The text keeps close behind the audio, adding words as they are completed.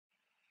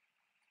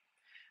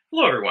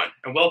Hello everyone,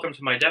 and welcome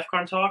to my DEF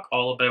CON talk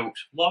all about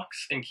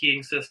locks and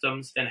keying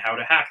systems and how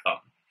to hack them.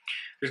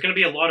 There's going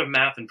to be a lot of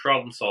math and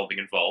problem solving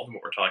involved in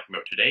what we're talking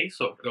about today,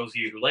 so for those of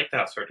you who like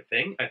that sort of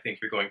thing, I think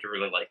you're going to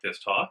really like this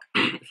talk.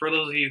 For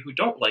those of you who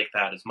don't like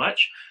that as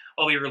much,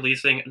 I'll be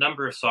releasing a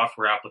number of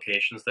software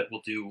applications that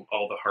will do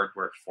all the hard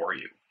work for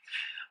you.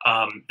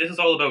 This is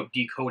all about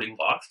decoding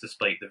locks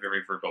despite the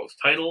very verbose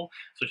title,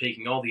 so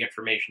taking all the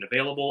information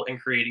available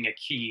and creating a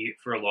key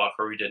for a lock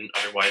where we didn't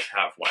otherwise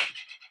have one.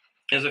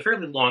 It's a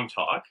fairly long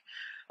talk,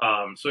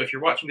 so if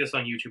you're watching this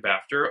on YouTube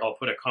after, I'll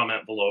put a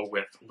comment below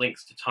with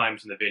links to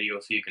times in the video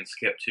so you can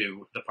skip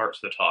to the parts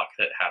of the talk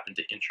that happen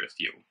to interest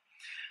you.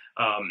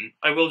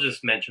 I will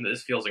just mention that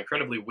this feels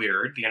incredibly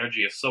weird. The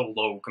energy is so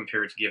low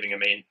compared to giving a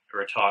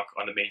talk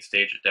on the main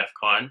stage at DEF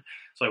CON,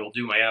 so I will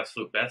do my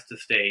absolute best to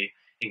stay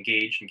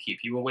engaged and keep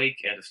you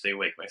awake and to stay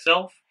awake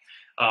myself.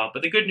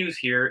 But the good news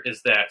here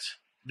is that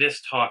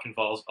this talk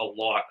involves a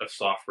lot of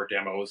software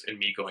demos and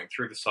me going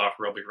through the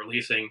software I'll be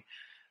releasing.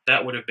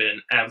 That would have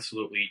been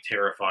absolutely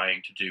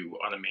terrifying to do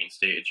on the main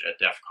stage at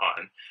DEF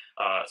CON.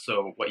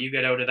 So what you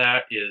get out of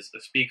that is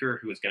a speaker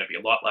who is going to be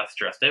a lot less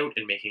stressed out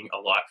and making a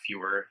lot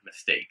fewer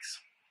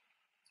mistakes.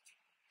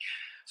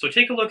 So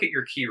take a look at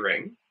your key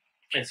ring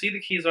and see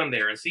the keys on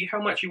there and see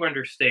how much you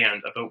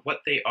understand about what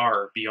they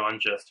are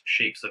beyond just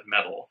shapes of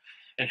metal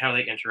and how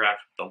they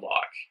interact with the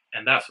lock.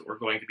 And that's what we're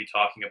going to be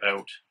talking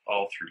about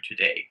all through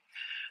today.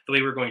 The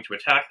way we're going to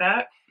attack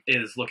that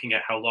is looking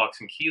at how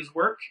locks and keys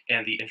work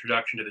and the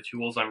introduction to the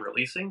tools I'm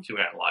releasing to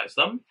analyze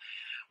them.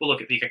 We'll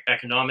look at the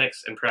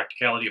economics and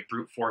practicality of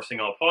brute forcing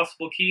all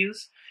possible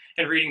keys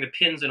and reading the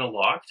pins in a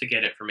lock to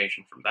get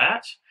information from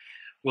that.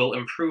 We'll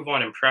improve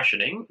on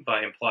impressioning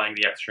by implying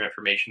the extra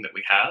information that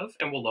we have,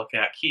 and we'll look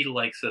at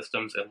key-to-like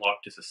systems and lock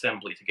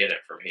disassembly to get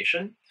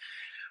information.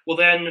 We'll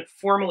then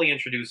formally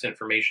introduce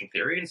information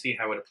theory and see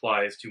how it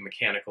applies to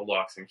mechanical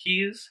locks and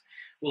keys.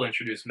 We'll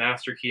introduce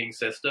master keying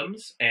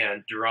systems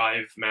and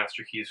derive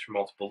master keys from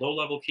multiple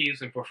low-level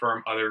keys and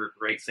perform other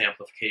rates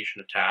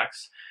amplification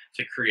attacks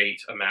to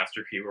create a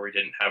master key where we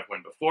didn't have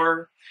one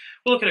before.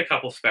 We'll look at a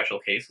couple special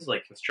cases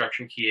like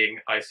construction keying,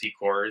 IC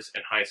cores,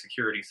 and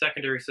high-security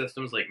secondary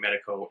systems like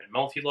Medico and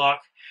Multilock.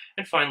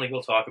 And finally,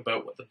 we'll talk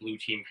about what the blue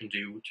team can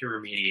do to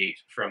remediate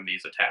from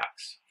these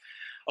attacks.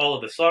 All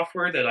of the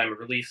software that I'm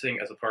releasing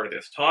as a part of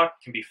this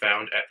talk can be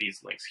found at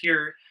these links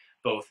here,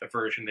 both a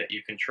version that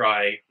you can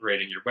try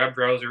right in your web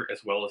browser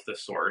as well as the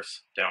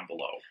source down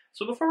below.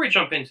 So before we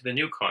jump into the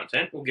new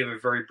content, we'll give a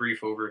very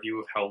brief overview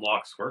of how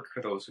locks work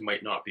for those who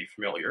might not be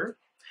familiar.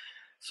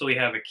 So we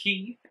have a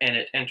key and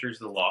it enters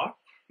the lock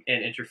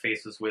and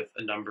interfaces with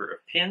a number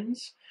of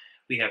pins.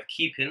 We have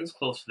key pins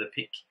close to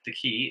the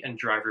key and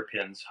driver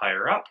pins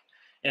higher up.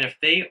 And if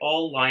they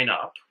all line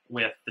up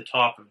with the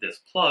top of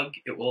this plug,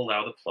 it will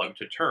allow the plug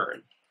to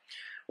turn.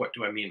 What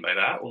do I mean by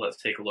that? Well,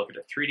 let's take a look at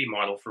a 3D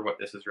model for what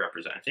this is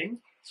representing.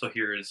 So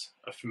here's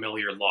a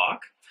familiar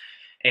lock,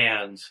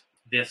 and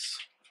this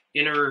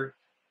inner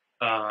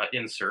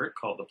insert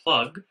called the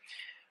plug,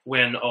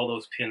 when all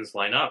those pins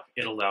line up,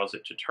 it allows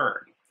it to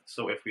turn.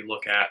 So if we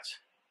look at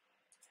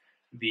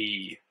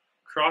the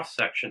cross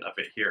section of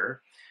it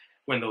here,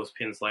 when those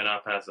pins line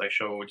up as I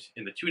showed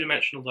in the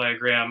two-dimensional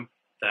diagram,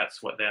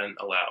 that's what then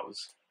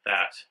allows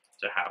that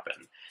to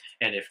happen.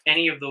 And if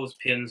any of those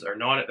pins are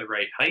not at the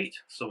right height,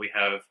 so we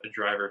have a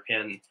driver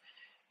pin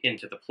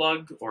into the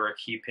plug or a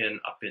key pin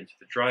up into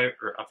the drive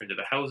or up into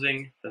the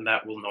housing, then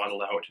that will not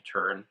allow it to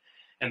turn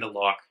and the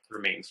lock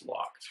remains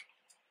locked.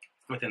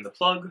 Within the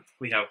plug,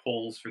 we have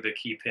holes for the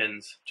key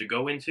pins to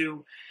go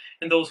into,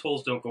 and those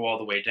holes don't go all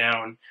the way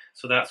down,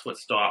 so that's what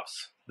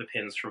stops the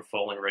pins from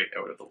falling right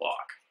out of the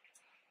lock.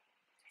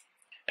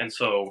 And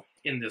so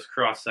in this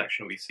cross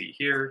section we see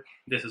here,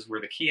 this is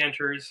where the key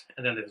enters,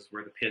 and then this is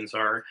where the pins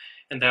are,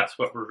 and that's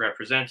what we're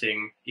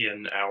representing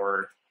in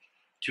our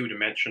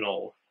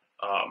two-dimensional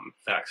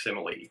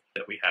facsimile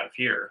that we have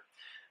here.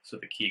 So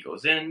the key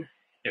goes in,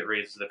 it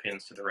raises the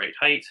pins to the right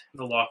height,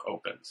 the lock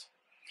opens.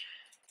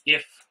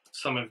 If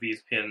some of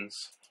these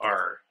pins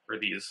are, or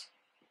these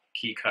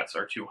key cuts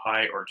are too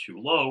high or too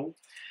low,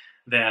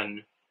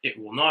 then it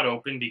will not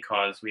open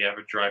because we have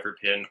a driver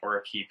pin or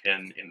a key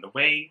pin in the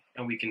way,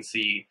 and we can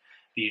see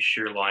these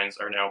shear lines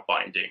are now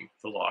binding.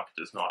 The lock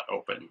does not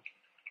open.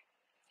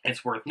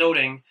 It's worth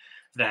noting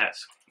that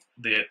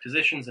the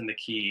positions in the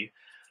key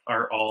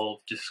are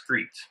all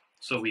discrete,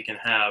 so we can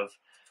have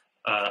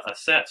a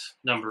set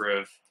number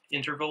of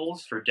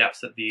intervals for depths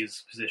that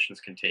these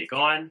positions can take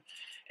on,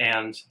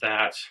 and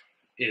that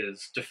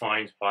is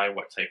defined by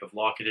what type of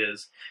lock it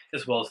is,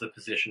 as well as the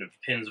position of the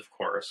pins, of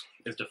course,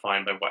 is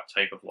defined by what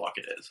type of lock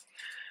it is.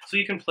 So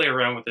you can play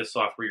around with this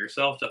software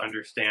yourself to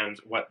understand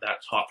what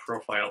that top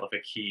profile of a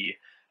key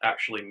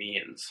actually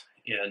means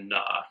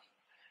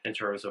in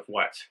terms of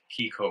what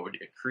key code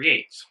it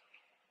creates.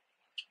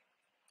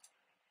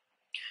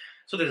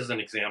 So this is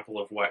an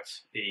example of what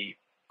a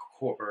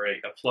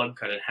plug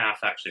cut in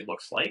half actually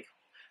looks like.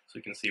 So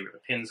you can see where the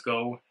pins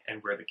go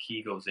and where the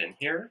key goes in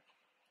here.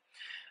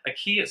 A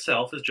key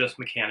itself is just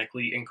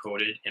mechanically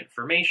encoded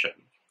information.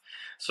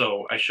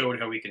 So I showed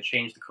how we can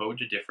change the code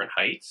to different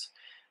heights.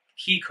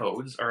 Key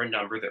codes are a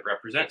number that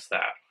represents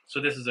that. So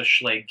this is a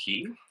Schlage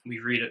key. We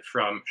read it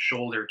from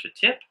shoulder to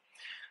tip.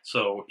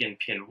 So in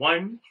pin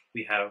 1,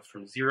 we have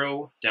from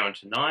 0 down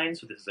to 9,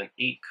 so this is an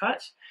 8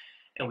 cut,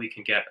 and we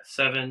can get a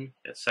 7,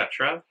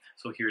 etc.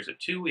 So here's a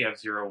 2, we have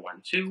 0,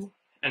 1, 2,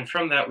 and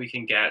from that we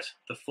can get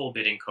the full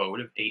bitting code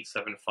of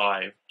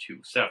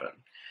 87527.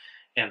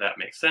 And that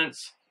makes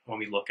sense when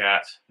we look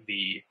at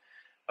the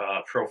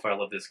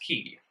profile of this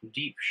key.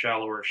 Deep,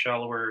 shallower,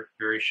 shallower,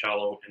 very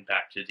shallow, and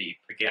back to deep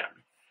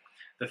again.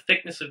 The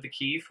thickness of the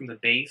key from the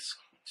base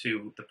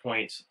to the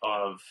point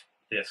of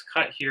this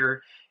cut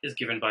here is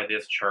given by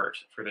this chart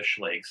for the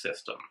Schlage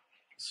system.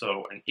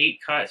 So an 8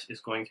 cut is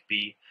going to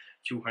be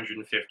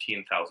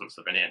 215 thousandths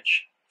of an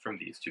inch from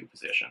these two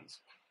positions.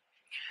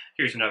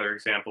 Here's another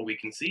example we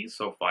can see,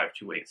 so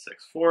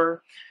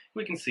 52864.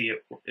 We can see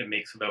it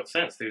makes about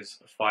sense. There's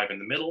a 5 in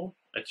the middle,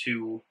 a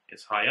 2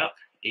 is high up,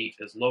 8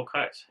 is low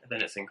cut, and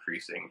then it's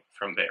increasing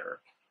from there.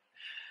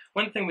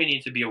 One thing we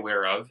need to be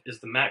aware of is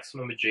the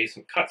maximum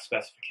adjacent cut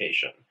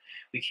specification.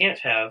 We can't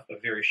have a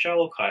very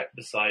shallow cut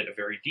beside a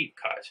very deep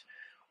cut,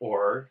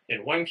 or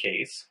in one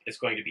case, it's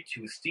going to be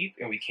too steep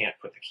and we can't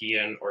put the key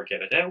in or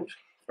get it out,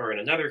 or in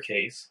another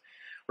case,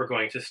 we're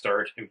going to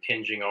start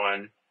impinging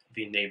on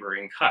the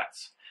neighboring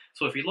cuts.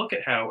 So if you look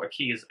at how a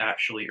key is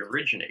actually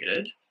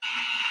originated,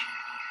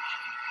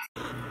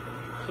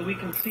 so we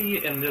can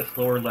see in this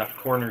lower left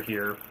corner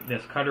here,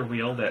 this cutter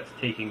wheel that's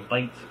taking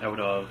bites out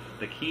of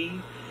the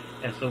key,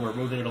 and so we're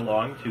moving it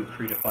along to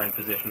predefined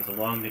positions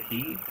along the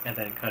key, and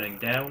then cutting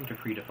down to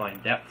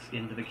predefined depths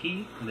into the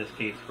key. In this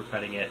case, we're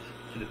cutting it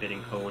to the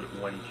bitting code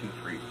 1, 2,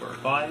 3, 4,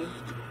 5.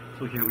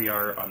 So here we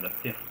are on the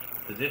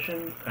 5th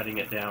position, cutting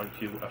it down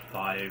to a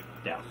 5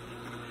 down.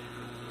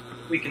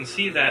 We can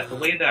see that the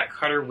way that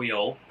cutter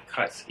wheel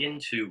cuts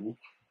into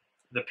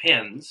the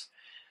pins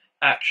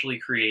actually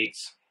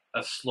creates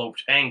a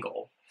sloped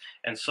angle.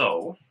 And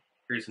so,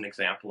 here's an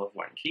example of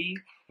one key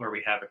where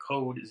we have a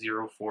code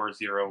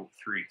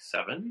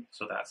 04037.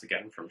 So that's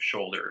again from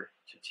shoulder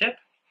to tip.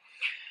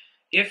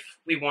 If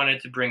we wanted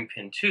to bring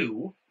pin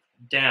 2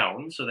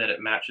 down so that it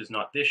matches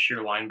not this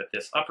shear line but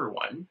this upper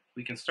one,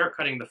 we can start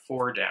cutting the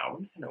 4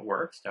 down, and it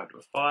works. Down to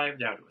a 5,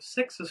 down to a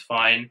 6 is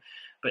fine.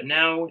 But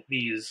now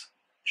these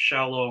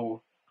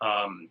shallow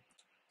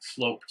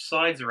sloped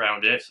sides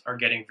around it are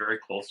getting very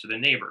close to the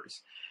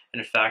neighbors. And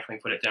in fact, when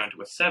we put it down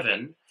to a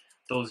 7,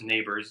 those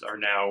neighbors are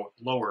now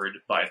lowered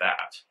by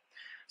that.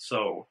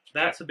 So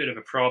that's a bit of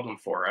a problem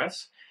for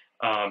us.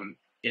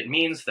 It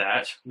means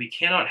that we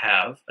cannot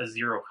have a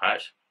 0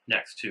 cut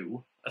next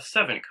to a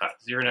 7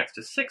 cut. 0 next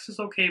to 6 is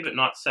okay, but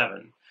not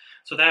 7.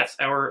 So that's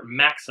our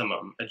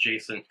maximum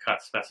adjacent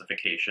cut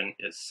specification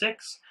is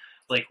 6.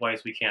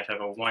 Likewise, we can't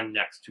have a 1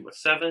 next to a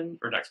 7,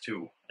 or next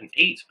to an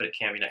 8, but it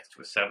can be next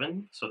to a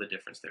 7. So the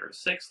difference there is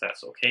 6.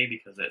 That's okay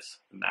because it's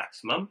the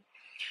maximum.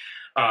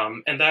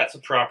 And that's a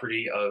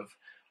property of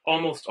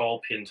almost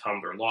all pin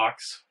tumbler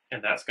locks,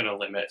 and that's going to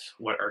limit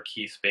what our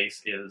key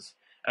space is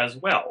as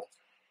well.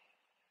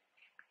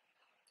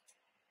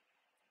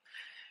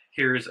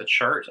 Here's a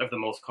chart of the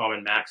most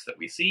common max that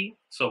we see.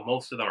 So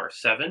most of them are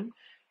 7.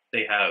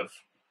 They have,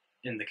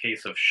 in the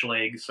case of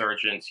Schlage,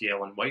 Sargent,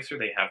 Yale, and Weisser,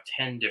 they have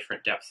 10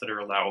 different depths that are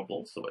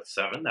allowable, so it's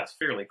 7. That's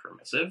fairly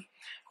permissive.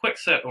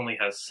 Kwikset only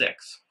has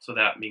 6, so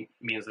that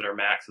means that our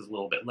max is a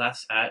little bit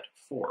less at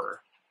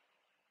 4.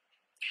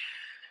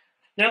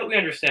 Now that we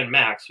understand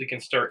max, we can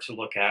start to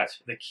look at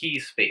the key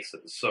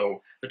spaces,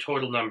 so the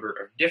total number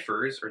of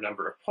differs, or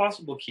number of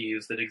possible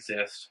keys that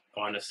exist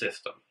on a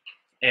system.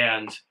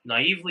 And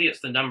naively, it's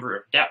the number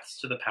of depths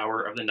to the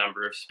power of the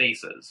number of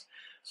spaces.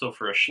 So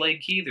for a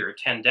Schlage key, there are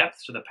 10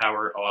 depths to the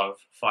power of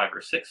 5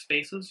 or 6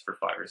 spaces for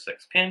 5 or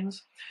 6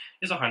 pins,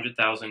 is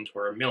 100,000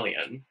 or a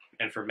million.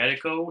 And for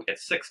Medico,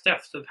 it's 6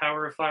 depths to the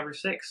power of 5 or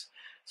 6,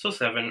 so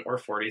 7 or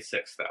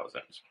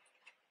 46,000.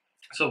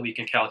 So we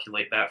can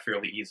calculate that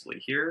fairly easily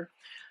here.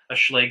 A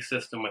Schlage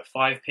system with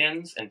 5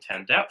 pins and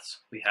 10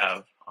 depths, we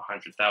have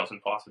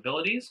 100,000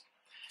 possibilities.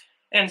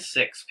 And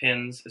 6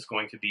 pins is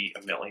going to be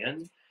a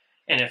million.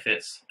 And if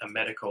it's a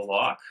Medico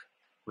lock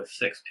with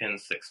 6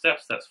 pins, 6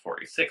 steps, that's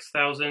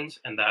 46,000,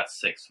 and that's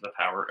 6 to the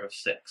power of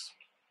 6.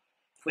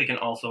 We can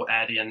also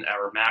add in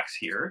our max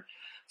here.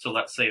 So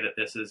let's say that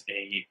this is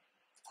a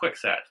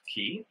Kwikset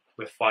key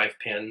with 5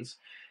 pins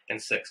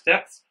and 6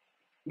 depths.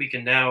 We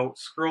can now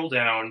scroll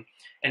down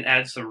and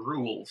add some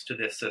rules to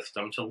this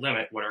system to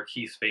limit what our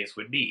key space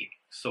would be.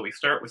 So we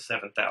start with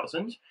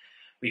 7,000.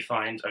 We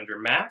find under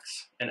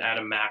max and add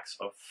a max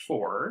of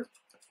 4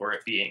 for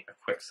it being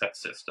a Kwikset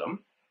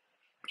system.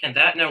 And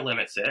that now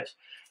limits it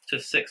to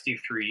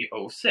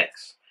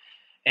 6306.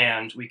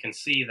 And we can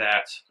see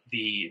that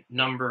the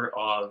number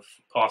of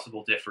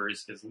possible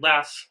differs is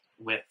less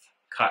with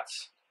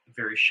cuts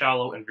very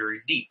shallow and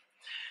very deep.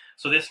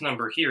 So this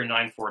number here,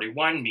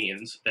 941,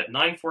 means that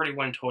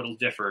 941 total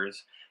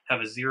differs have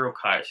a 0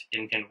 cut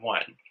in pin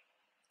 1.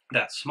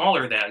 That's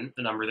smaller than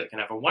the number that can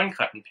have a 1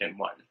 cut in pin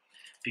 1,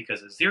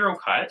 because a 0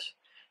 cut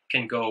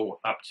can go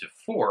up to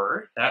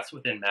 4, that's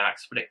within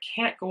max, but it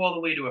can't go all the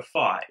way to a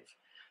 5.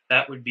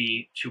 That would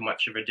be too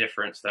much of a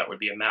difference, that would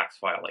be a max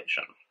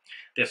violation.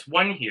 This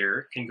 1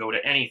 here can go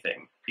to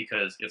anything,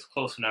 because it's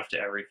close enough to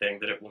everything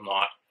that it will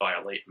not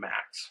violate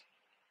max.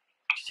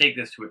 To take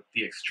this to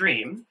the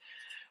extreme,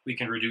 we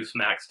can reduce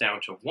max down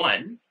to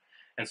 1,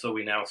 and so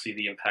we now see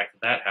the impact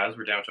that has.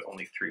 We're down to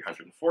only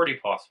 340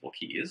 possible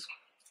keys.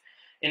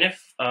 And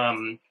if,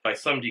 by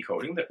some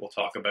decoding that we'll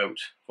talk about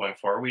going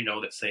forward, we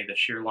know that, say, the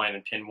shear line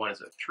in pin 1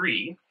 is at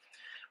 3,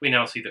 we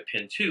now see that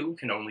pin 2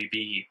 can only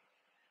be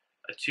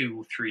a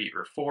 2, 3,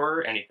 or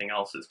 4. Anything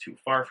else is too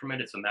far from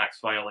it. It's a max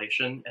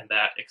violation, and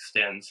that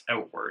extends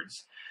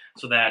outwards.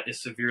 So that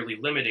is severely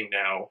limiting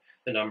now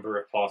the number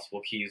of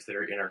possible keys that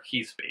are in our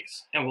key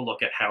space. And we'll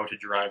look at how to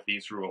derive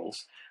these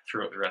rules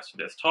throughout the rest of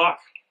this talk.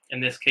 In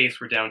this case,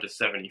 we're down to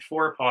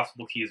 74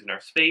 possible keys in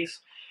our space,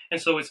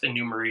 and so it's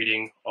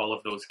enumerating all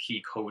of those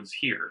key codes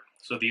here.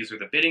 So these are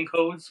the bidding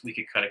codes. We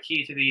could cut a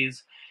key to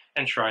these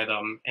and try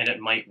them, and it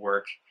might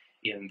work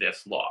in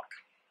this lock.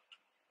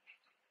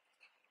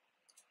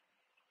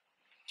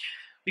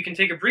 We can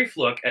take a brief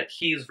look at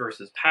keys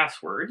versus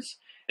passwords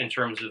in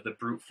terms of the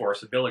brute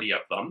force ability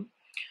of them.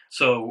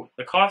 So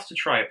the cost to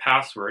try a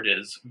password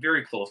is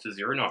very close to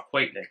 0, not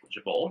quite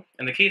negligible.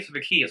 In the case of a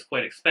key, it's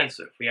quite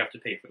expensive. We have to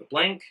pay for the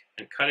blank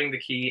and cutting the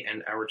key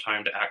and our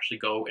time to actually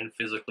go and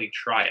physically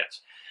try it.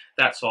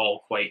 That's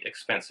all quite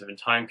expensive and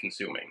time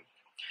consuming.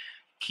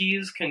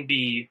 Keys can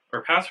be,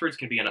 or passwords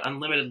can be an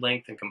unlimited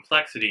length and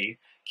complexity.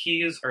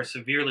 Keys are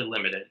severely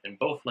limited in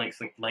both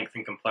length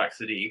and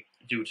complexity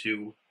due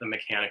to the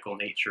mechanical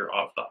nature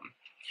of them.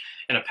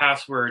 And a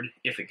password,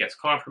 if it gets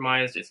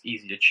compromised, it's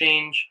easy to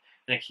change,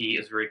 and a key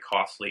is very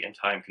costly and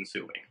time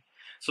consuming.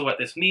 So what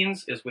this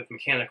means is with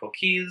mechanical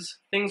keys,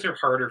 things are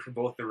harder for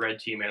both the red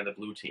team and the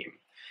blue team.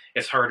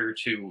 It's harder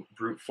to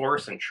brute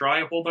force and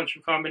try a whole bunch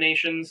of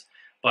combinations,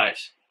 but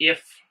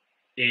if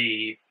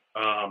a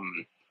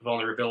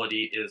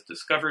vulnerability is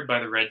discovered by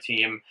the red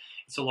team,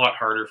 it's a lot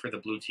harder for the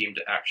blue team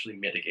to actually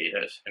mitigate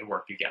it and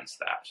work against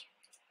that.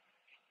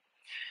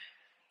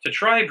 To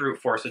try a brute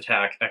force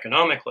attack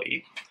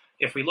economically,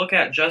 if we look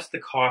at just the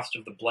cost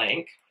of the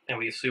blank, and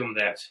we assume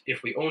that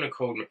if we own a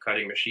code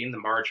cutting machine, the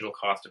marginal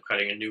cost of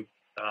cutting a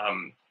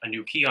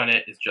new key on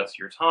it is just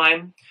your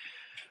time.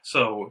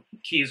 So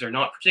keys are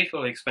not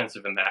particularly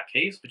expensive in that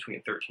case,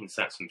 between 13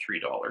 cents and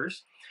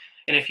 $3.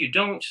 And if you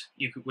don't,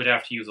 you would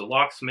have to use a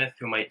locksmith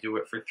who might do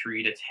it for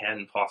 3 to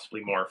 10,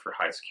 possibly more for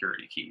high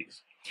security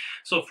keys.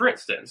 So for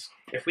instance,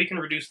 if we can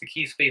reduce the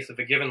key space of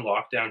a given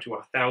lock down to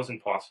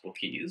 1,000 possible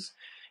keys,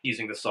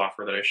 using the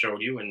software that I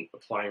showed you and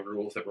applying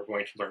rules that we're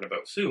going to learn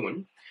about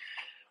soon,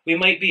 we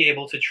might be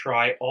able to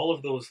try all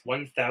of those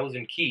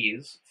 1,000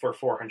 keys for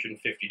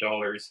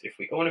 $450 if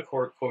we own a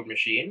code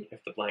machine,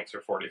 if the blanks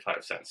are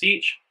 45 cents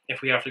each.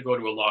 If we have to go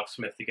to a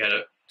locksmith to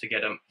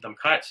get them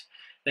cut,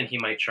 then he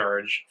might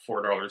charge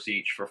 $4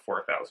 each for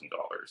 $4,000.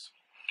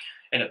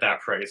 And at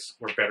that price,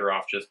 we're better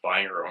off just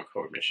buying our own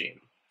code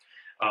machine.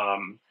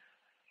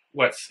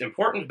 What's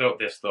important about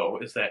this, though,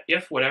 is that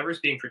if whatever's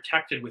being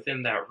protected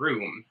within that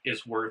room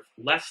is worth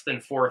less than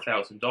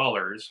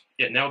 $4,000,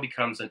 it now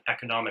becomes an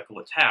economical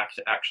attack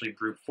to actually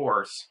brute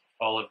force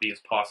all of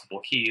these possible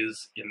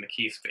keys in the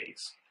key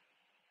space.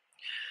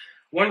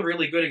 One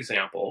really good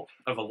example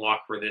of a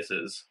lock where this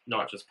is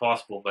not just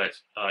possible, but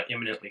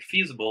imminently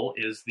feasible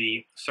is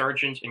the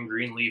Sargent and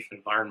Greenleaf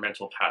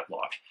environmental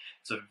padlock.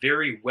 It's a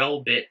very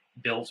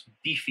well-built,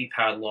 beefy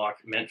padlock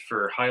meant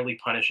for highly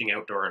punishing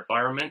outdoor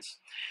environments,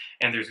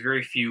 and there's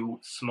very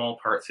few small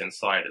parts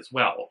inside as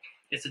well.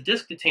 It's a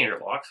disk detainer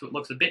lock, so it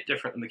looks a bit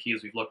different than the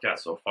keys we've looked at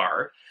so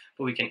far,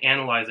 but we can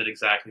analyze it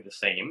exactly the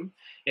same.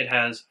 It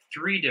has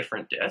 3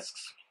 different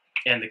disks,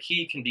 and the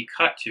key can be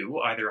cut to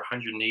either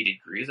 180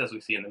 degrees, as we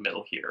see in the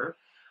middle here,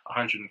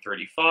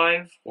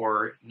 135,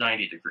 or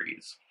 90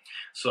 degrees.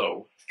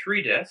 So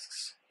 3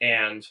 disks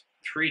and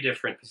 3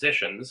 different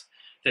positions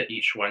that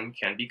each one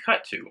can be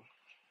cut to.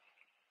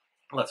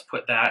 Let's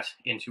put that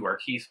into our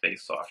key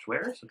space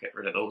software, so get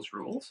rid of those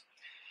rules.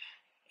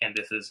 And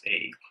this is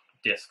a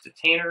disk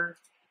detainer,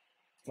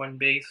 one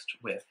based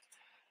with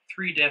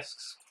 3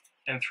 disks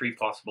and 3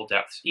 possible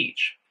depths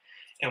each.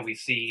 And we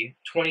see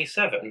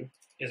 27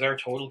 is our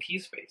total key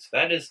space.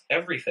 That is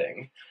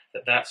everything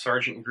that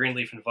Sargent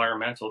Greenleaf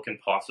environmental can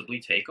possibly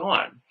take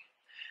on.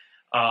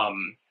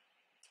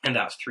 And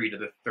that's 3 to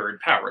the 3rd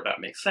power. That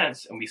makes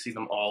sense, and we see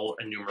them all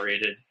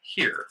enumerated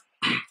here.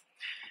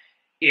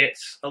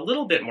 It's a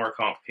little bit more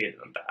complicated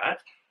than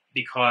that,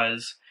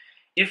 because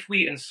if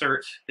we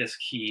insert this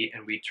key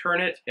and we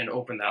turn it and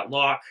open that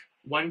lock,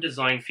 one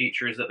design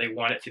feature is that they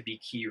want it to be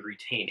key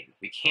retaining.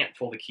 We can't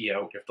pull the key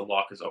out if the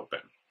lock is open.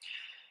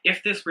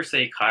 If this were,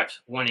 say, cut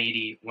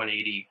 180,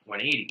 180,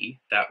 180,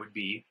 that would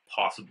be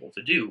possible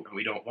to do, and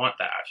we don't want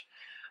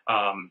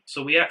that.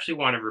 So we actually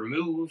want to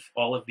remove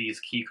all of these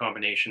key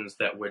combinations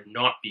that would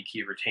not be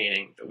key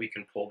retaining, that we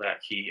can pull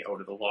that key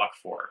out of the lock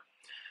for.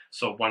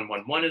 So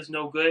 111 is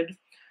no good.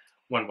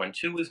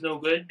 112 is no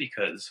good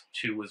because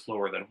 2 is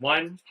lower than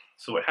 1,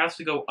 so it has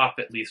to go up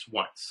at least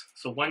once.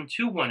 So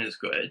 121 is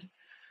good.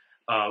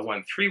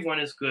 131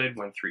 is good,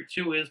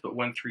 132 is, but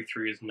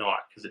 133 is not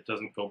because it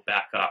doesn't go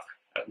back up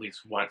at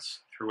least once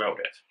throughout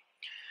it.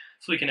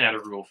 So we can add a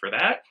rule for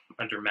that.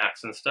 Under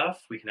max and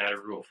stuff, we can add a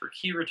rule for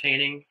key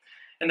retaining,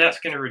 and that's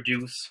going to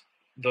reduce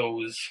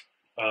those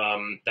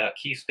that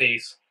key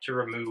space to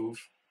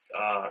remove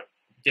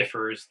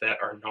differs that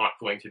are not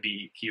going to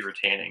be key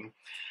retaining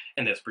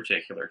in this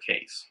particular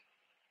case.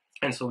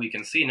 And so we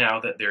can see now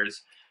that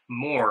there's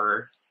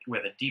more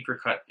with a deeper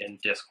cut in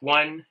disk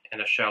 1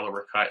 and a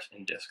shallower cut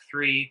in disk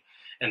 3,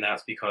 and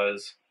that's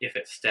because if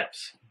it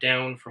steps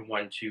down from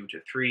 1, 2 to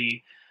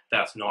 3,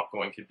 that's not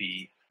going to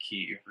be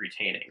key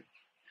retaining.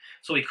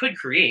 So we could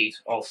create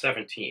all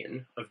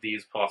 17 of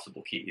these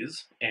possible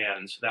keys,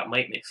 and that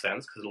might make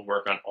sense because it'll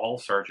work on all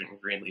Sargent and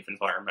Greenleaf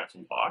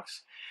environmental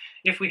blocks.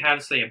 If we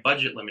have, say, a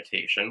budget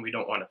limitation, we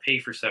don't want to pay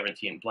for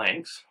 17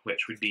 blanks,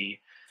 which would be,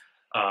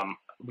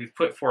 we've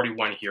put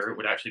 41 here. It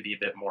would actually be a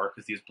bit more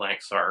because these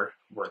blanks are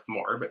worth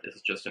more, but this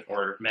is just an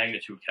order of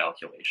magnitude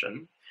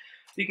calculation.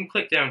 You can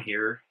click down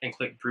here and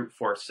click brute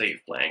force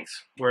save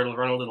blanks, where it'll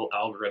run a little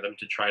algorithm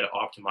to try to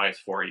optimize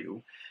for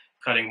you,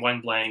 cutting one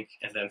blank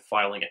and then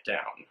filing it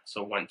down.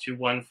 So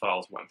 121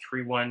 files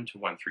 131 to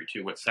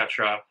 132,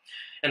 etc.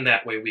 And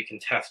that way we can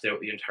test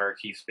out the entire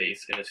key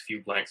space in as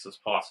few blanks as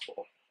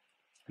possible.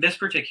 This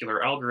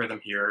particular algorithm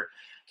here,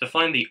 to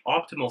find the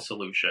optimal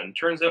solution,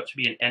 turns out to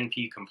be an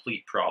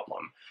NP-complete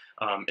problem.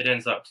 It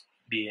ends up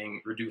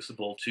being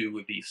reducible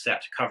to the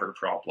set cover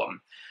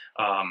problem.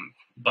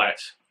 But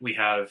we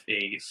have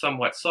a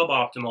somewhat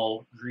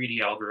suboptimal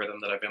greedy algorithm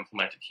that I've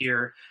implemented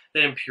here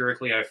that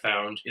empirically I've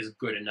found is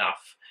good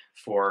enough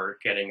for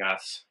getting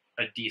us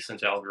a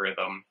decent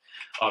algorithm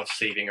of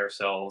saving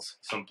ourselves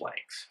some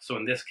blanks. So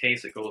in this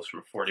case, it goes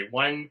from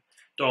 $41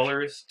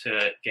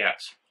 to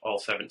get all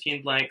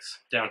 17 blanks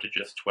down to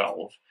just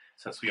 12,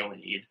 since we only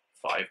need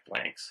 5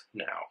 blanks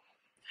now.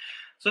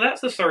 So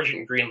that's the Sargent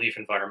and Greenleaf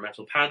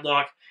environmental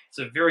padlock. It's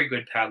a very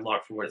good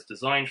padlock for what it's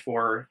designed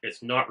for.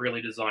 It's not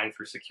really designed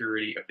for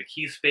security of the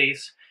key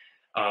space,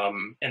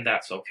 and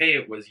that's okay.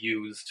 It was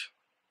used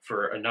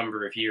for a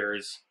number of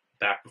years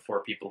back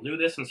before people knew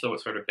this, and so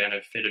it sort of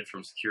benefited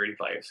from security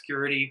by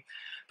obscurity.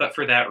 But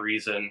for that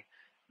reason,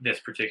 this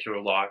particular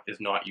lock is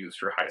not used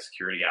for high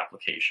security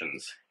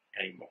applications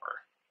anymore.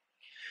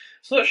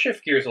 So let's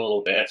shift gears a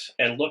little bit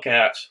and look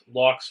at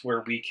locks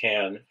where we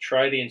can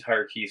try the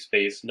entire key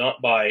space,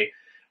 not by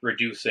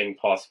reducing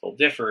possible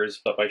differs,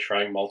 but by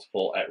trying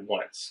multiple at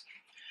once.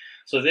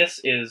 So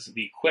this is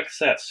the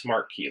Quickset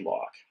Smart Key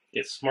lock.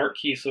 It's smart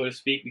key, so to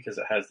speak, because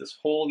it has this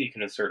hole. You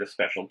can insert a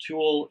special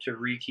tool to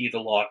rekey the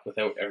lock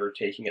without ever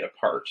taking it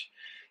apart.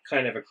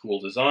 Kind of a cool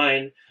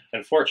design.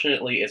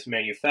 Unfortunately, it's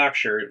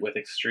manufactured with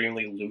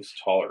extremely loose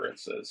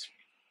tolerances.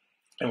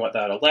 And what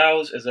that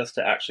allows is us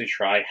to actually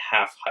try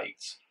half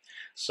heights.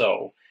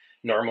 So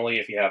normally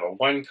if you have a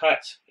 1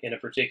 cut in a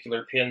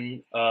particular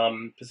pin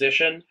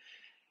position,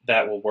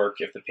 that will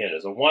work if the pin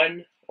is a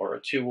 1, or a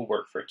 2 will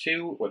work for a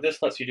 2. What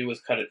this lets you do is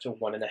cut it to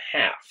 1.5,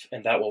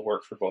 and that will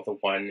work for both a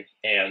 1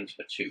 and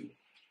a 2.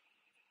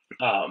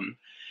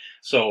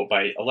 So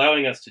by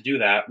allowing us to do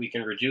that, we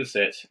can reduce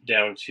it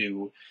down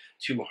to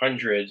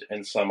 200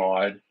 and some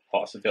odd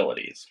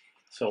possibilities.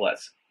 So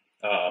let's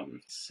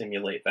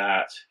simulate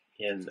that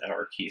in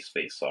our key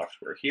space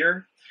software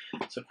here.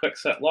 It's a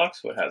quickset lock,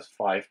 so it has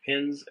 5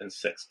 pins and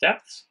 6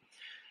 depths,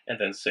 and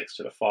then 6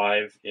 to the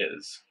 5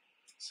 is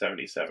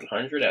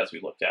 7,700, as we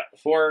looked at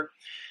before,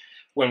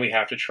 when we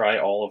have to try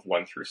all of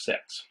 1 through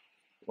 6.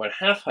 When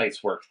half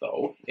heights work,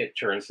 though, it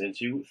turns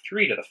into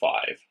 3 to the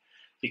 5,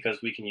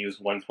 because we can use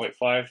 1.5,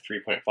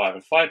 3.5,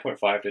 and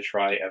 5.5 to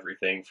try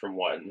everything from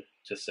 1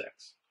 to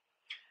 6.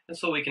 And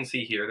so we can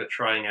see here that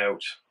trying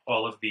out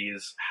all of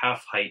these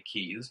half-height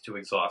keys to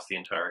exhaust the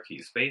entire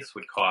key space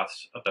would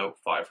cost about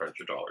 $500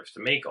 to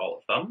make all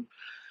of them.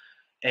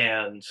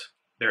 And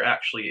there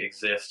actually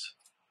exist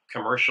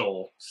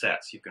commercial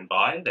sets you can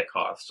buy that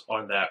cost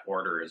on that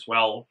order as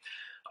well,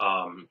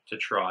 to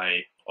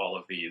try all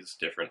of these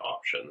different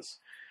options.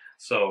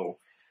 So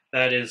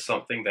that is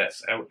something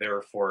that's out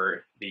there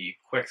for the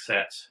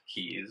Quickset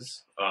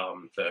keys,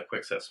 the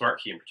Quickset Smart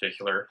Key in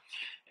particular,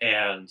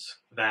 and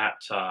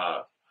that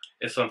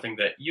is something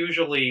that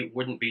usually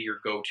wouldn't be your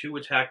go-to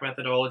attack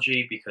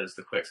methodology, because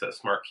the Quickset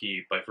Smart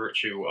Key, by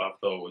virtue of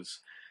those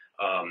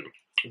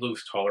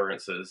loose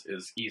tolerances,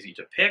 is easy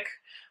to pick.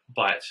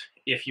 But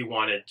if you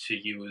wanted to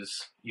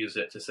use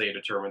it to, say,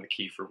 determine the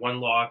key for one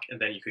lock, and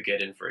then you could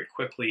get in very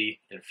quickly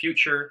in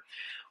future,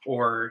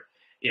 or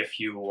if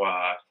you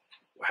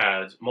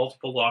had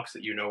multiple locks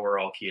that you know are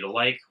all keyed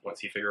alike,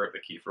 once you figure out the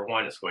key for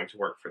one, it's going to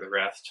work for the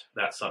rest.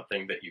 That's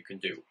something that you can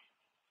do.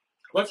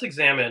 Let's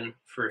examine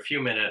for a few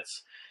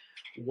minutes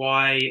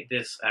why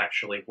this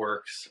actually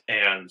works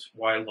and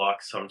why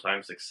locks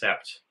sometimes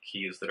accept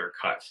keys that are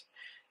cut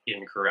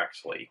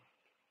incorrectly.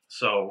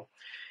 So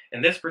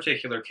in this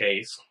particular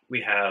case,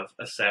 we have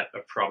a set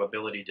of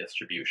probability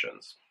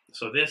distributions.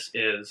 So this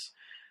is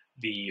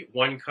the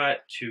 1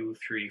 cut, 2,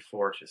 3,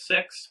 4 to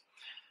 6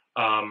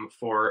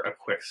 for a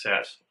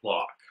quickset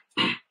lock.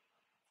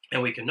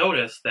 And we can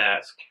notice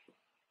that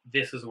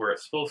this is where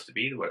it's supposed to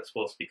be, what it's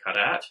supposed to be cut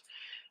at.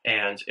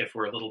 And if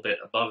we're a little bit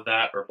above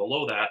that or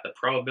below that, the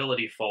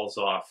probability falls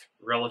off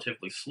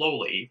relatively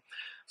slowly,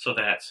 so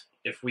that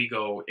if we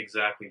go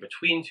exactly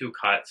between two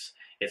cuts,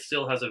 it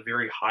still has a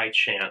very high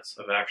chance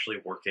of actually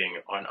working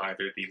on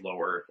either the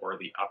lower or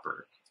the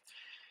upper.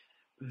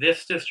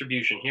 This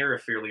distribution here, a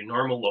fairly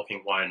normal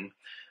looking one,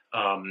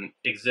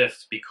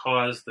 exists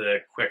because the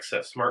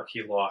Kwikset Smart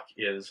Key lock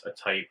is a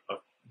type of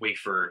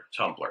wafer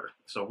tumbler.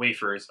 So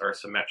wafers are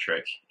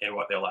symmetric in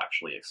what they'll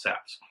actually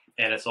accept.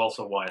 And it's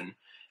also one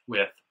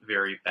with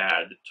very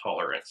bad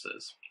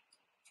tolerances.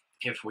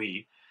 If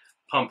we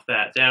pump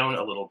that down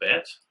a little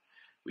bit,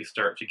 we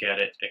start to get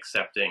it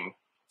accepting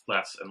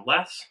less and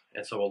less,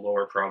 and so a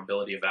lower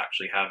probability of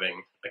actually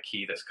having a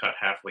key that's cut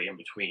halfway in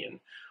between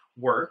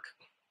work.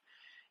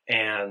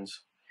 And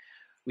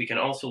we can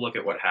also look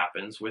at what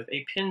happens with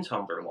a pin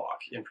tumbler lock.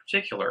 In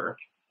particular,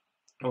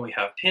 when we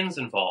have pins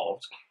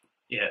involved,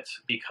 it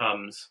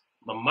becomes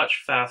a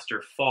much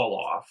faster fall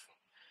off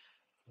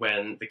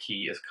when the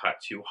key is cut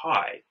too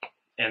high.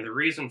 And the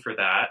reason for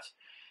that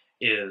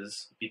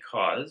is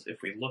because if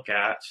we look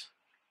at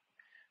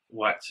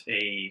what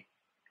a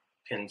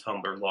pin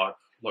tumbler lock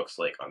looks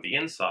like on the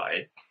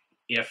inside,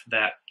 if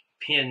that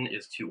pin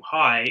is too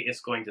high,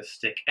 it's going to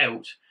stick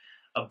out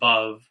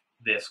above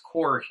this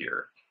core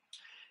here.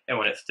 And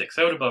when it sticks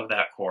out above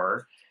that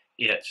core,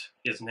 it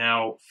is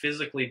now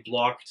physically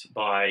blocked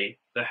by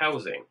the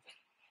housing.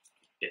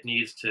 It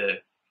needs to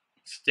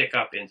stick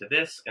up into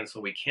this, and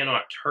so we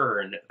cannot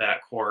turn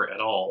that core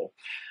at all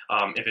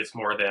if it's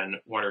more than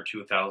 1 or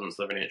 2 thousandths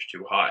of an inch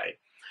too high.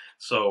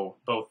 So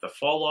both the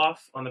fall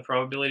off on the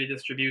probability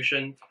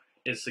distribution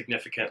is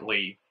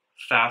significantly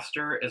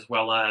faster, as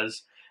well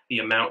as the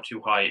amount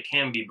too high it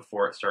can be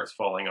before it starts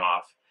falling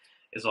off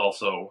is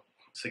also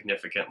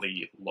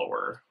significantly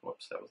lower.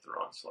 Whoops, that was the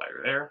wrong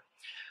slider there.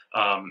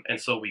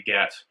 And so we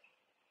get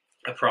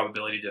a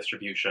probability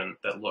distribution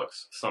that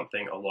looks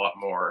something a lot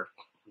more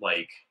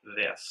like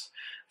this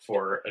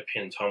for a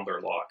pin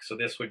tumbler lock. So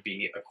this would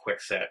be a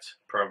Kwikset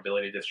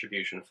probability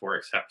distribution for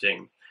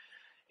accepting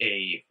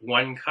a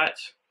 1-cut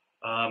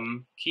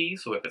key.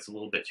 So if it's a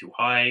little bit too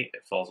high,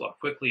 it falls off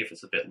quickly. If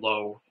it's a bit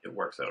low, it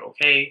works out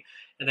okay.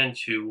 And then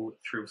 2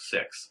 through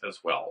 6 as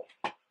well.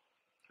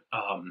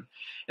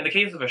 In the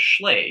case of a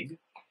Schlage,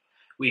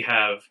 we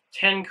have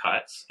 10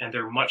 cuts, and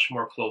they're much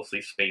more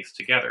closely spaced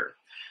together.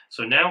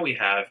 So now we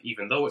have,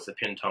 even though it's a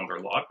pin tumbler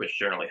lock, which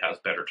generally has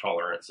better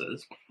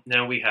tolerances,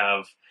 now we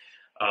have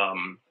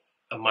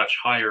a much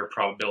higher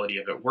probability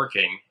of it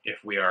working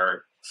if we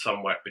are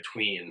somewhat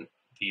between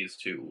these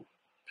two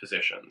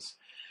positions.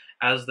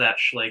 As that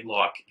Schlage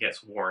lock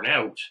gets worn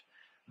out,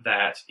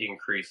 that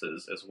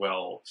increases as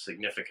well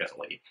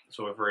significantly.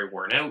 So a very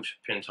worn out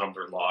pin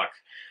tumbler lock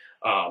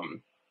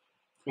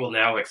will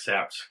now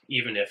accept,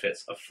 even if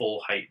it's a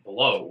full height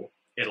below,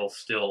 it'll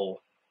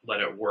still let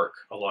it work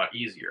a lot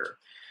easier.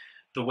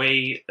 The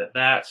way that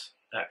that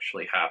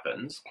actually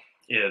happens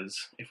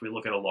is if we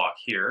look at a lock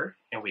here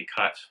and we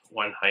cut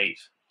one height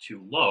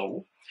too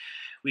low,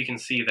 we can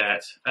see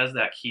that as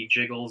that key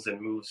jiggles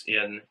and moves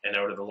in and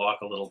out of the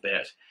lock a little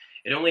bit,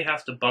 it only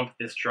has to bump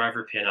this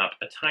driver pin up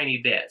a tiny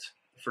bit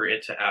for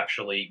it to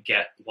actually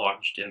get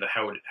lodged in the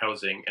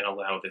housing and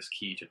allow this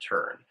key to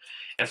turn.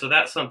 And so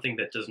that's something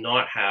that does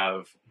not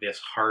have this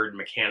hard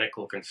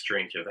mechanical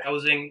constraint of the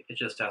housing. It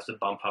just has to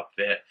bump up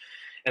a bit.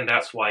 And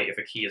that's why if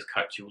a key is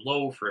cut too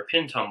low for a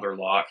pin tumbler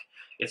lock,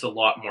 it's a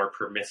lot more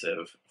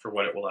permissive for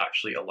what it will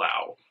actually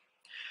allow.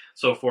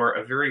 So for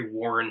a very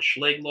worn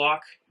Schlage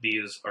lock,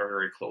 these are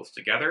very close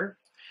together.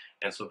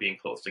 And so being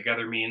close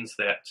together means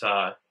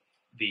that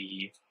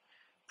the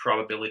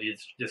probability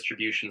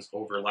distributions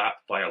overlap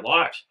by a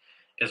lot,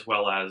 as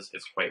well as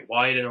it's quite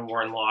wide in a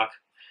worn lock.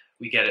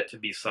 We get it to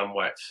be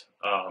somewhat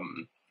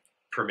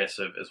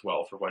permissive as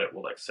well for what it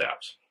will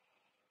accept.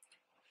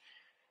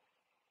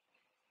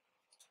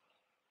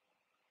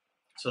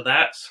 So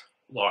that's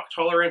lock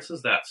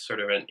tolerances. That's sort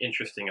of an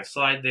interesting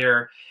aside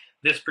there.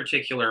 This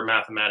particular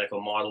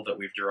mathematical model that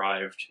we've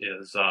derived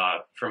is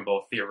from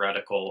both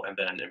theoretical and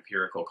then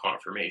empirical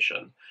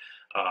confirmation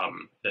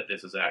that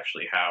this is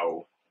actually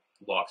how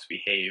locks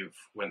behave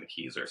when the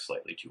keys are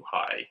slightly too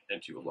high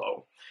and too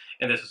low.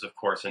 And this is, of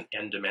course, an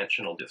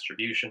n-dimensional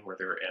distribution where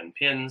there are n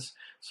pins.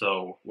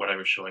 So what I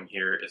was showing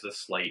here is a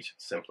slight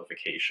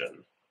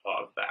simplification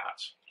of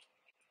that.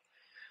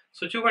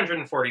 So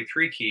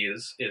 243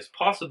 keys is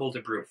possible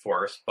to brute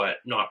force, but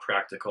not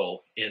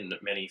practical in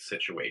many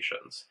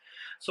situations.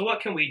 So what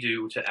can we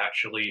do to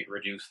actually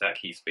reduce that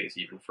key space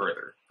even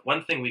further?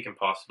 One thing we can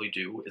possibly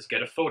do is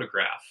get a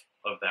photograph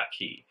of that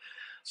key.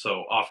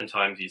 So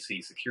oftentimes you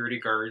see security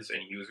guards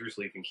and users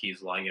leaving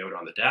keys lying out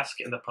on the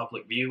desk in the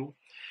public view.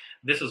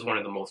 This is one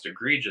of the most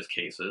egregious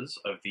cases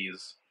of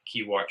these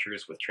key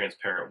watchers with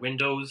transparent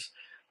windows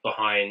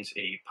behind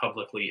a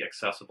publicly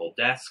accessible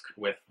desk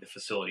with the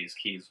facility's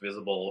keys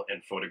visible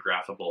and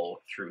photographable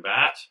through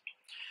that.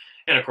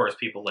 And of course,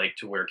 people like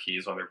to wear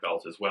keys on their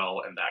belt as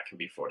well, and that can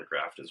be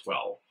photographed as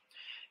well.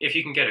 If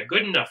you can get a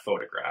good enough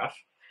photograph,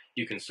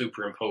 you can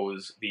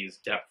superimpose these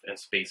depth and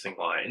spacing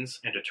lines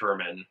and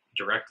determine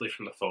directly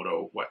from the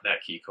photo what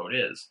that key code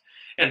is.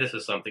 And this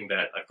is something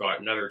that I've got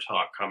another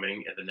talk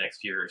coming in the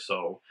next year or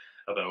so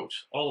about,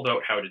 all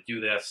about how to do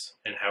this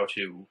and how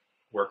to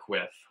work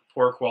with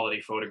poor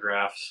quality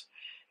photographs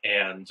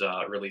and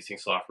releasing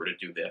software to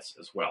do this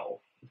as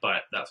well.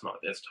 But that's not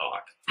this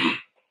talk.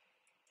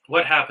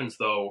 What happens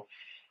though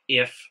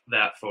if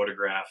that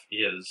photograph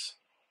is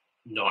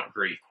not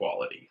great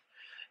quality?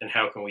 And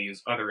how can we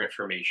use other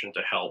information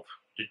to help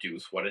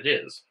deduce what it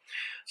is?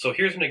 So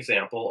here's an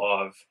example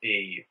of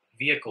a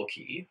vehicle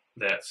key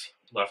that's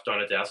left on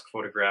a desk,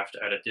 photographed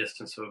at a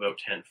distance of about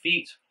 10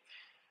 feet.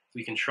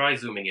 We can try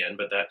zooming in,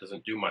 but that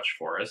doesn't do much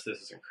for us. This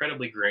is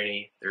incredibly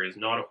grainy. There is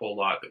not a whole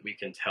lot that we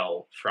can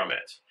tell from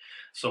it.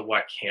 So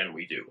what can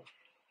we do?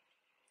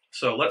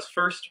 So let's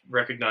first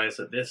recognize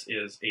that this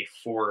is a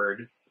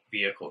Ford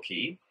vehicle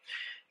key.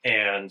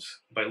 And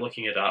by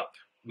looking it up,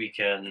 we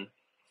can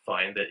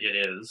find that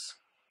it is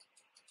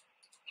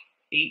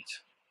 8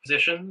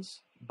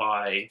 positions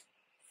by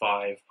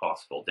 5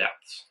 possible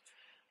depths.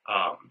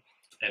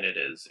 And it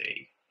is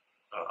a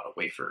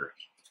wafer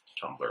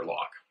tumbler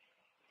lock.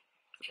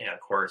 And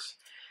of course,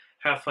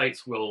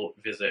 half-heights will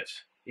visit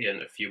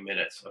in a few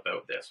minutes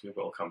about this. We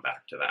will come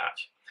back to that.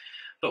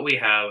 But we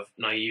have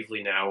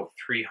naively now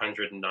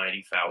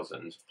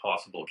 390,000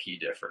 possible key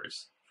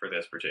differs for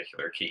this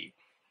particular key.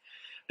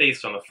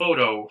 Based on the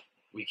photo,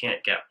 we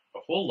can't get a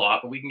whole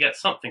lot, but we can get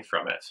something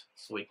from it.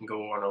 So we can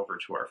go on over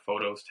to our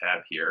Photos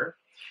tab here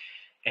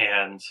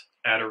and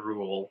add a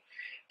rule,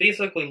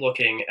 basically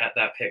looking at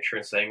that picture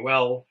and saying,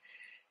 well,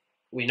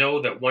 we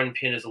know that one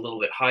pin is a little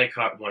bit high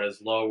cut, one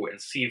is low,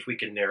 and see if we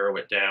can narrow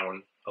it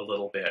down a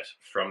little bit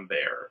from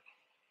there.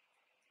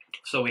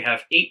 So we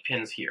have 8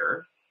 pins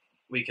here.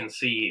 We can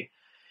see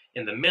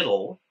in the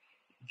middle,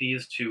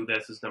 these two,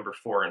 this is number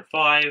 4 and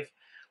 5,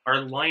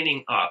 are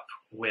lining up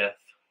with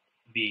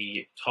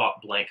the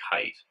top blank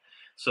height.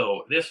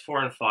 So this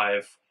 4 and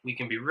 5, we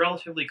can be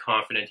relatively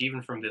confident,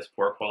 even from this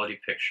poor quality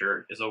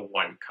picture, is a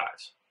 1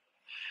 cut.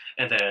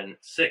 And then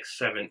 6,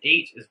 7,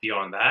 8 is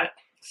beyond that.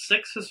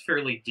 6 is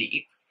fairly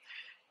deep.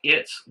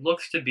 It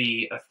looks to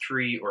be a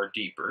 3 or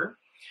deeper,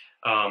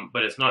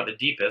 but it's not the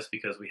deepest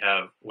because we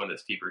have one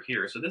that's deeper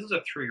here. So this is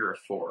a 3 or a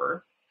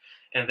 4.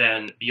 And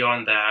then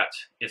beyond that,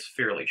 it's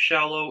fairly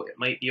shallow. It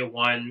might be a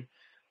 1.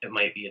 It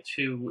might be a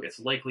 2. It's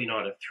likely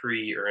not a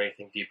 3 or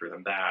anything deeper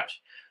than that.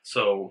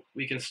 So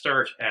we can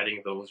start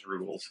adding those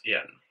rules in.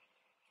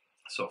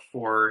 So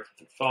 4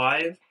 and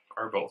 5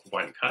 are both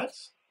 1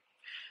 cuts.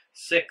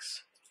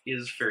 6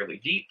 is fairly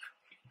deep,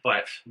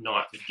 but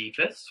not the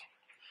deepest.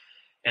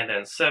 And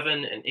then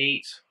 7 and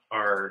 8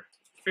 are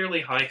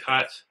fairly high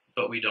cut,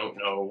 but we don't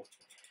know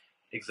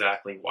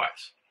exactly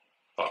what.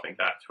 Popping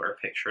back to our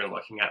picture and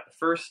looking at the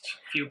first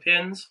few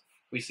pins,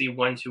 we see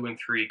 1, 2, and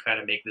 3 kind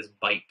of make this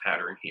bite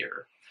pattern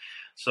here.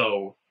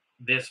 So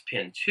this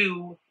pin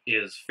 2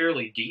 is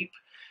fairly deep.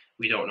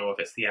 We don't know if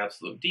it's the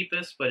absolute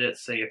deepest, but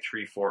it's say a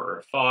 3, 4, or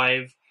a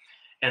 5.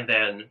 And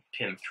then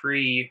pin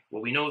 3,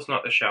 well, we know it's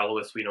not the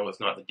shallowest, we know it's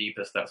not the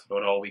deepest, that's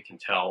about all we can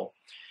tell.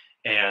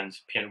 And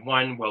pin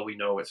 1, well, we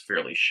know it's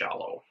fairly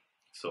shallow,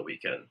 so we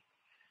can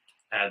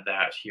add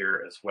that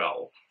here as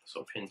well.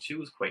 So pin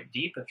 2 is quite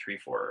deep, a 3,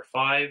 4, or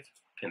 5.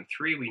 Pin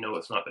 3, we know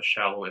it's not the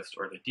shallowest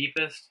or the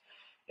deepest.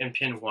 And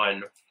pin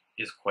 1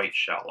 is quite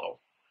shallow.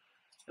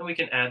 And we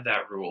can add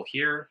that rule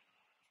here.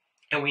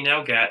 And we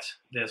now get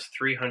this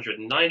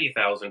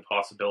 390,000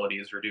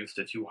 possibilities reduced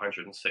to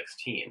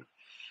 216.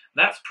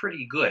 That's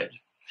pretty good,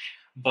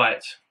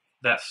 but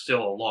that's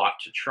still a lot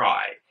to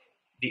try.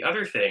 The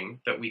other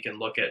thing that we can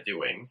look at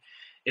doing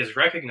is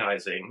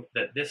recognizing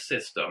that this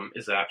system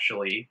is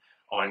actually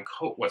on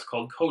what's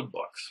called code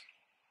books.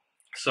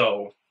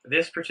 So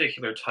this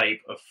particular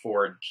type of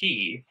Ford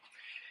key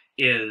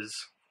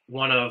is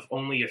one of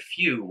only a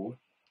few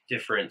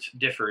different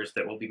differs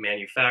that will be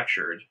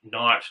manufactured,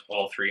 not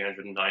all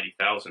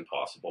 390,000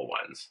 possible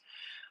ones.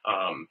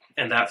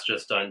 And that's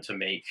just done to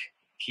make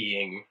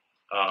keying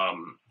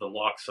the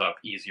locks up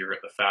easier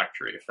at the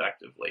factory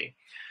effectively.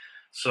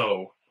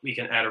 So we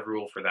can add a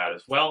rule for that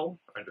as well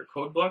under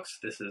codebooks.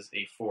 This is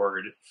a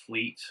Ford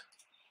fleet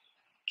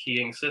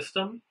keying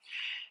system.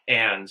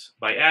 And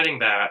by adding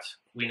that,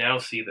 we now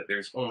see that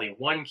there's only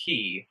one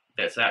key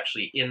that's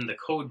actually in the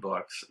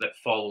codebooks that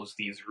follows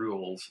these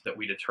rules that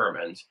we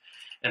determined,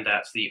 and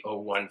that's the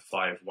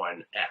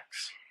 0151X.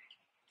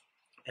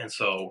 And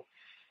so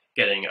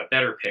getting a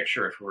better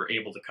picture, if we were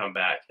able to come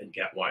back and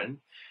get one,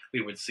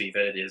 we would see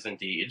that it is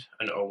indeed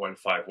an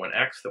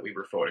 0151X that we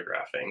were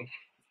photographing.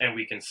 And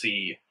we can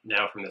see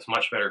now from this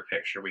much better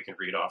picture, we can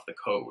read off the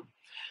code.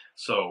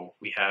 So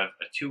we have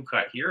a 2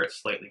 cut here,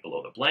 it's slightly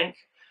below the blank,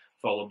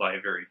 followed by a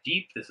very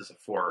deep, this is a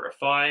 4 or a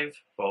 5,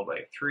 followed by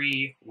a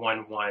 3,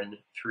 1, 1,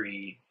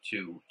 3,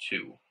 2,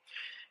 2.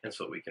 And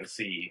so we can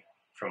see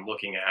from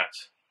looking at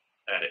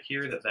it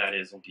here that that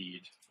is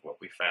indeed what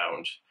we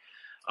found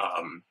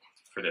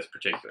for this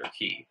particular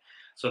key.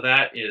 So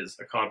that is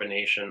a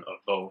combination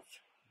of both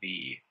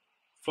the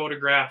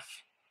photograph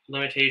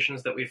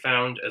limitations that we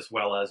found, as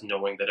well as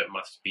knowing that it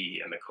must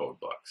be in the code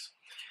books.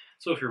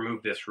 So if we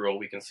remove this rule,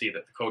 we can see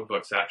that the code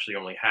books actually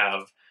only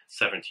have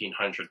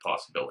 1,700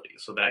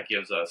 possibilities. So that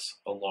gives us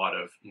a lot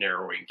of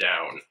narrowing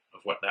down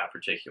of what that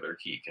particular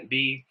key can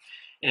be.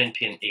 And in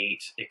pin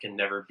 8, it can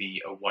never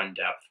be a 1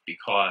 depth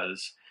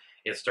because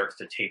it starts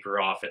to taper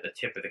off at the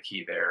tip of the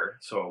key there,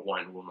 so a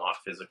 1 will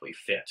not physically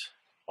fit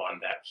on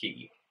that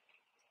key.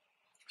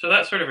 So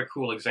that's sort of a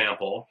cool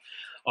example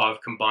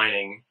of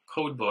combining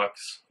code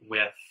books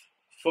with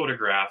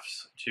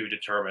photographs to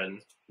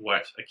determine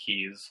what a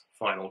key's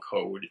final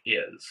code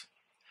is.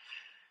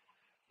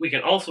 We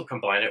can also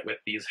combine it with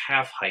these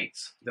half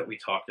heights that we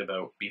talked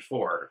about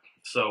before.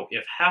 So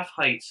if half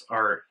heights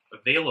are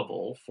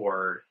available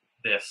for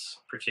this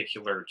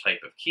particular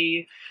type of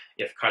key,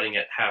 if cutting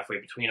it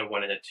halfway between a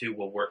 1 and a 2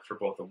 will work for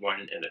both a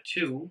 1 and a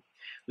 2,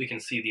 we can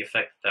see the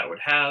effect that would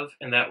have,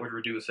 and that would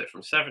reduce it from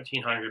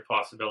 1,700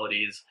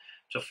 possibilities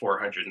to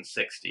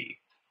 460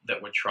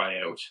 that would try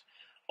out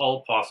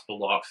all possible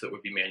locks that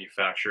would be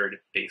manufactured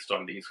based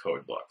on these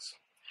code books.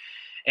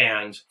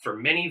 And for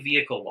many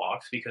vehicle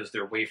locks, because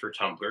they're wafer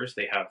tumblers,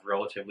 they have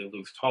relatively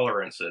loose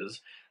tolerances,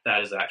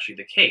 that is actually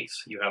the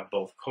case. You have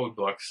both code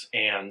books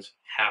and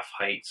half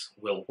heights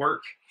will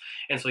work.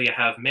 And so you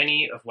have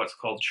many of what's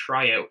called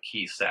tryout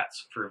key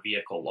sets for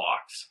vehicle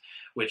locks,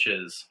 which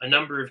is a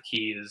number of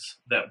keys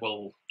that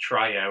will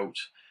try out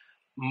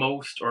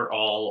most or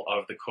all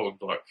of the code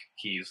book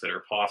keys that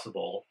are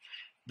possible,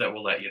 that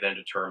will let you then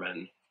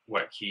determine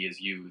what key is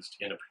used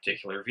in a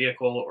particular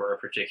vehicle or a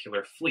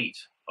particular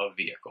fleet of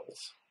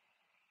vehicles.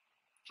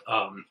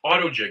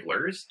 Auto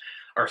jigglers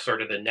are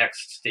sort of the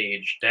next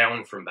stage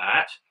down from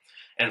that,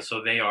 and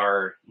so they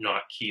are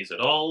not keys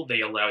at all.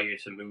 They allow you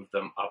to move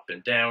them up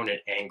and down and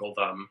angle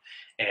them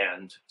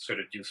and sort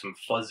of do some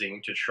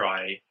fuzzing to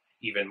try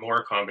even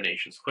more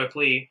combinations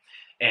quickly.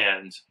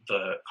 And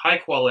the high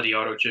quality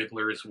auto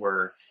jigglers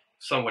were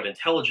somewhat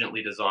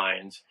intelligently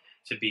designed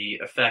to be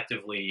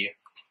effectively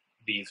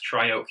these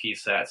tryout key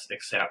sets,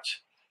 except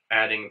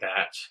adding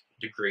that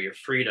degree of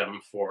freedom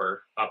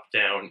for up,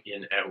 down,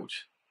 in, out,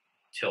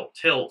 tilt,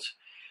 tilt,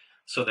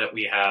 so that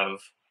we have,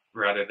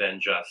 rather than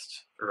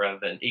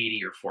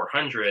 80 or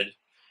 400,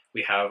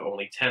 we have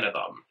only 10 of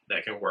them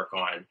that can work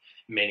on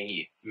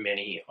many,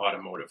 many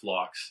automotive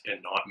locks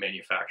and not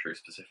manufacturer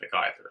specific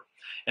either.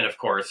 And of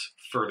course,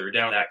 further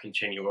down that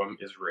continuum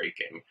is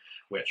raking,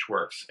 which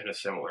works in a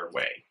similar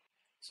way.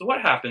 So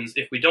what happens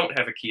if we don't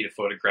have a key to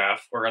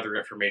photograph or other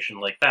information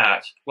like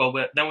that? Well,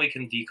 then we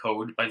can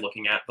decode by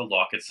looking at the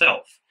lock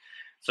itself.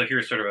 So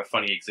here's sort of a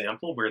funny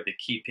example where the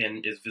key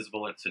pin is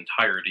visible in its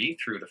entirety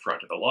through the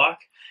front of the lock.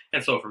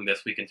 And so from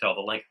this, we can tell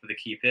the length of the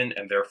key pin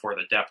and therefore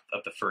the depth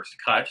of the first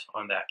cut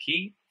on that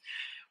key.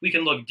 We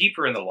can look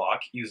deeper in the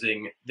lock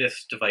using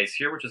this device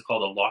here, which is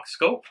called a lock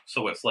scope.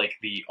 So it's like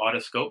the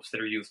otoscopes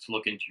that are used to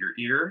look into your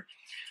ear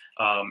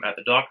at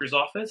the doctor's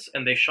office,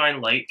 and they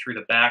shine light through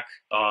the back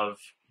of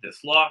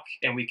this lock,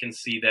 and we can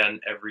see then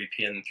every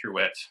pin through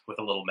it with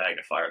a little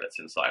magnifier that's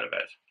inside of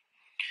it.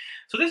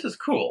 So this is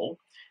cool.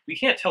 We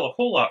can't tell a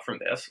whole lot from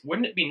this.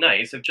 Wouldn't it be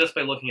nice if just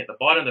by looking at the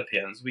bottom of the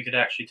pins, we could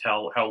actually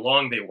tell how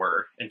long they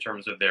were in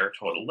terms of their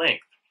total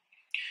length?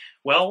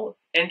 Well,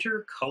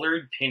 enter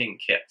colored pinning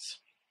kits.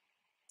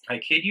 I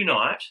kid you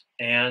not,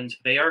 and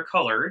they are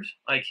colored,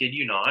 I kid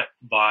you not,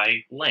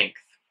 by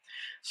length.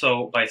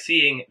 So by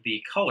seeing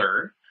the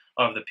color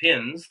of the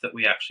pins that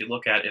we actually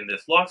look at in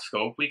this lock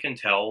scope, we can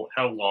tell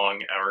how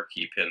long our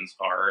key pins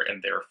are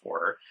and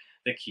therefore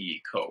the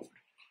key code.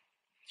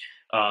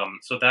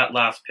 So that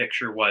last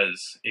picture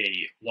was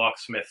a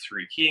locksmith's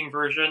rekeying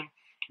version.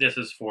 This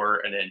is for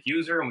an end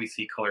user, and we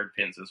see colored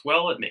pins as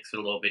well. It makes it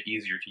a little bit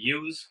easier to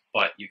use,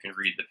 but you can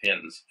read the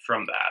pins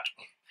from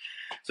that.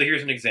 So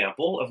here's an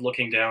example of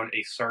looking down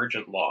a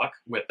Sargent lock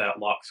with that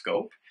lock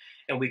scope,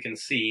 and we can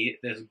see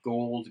this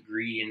gold,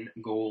 green,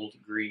 gold,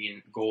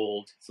 green,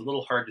 gold. It's a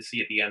little hard to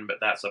see at the end, but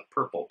that's a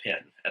purple pin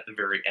at the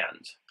very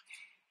end.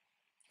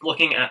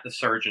 Looking at the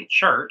Sargent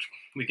chart,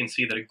 we can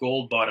see that a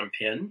gold bottom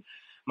pin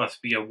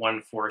must be a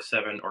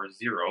 147 or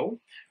 0,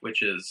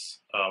 which is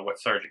what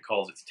Sargent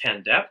calls its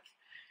 10 depth.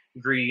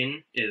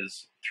 Green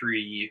is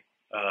 3,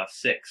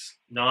 6,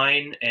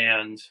 9,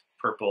 and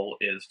purple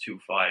is 2,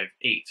 5,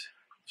 8.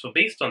 So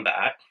based on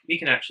that, we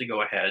can actually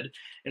go ahead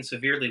and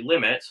severely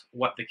limit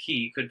what the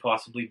key could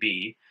possibly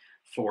be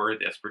for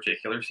this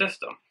particular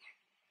system.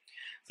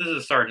 So this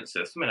is a Sargent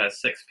system. It has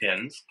 6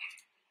 pins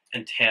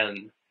and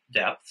 10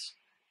 depths,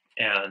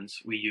 and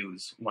we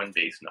use 1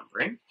 base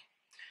numbering.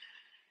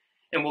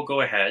 And we'll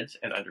go ahead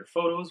and under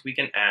photos, we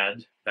can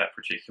add that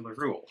particular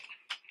rule.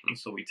 And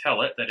so we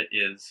tell it that it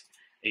is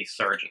a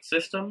Sargent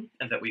system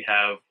and that we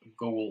have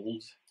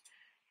gold,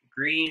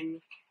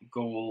 green,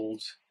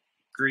 gold,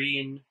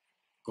 green,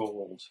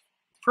 gold,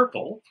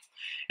 purple.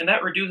 And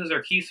that reduces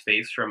our key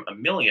space from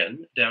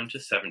 1,000,000 down to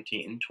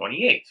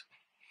 1728.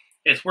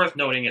 It's worth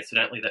noting,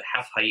 incidentally, that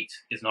half height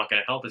is not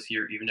going to help us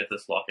here, even if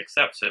this lock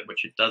accepts it,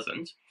 which it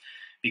doesn't,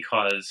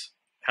 because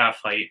half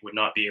height would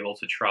not be able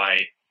to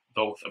try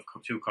both of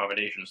two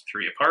combinations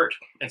 3 apart,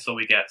 and so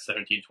we get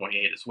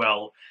 1728 as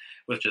well,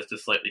 with just a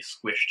slightly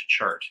squished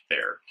chart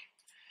there.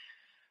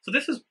 So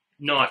this is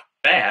not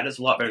bad, it's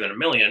a lot better than a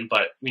million,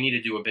 but we need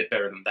to do a bit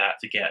better than that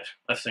to get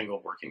a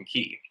single working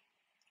key.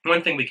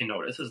 One thing we can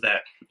notice is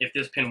that if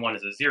this pin 1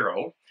 is a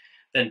 0,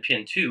 then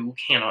pin 2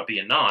 cannot be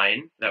a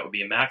 9, that would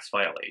be a max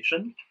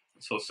violation.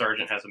 So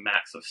Sargent has a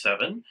max of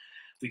 7.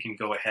 We can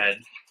go ahead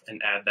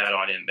and add that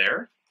on in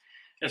there.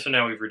 And so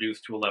now we've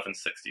reduced to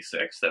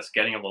 1166. That's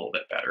getting a little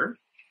bit better.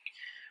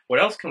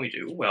 What else can we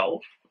do? Well,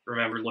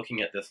 remember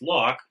looking at this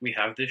lock, we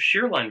have this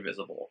shear line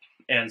visible.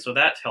 And so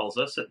that tells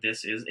us that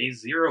this is a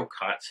 0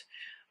 cut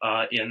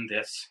in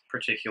this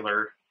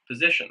particular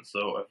position.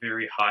 So a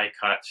very high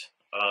cut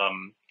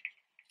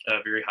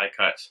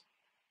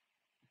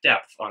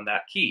depth on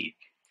that key.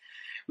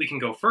 We can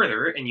go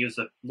further and use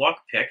a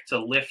lockpick to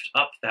lift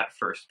up that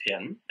first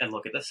pin and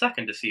look at the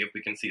second to see if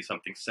we can see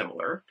something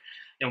similar.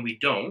 And we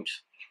don't,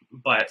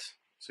 but,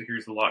 so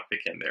here's the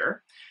lockpick in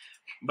there.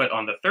 But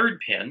on the third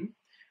pin,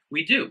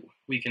 we do.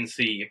 We can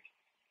see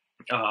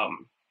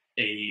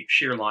a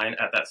shear line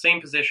at that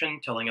same position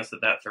telling us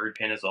that that third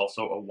pin is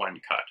also a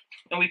 1 cut.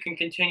 And we can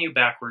continue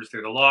backwards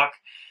through the lock,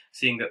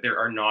 seeing that there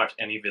are not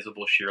any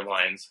visible shear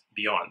lines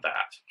beyond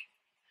that.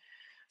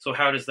 So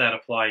how does that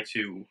apply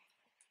to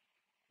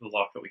the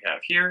lock that we have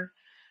here?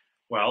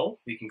 Well,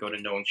 we can go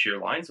to known shear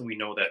lines, and we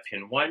know that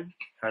pin 1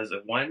 has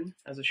a 1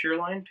 as a shear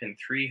line, pin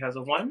 3 has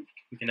a 1.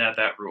 We can add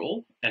that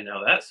rule, and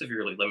now that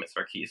severely limits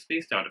our key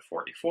space down to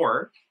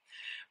 44.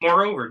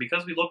 Moreover,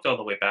 because we looked all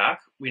the way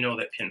back, we know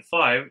that pin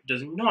 5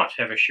 does not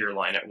have a shear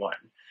line at 1.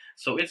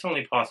 So its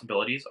only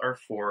possibilities are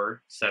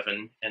 4,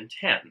 7, and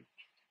 10.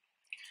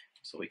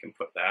 So we can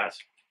put that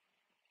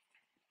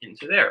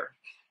into there.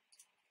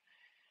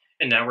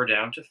 And now we're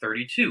down to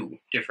 32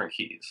 different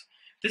keys.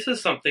 This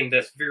is something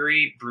that's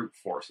very brute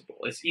forceable.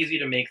 It's easy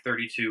to make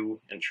 32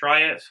 and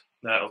try it.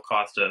 That'll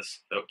cost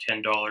us about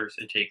 $10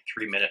 and take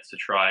 3 minutes to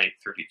try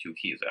 32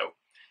 keys out.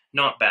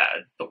 Not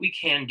bad, but we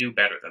can do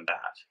better than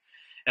that.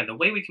 And the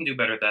way we can do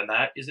better than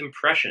that is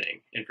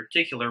impressioning, in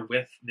particular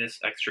with this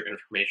extra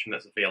information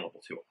that's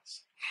available to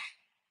us.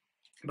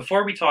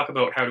 Before we talk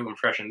about how to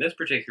impression this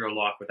particular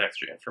lock with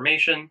extra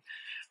information,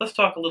 let's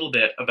talk a little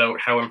bit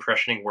about how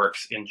impressioning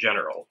works in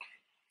general.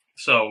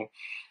 So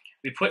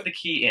we put the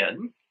key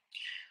in,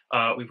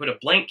 we put a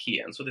blank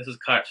key in, so this is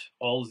cut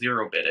all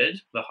 0-bitted,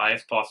 the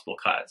highest possible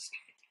cuts.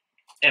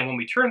 And when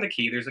we turn the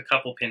key, there's a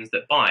couple pins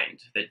that bind,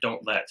 that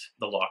don't let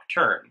the lock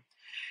turn.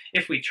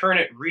 If we turn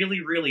it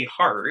really, really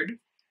hard,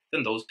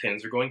 then those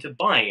pins are going to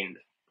bind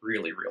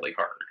really, really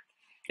hard.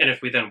 And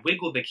if we then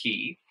wiggle the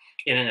key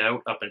in and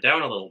out, up and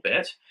down a little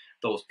bit,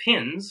 those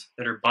pins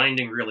that are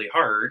binding really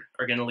hard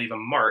are going to leave a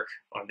mark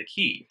on the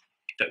key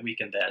that we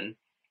can then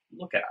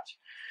look at.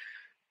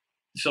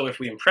 So if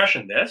we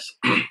impression this,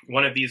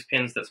 one of these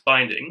pins that's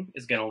binding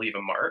is going to leave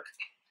a mark,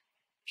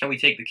 and we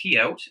take the key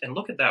out and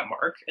look at that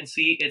mark and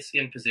see it's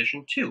in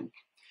position 2.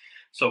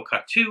 So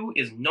cut 2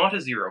 is not a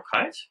 0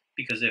 cut,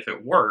 because if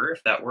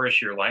that were a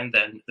shear line,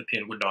 then the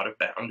pin would not have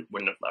bound,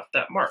 wouldn't have left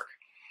that mark.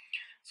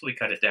 So we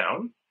cut it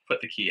down,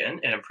 put the key in,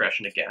 and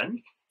impression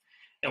again,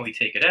 and we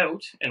take it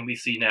out, and we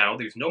see now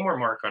there's no more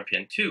mark on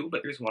pin 2,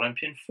 but there's one on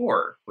pin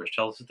 4, which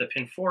tells us that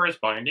pin 4 is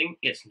binding,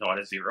 it's not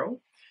a 0.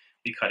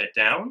 We cut it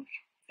down,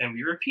 and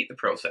we repeat the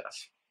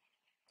process.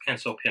 And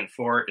so pin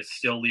 4 is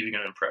still leaving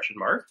an impression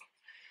mark.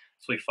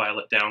 So we file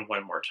it down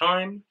one more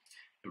time,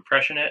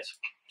 impression it,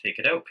 take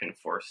it out, pin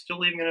 4 is still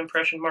leaving an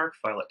impression mark,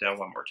 file it down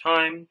one more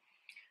time,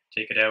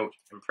 take it out,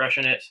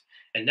 impression it,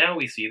 and now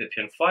we see that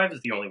pin 5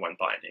 is the only one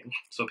binding.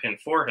 So pin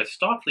 4 has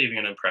stopped leaving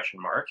an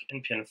impression mark,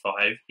 and pin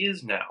 5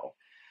 is now.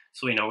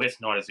 So we know it's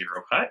not a 0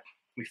 cut,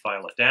 we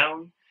file it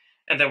down,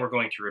 and then we're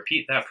going to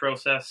repeat that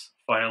process,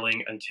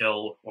 filing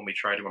until when we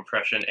try to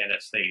impression and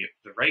it's the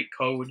right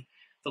code,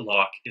 the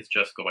lock is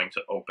just going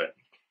to open.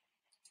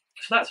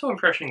 So that's how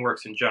impressioning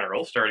works in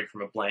general, starting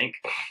from a blank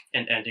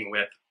and ending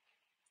with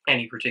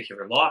any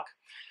particular lock,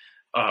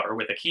 or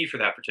with a key for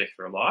that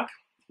particular lock.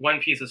 One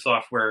piece of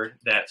software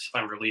that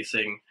I'm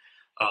releasing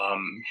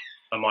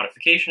a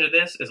modification to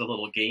this is a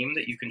little game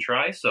that you can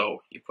try.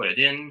 So you put it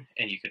in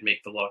and you can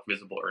make the lock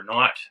visible or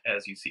not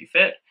as you see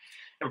fit,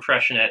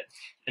 impression it,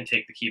 and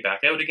take the key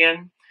back out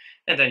again.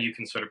 And then you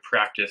can sort of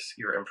practice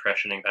your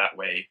impressioning that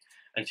way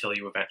until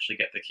you eventually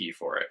get the key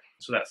for it.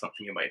 So that's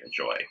something you might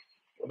enjoy.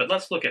 But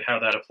let's look at how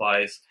that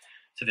applies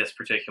to this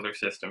particular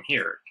system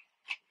here.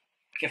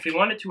 If we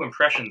wanted to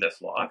impression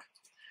this lock,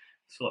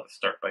 so let's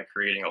start by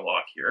creating a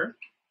lock here.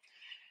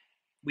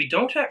 We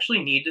don't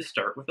actually need to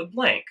start with a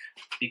blank,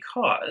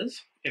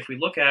 because if we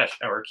look at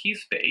our key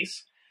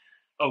space,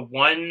 a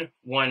 1,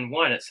 1,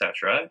 1,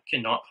 etc.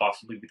 cannot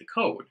possibly be the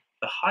code.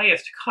 The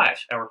highest cut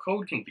our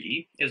code can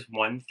be is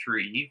 1,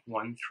 3,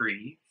 1,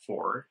 3,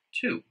 4,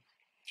 2.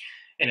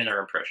 And in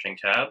our impressioning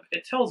tab,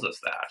 it tells us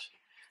that.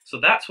 So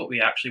that's what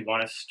we actually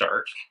want to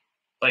start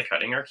by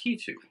cutting our key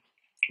to.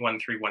 1,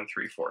 3, 1,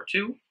 3, 4,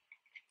 2.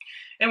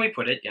 And we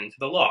put it into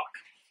the lock.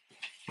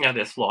 Now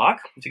this lock,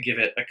 to give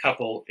it a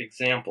couple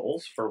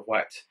examples for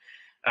what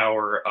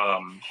our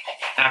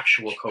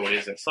actual code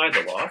is inside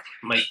the lock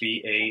might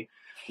be a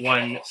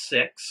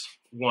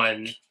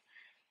 1613448.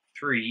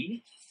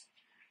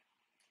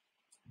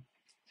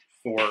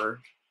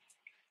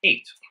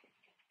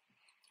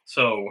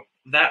 So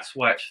that's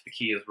what the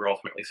key is we're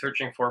ultimately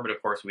searching for, but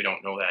of course we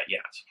don't know that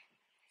yet.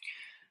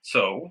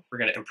 So we're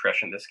going to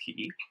impression this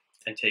key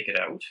and take it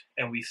out,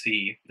 and we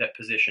see that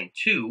position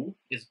 2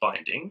 is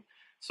binding,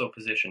 so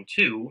position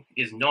 2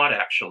 is not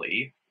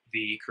actually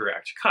the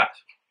correct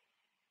cut.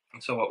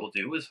 And so what we'll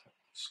do is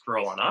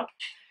scroll on up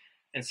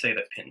and say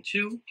that pin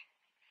 2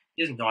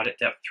 is not at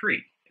depth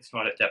 3. It's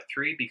not at depth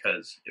 3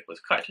 because it was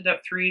cut to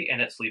depth 3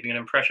 and it's leaving an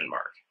impression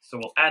mark. So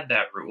we'll add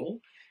that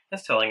rule.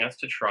 That's telling us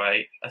to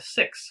try a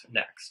 6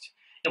 next.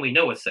 And we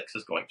know a 6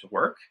 is going to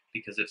work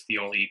because it's the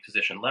only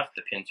position left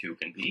that pin 2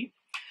 can be.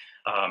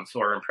 So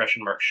our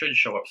impression mark should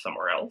show up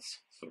somewhere else.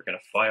 So we're going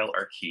to file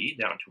our key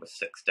down to a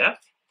 6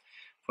 depth,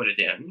 put it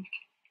in,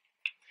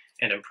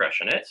 and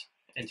impression it,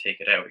 and take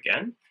it out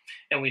again.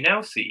 And we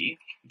now see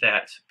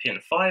that pin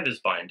 5 is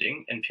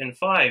binding, and pin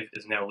 5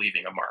 is now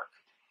leaving a mark.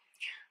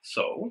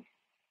 So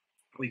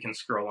we can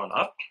scroll on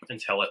up and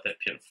tell it that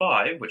pin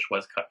 5, which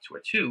was cut to a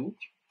 2,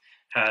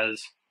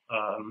 has,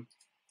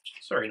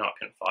 sorry, not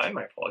pin 5,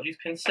 my apologies,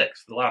 pin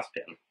 6, the last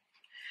pin.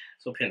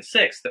 So pin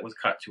 6 that was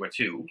cut to a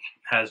 2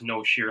 has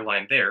no shear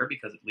line there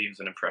because it leaves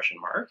an impression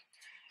mark.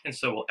 And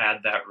so we'll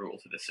add that rule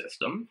to the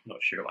system, no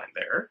shear line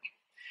there.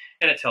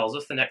 And it tells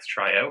us the next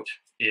tryout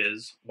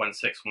is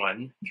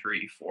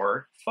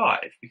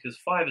 1613445 because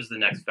 5 is the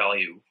next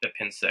value that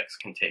pin 6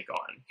 can take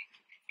on.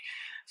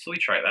 So we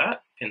try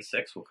that. Pin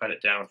 6, we'll cut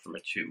it down from a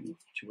 2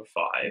 to a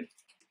 5,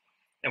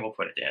 and we'll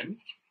put it in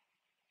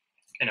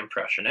and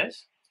impression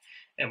it.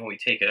 And when we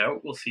take it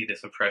out, we'll see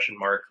this impression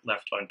mark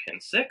left on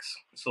pin 6.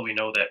 So we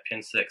know that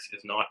pin 6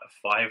 is not a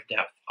 5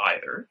 depth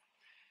either.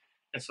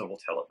 And so we'll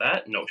tell it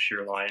that, no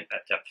shear line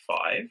at depth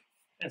 5.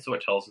 And so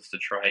it tells us to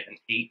try an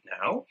 8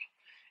 now.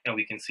 And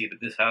we can see that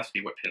this has to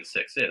be what pin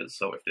 6 is.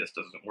 So if this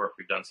doesn't work,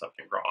 we've done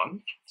something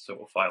wrong. So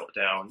we'll file it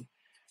down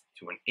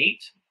to an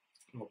 8.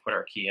 And we'll put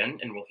our key in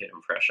and we'll hit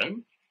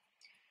impression.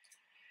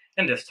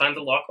 And this time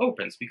the lock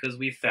opens because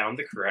we've found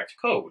the correct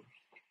code.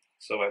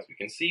 So as we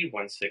can see,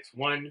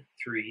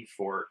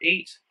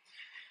 1613448.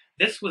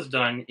 This was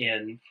done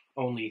in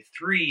only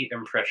 3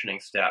 impressioning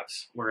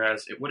steps,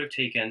 whereas it would have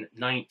taken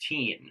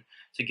 19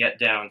 to get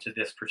down to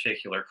this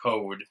particular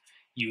code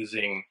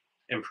using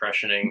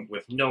impressioning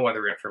with no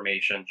other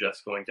information,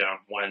 just going down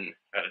one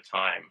at a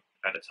time.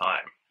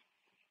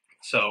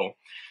 So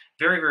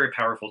very, very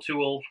powerful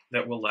tool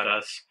that will let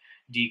us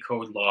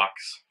decode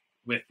locks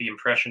with the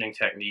impressioning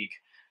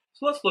technique.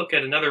 So let's look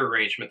at another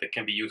arrangement that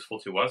can be useful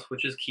to us,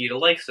 which is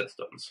key-to-like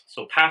systems.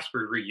 So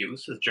password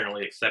reuse is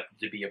generally accepted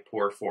to be a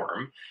poor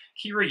form.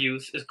 Key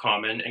reuse is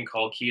common and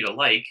called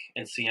key-to-like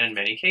and seen in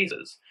many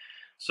cases.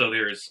 So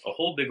there's a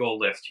whole big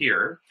old list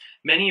here.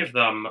 Many of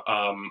them,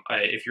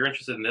 if you're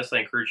interested in this, I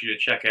encourage you to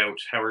check out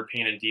Howard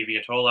Payne and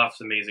Deviant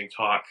Olaf's amazing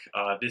talk,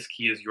 This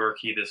Key is Your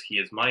Key, This Key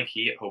is My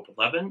Key at Hope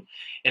 11,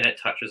 and it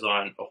touches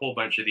on a whole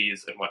bunch of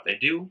these and what they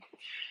do.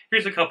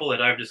 Here's a couple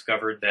that I've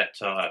discovered that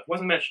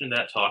wasn't mentioned in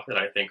that talk that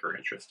I think are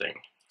interesting.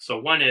 So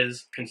one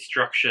is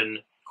construction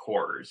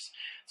cores.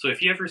 So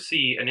if you ever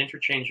see an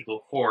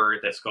interchangeable core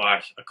that's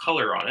got a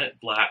color on it,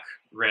 black,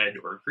 red,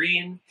 or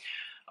green,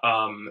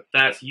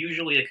 that's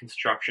usually a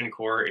construction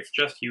core. It's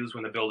just used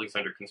when the building's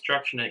under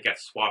construction and it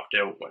gets swapped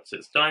out once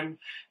it's done.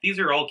 These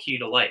are all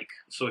key-to-like.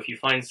 So if you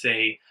find,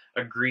 say,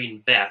 a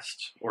green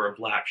best or a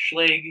black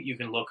schleg, you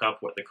can look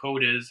up what the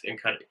code is and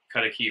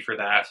cut a key for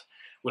that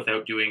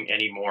without doing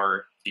any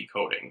more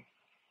decoding.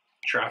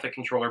 Traffic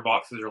controller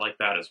boxes are like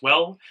that as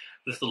well.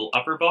 This little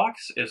upper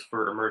box is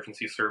for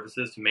emergency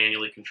services to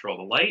manually control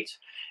the light,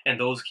 and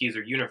those keys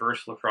are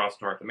universal across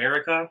North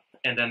America.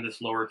 And then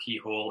this lower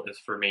keyhole is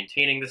for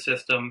maintaining the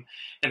system,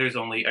 and there's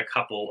only a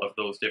couple of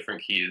those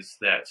different keys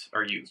that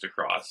are used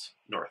across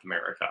North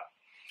America.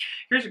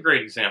 Here's a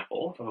great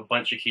example of a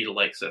bunch of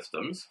key-to-like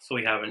systems. So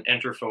we have an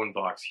Enterphone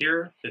box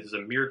here. This is a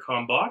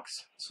Mircom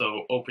box.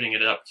 So opening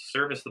it up to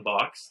service the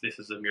box, this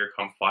is a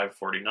Mircom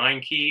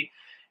 549 key,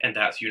 and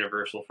that's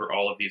universal for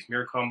all of these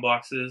Mircom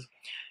boxes.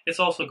 It's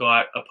also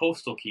got a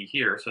postal key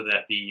here so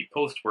that the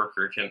post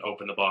worker can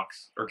open the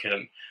box or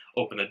can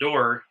open the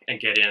door and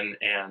get in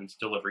and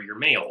deliver your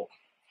mail.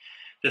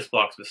 This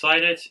box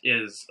beside it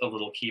is a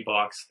little key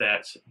box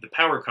that the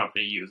power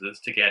company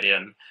uses to get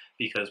in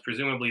because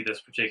presumably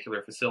this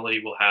particular facility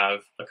will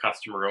have a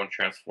customer-owned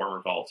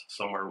transformer vault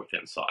somewhere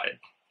within inside.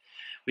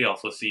 We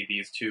also see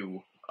these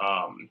two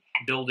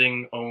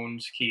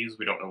building-owned keys.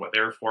 We don't know what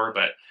they're for,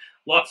 but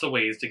lots of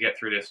ways to get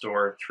through this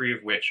door, 3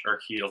 of which are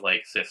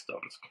key-to-like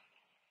systems.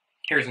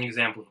 Here's an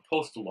example of a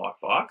postal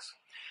lock box.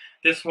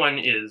 This one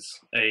is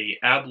a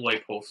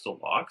Abloy postal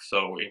lock.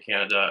 So in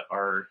Canada,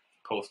 our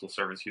postal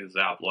service uses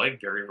Abloy.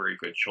 Very, very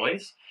good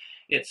choice.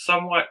 It's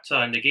somewhat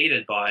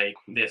negated by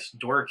this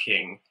Door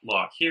King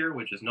lock here,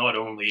 which is not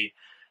only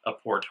a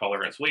poor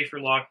tolerance wafer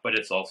lock, but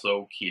it's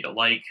also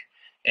key-to-like.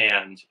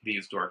 And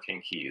these Door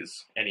King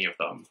keys, any of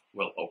them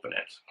will open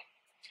it.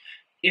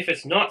 If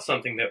it's not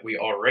something that we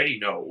already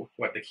know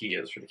what the key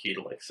is for the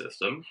key-to-like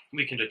system,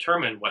 we can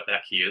determine what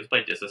that key is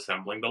by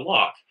disassembling the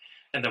lock.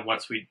 And then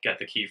once we get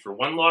the key for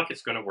one lock,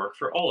 it's going to work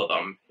for all of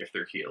them if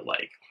they're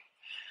key-to-like.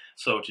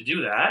 So to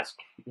do that,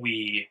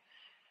 we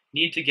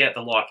need to get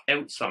the lock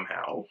out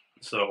somehow.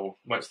 So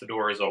once the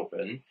door is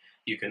open,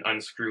 you can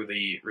unscrew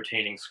the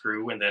retaining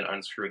screw and then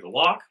unscrew the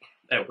lock,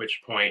 at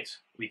which point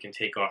we can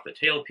take off the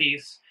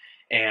tailpiece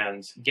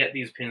and get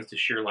these pins to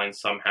shear line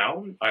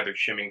somehow, either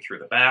shimming through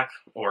the back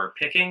or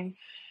picking,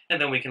 and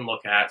then we can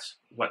look at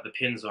what the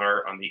pins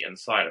are on the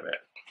inside of it.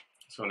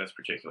 So in this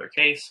particular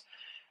case,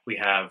 we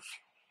have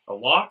a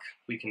lock.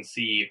 We can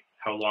see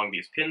how long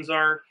these pins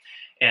are,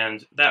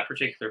 and that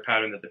particular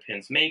pattern that the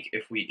pins make,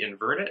 if we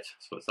invert it,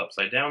 so it's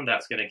upside down,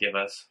 that's going to give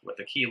us what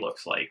the key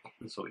looks like.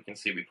 And so we can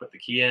see we put the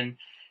key in,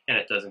 and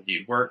it does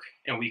indeed work,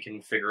 and we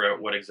can figure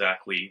out what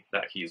exactly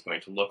that key is going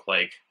to look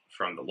like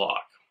from the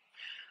lock.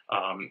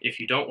 If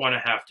you don't want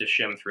to have to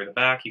shim through the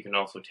back, you can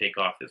also take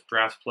off this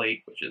brass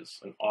plate, which is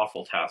an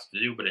awful task to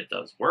do, but it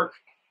does work.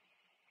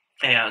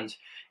 And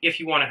if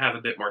you want to have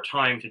a bit more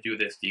time to do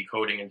this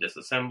decoding and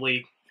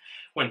disassembly,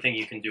 one thing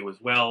you can do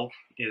as well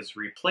is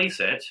replace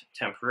it,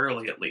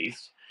 temporarily at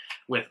least,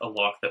 with a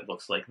lock that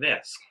looks like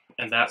this.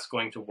 And that's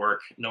going to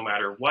work no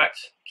matter what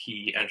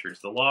key enters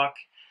the lock.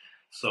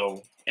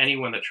 So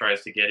anyone that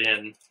tries to get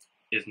in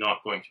is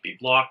not going to be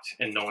blocked,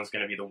 and no one's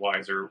going to be the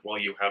wiser while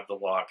you have the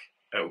lock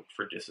out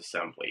for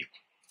disassembly.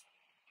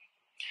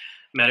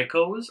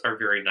 Medicos are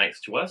very nice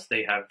to us.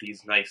 They have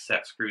these nice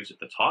set screws at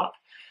the top,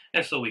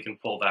 and so we can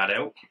pull that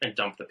out and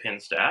dump the pin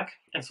stack.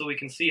 And so we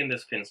can see in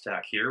this pin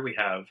stack here, we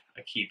have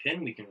a key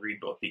pin. We can read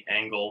both the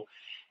angle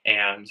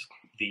and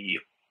the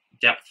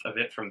depth of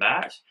it from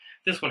that.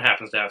 This one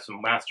happens to have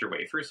some master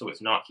wafers, so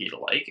it's not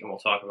key-to-like, and we'll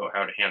talk about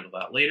how to handle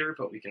that later,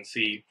 but we can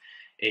see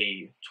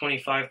a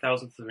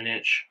 25,000th of an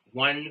inch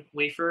 1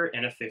 wafer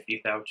and a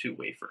 50 thou 2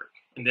 wafer.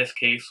 In this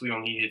case, we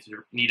only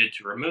needed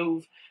to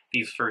remove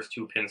these first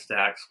two pin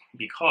stacks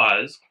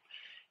because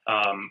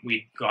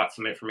we got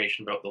some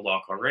information about the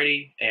lock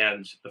already,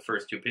 and the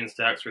first two pin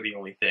stacks were the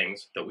only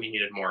things that we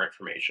needed more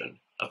information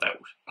about.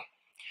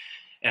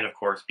 And of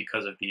course,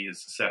 because of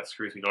these set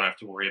screws, we don't have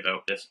to worry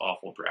about this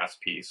awful brass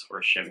piece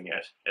or shimming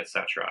it,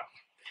 etc.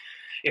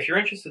 If you're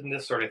interested in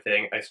this sort of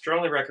thing, I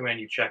strongly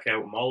recommend you check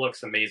out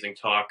Moloch's amazing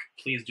talk,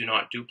 Please Do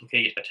Not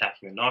Duplicate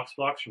Attacking the Knox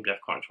Box from DEF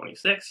CON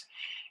 26.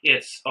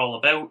 It's all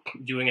about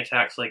doing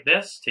attacks like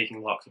this,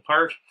 taking locks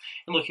apart,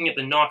 and looking at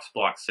the Knox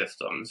block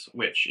systems,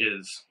 which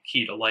is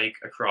key-to-like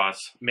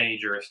across many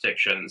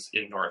jurisdictions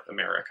in North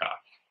America.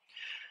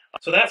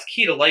 So that's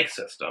key-to-like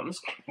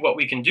systems. What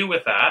we can do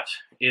with that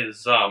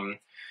is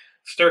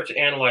start to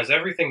analyze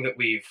everything that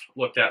we've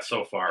looked at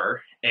so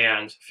far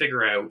and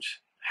figure out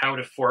how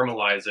to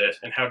formalize it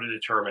and how to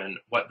determine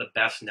what the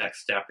best next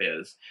step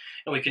is.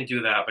 And we can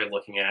do that by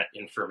looking at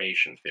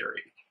information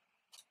theory.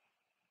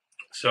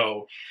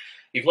 So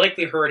you've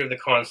likely heard of the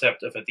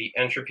concept of the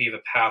entropy of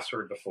a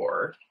password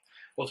before.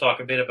 We'll talk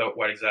a bit about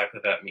what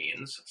exactly that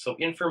means. So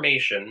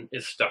information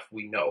is stuff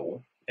we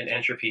know, and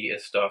entropy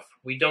is stuff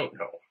we don't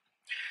know.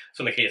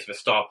 So in the case of a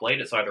stoplight,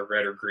 it's either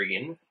red or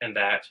green, and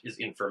that is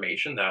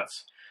information.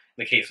 That's,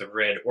 in the case of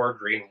red or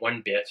green,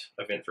 1 bit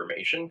of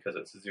information, because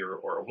it's a 0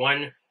 or a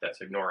 1, that's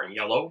ignoring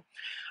yellow.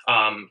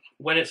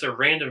 When it's a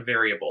random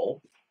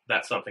variable,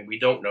 that's something we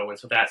don't know, and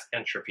so that's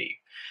entropy.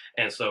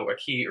 And so a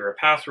key or a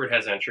password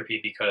has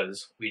entropy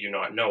because we do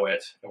not know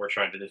it, and we're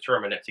trying to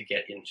determine it to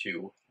get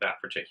into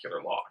that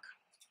particular lock.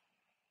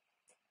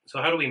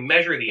 So how do we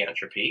measure the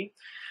entropy?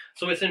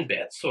 So it's in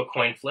bits, so a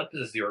coin flip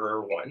is a 0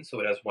 or 1, so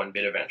it has 1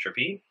 bit of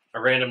entropy. A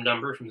random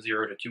number from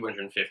 0 to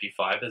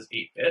 255 has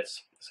 8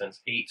 bits,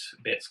 since 8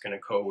 bits can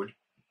encode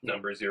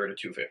numbers 0 to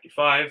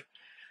 255.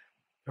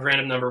 A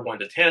random number 1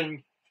 to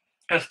 10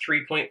 has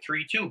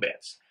 3.32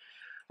 bits.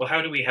 Well,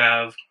 how do we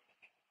have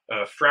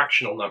a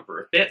fractional number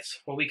of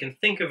bits? Well, we can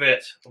think of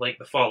it like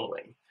the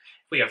following.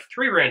 If we have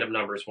 3 random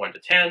numbers 1 to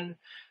 10,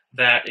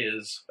 that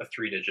is a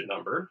 3-digit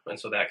number, and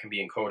so that can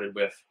be encoded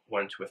with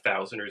 1 to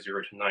 1000 or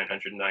 0 to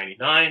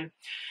 999,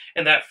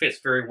 and that fits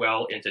very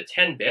well into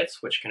 10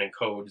 bits, which can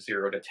encode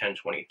 0 to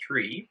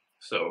 1023,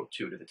 so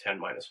 2 to the 10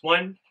 minus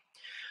 1.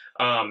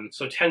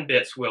 So 10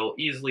 bits will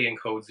easily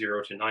encode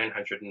 0 to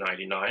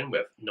 999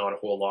 with not a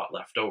whole lot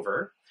left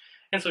over,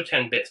 and so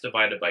 10 bits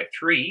divided by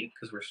 3,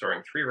 because we're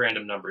storing 3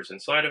 random numbers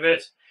inside of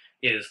it,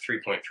 is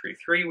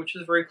 3.33, which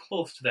is very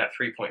close to that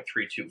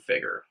 3.32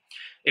 figure.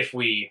 If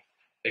we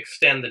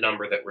extend the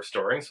number that we're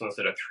storing, so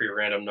instead of 3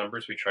 random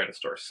numbers, we try to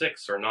store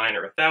 6 or 9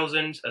 or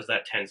 1000, as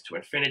that tends to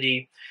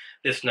infinity.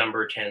 This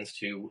number tends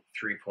to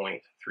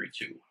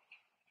 3.32.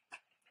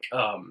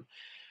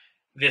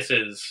 This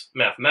is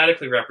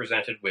mathematically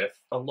represented with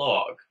a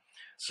log.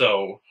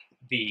 So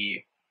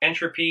the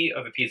entropy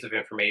of a piece of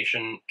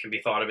information can be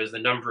thought of as the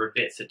number of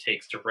bits it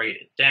takes to write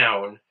it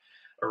down,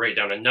 or write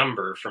down a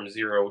number from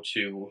 0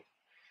 to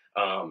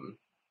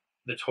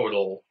the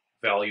total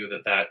value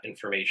that that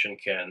information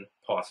can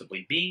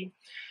possibly be.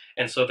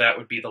 And so that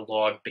would be the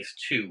log base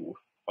 2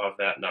 of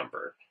that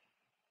number.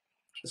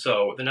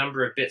 So the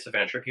number of bits of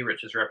entropy,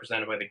 which is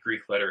represented by the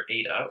Greek letter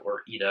eta,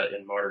 or eta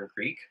in modern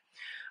Greek,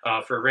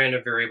 for a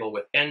random variable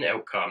with n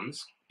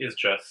outcomes is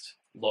just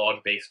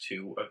log base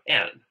 2 of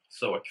n.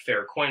 So a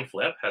fair coin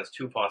flip has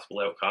two possible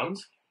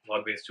outcomes.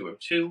 Log base 2 of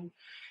 2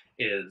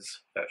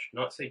 is, that should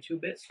not say 2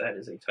 bits, that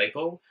is a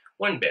typo,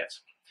 1 bit.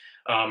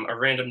 A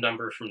random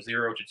number from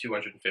 0 to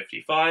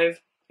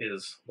 255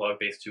 is log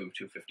base 2 of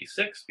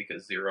 256,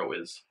 because 0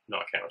 is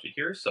not counted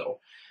here, so,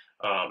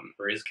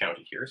 or is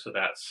counted here, so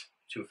that's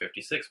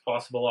 256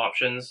 possible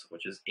options,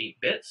 which is 8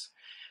 bits.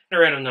 And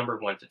a random number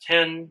 1 to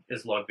 10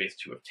 is log base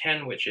 2 of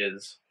 10, which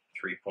is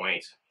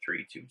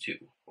 3.322,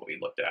 what we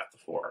looked at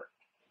before.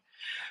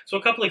 So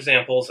a couple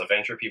examples of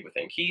entropy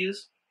within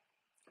keys.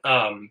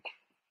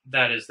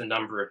 That is the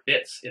number of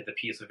bits in the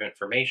piece of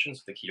information,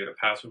 so the key or the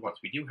password once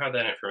we do have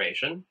that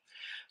information.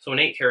 So an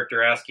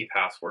 8-character ASCII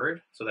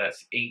password, so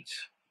that's 8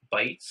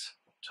 bytes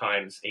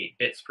times 8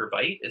 bits per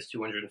byte is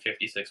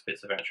 256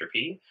 bits of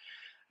entropy.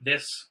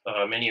 This,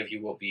 many of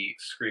you will be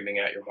screaming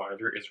at your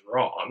monitor, is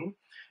wrong,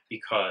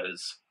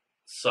 because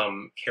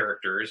some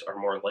characters are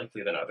more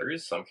likely than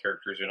others. Some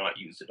characters are not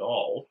used at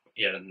all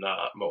in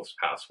most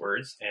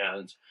passwords,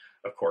 and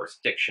of course,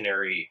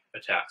 dictionary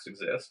attacks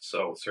exist,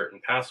 so certain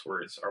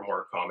passwords are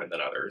more common than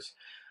others.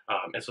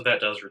 And so that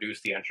does reduce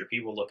the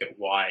entropy. We'll look at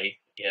why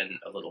in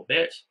a little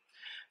bit.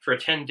 For a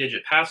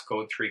 10-digit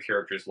passcode, 3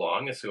 characters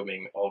long,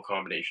 assuming all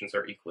combinations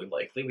are equally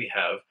likely, we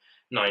have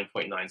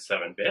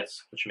 9.97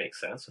 bits, which makes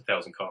sense.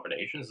 1,000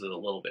 combinations is a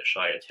little bit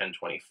shy of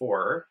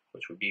 1024,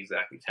 which would be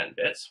exactly 10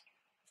 bits.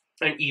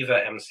 And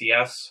EVA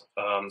MCS,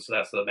 so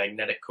that's the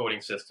magnetic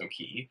coding system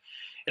key.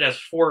 It has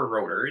 4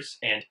 rotors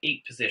and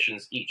 8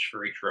 positions each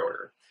for each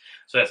rotor.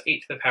 So that's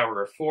 8 to the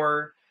power of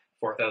 4,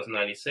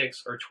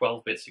 4096, or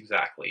 12 bits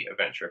exactly of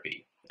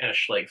entropy. And a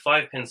Schlage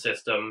 5-pin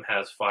system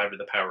has 5 to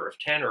the power of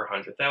 10, or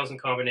 100,000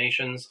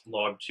 combinations.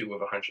 Log 2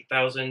 of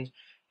 100,000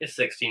 is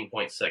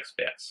 16.6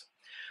 bits.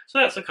 So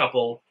that's a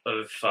couple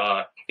of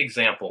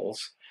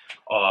examples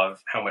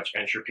of how much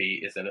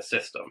entropy is in a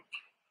system.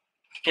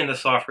 In the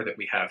software that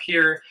we have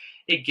here,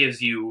 it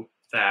gives you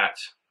that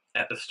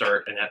at the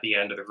start and at the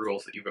end of the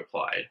rules that you've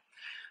applied.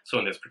 So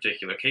in this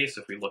particular case,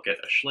 if we look at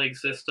a Schlage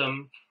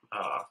system,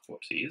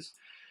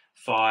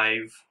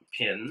 5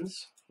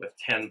 pins with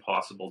 10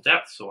 possible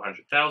depths, so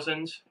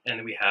 100,000,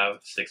 and we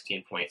have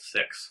 16.6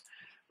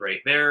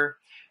 right there.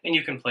 And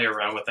you can play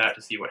around with that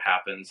to see what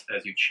happens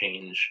as you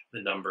change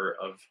the number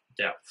of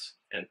depths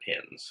and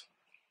pins.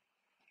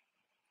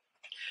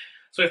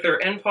 So if there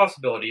are n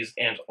possibilities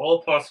and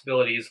all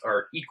possibilities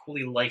are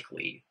equally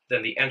likely,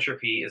 then the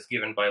entropy is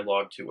given by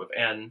log 2 of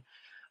n.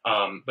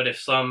 But if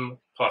some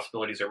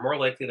possibilities are more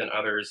likely than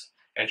others,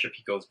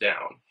 entropy goes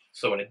down.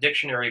 So in a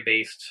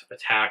dictionary-based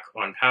attack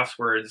on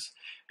passwords,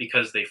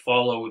 because they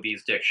follow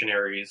these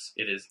dictionaries,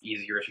 it is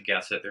easier to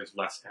guess it. There's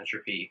less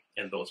entropy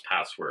in those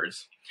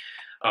passwords.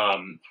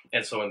 And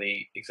so in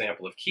the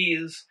example of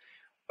keys,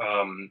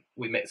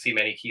 we may see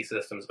many key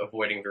systems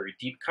avoiding very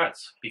deep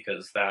cuts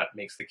because that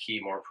makes the key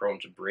more prone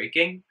to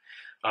breaking.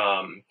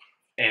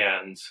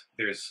 And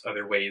there's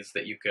other ways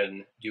that you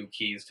can do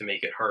keys to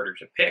make it harder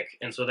to pick,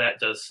 and so that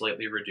does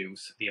slightly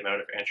reduce the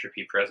amount of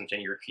entropy present in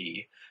your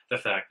key, the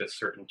fact that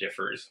certain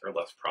differs are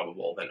less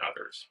probable than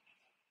others.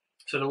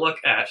 So to look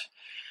at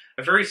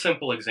a very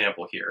simple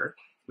example here,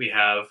 we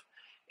have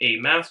a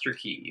master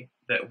key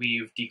that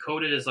we've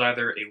decoded as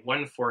either a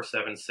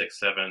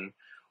 14767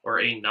 or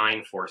a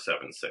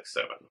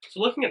 94767. So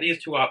looking at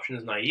these two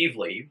options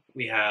naively,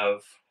 we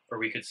have, or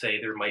we could say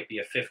there might be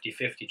a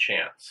 50-50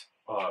 chance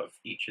of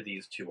each of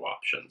these two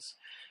options.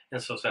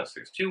 And so since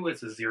there's 2,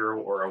 it's a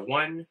 0 or a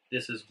 1.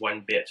 This is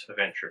 1 bit of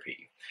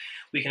entropy.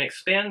 We can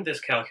expand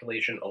this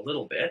calculation a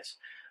little bit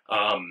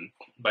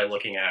by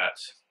looking at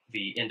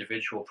the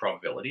individual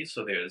probabilities.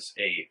 So there's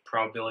a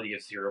probability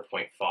of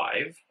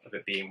 0.5 of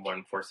it being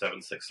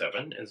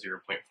 14767 and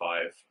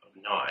 0.5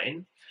 of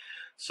 9.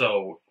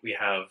 So we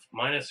have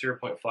minus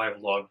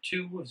 0.5 log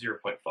 2 of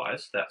 0.5,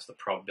 so that's the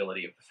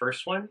probability of the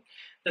first one.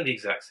 Then the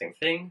exact same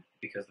thing,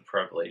 because the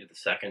probability of the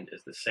second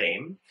is the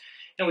same.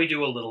 And we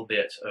do a little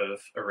bit of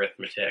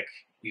arithmetic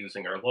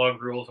using our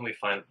log rules, and we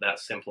find that that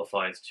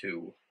simplifies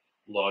to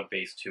log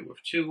base 2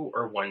 of 2,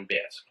 or 1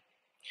 bit.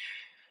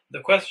 The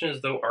question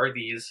is, though, are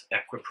these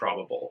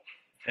equiprobable?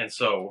 And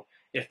so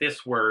if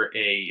this were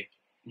a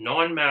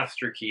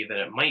non-master key, then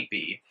it might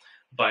be.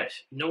 But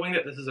knowing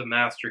that this is a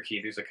master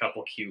key, there's a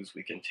couple cues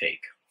we can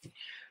take.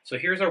 So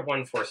here's our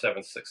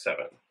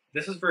 14767.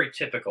 This is very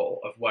typical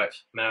of what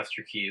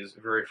master keys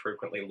very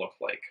frequently look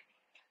like.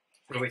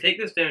 When we take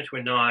this down to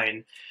a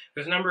 9,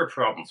 there's a number of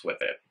problems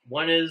with it.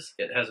 One is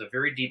it has a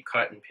very deep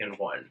cut in pin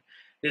 1.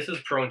 This is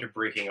prone to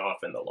breaking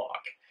off in the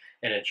lock.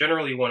 And in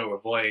general, you want to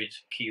avoid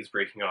keys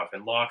breaking off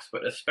in locks,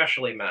 but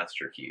especially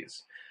master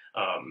keys.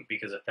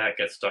 Because if that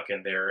gets stuck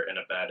in there and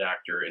a bad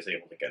actor is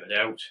able to get it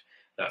out,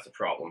 that's a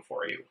problem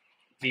for you.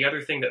 The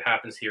other thing that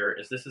happens here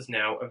is this is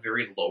now a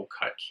very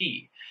low-cut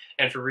key.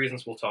 And for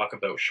reasons we'll talk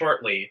about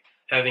shortly,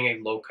 having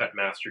a low-cut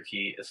master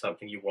key is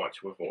something you want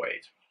to avoid.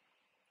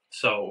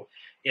 So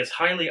it's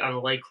highly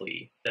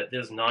unlikely that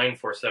this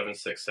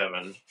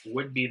 94767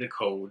 would be the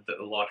code that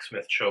the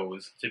locksmith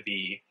chose to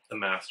be the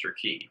master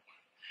key.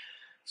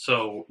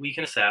 So we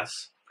can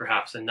assess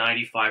perhaps a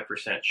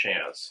 95%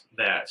 chance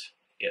that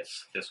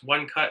it's this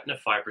 1 cut and a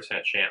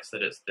 5% chance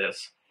that it's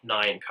this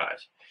 9 cut.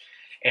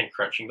 And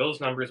crunching those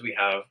numbers, we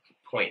have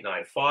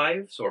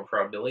 0.95, so our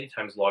probability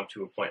times log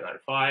 2 of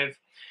 0.95,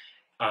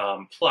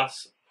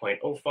 plus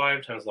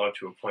 0.05 times log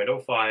 2 of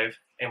 0.05,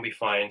 and we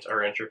find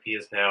our entropy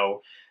is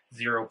now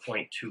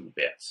 0.2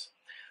 bits,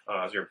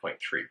 0.3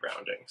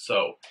 rounding.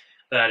 So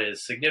that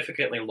is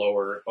significantly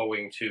lower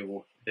owing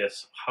to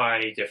this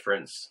high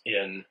difference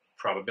in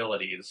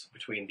probabilities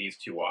between these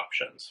two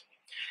options.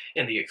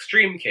 In the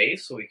extreme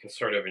case, so we can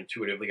sort of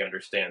intuitively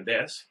understand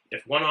this,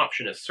 if one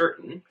option is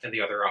certain and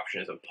the other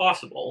option is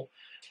impossible,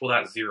 well,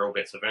 that's 0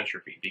 bits of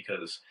entropy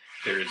because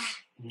there's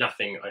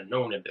nothing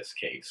unknown in this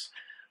case.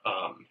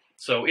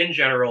 So in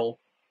general,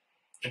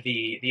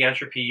 the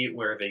entropy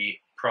where the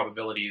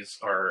probabilities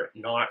are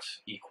not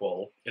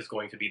equal is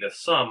going to be the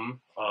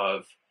sum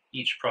of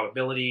each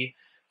probability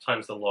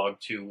times the log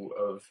 2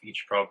 of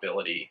each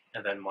probability,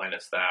 and then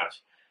minus that,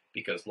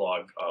 because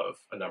log of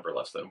a number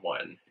less than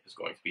 1 is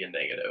going to be a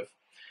negative.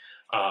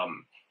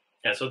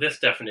 And so this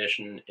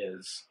definition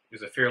is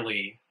a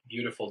fairly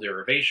beautiful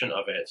derivation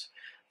of it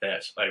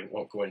that I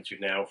won't go into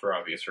now for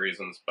obvious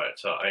reasons, but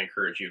I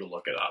encourage you to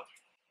look it up.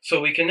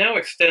 So we can now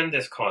extend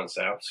this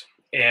concept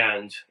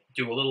and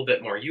do a little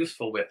bit more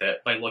useful with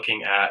it by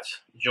looking at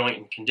joint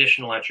and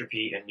conditional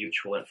entropy and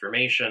mutual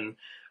information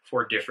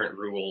for different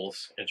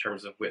rules in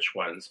terms of which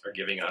ones are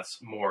giving us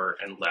more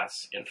and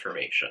less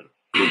information.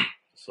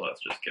 So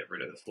let's just get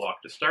rid of this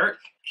block to start.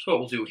 So what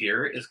we'll do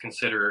here is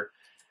consider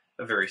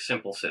a very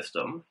simple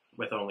system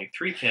with only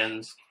 3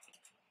 pins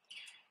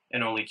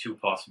and only 2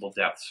 possible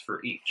depths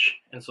for each.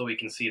 And so we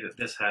can see that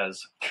this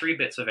has 3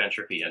 bits of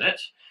entropy in it,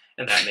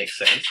 and that makes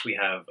sense. We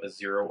have a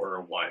 0 or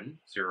a 1,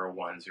 0,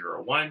 1,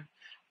 0, 1,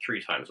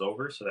 3 times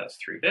over, so that's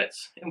 3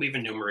 bits. And we've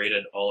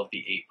enumerated all of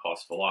the 8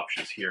 possible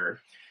options here.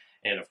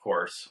 And of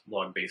course,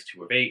 log base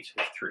 2 of 8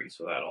 is 3,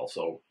 so that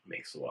also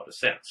makes a lot of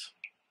sense.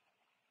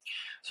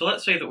 So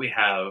let's say that we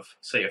have,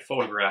 say, a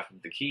photograph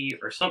of the key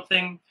or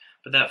something,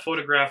 but that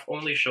photograph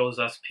only shows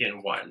us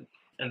pin 1,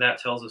 and that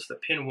tells us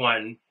that pin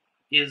 1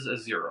 is a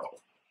 0.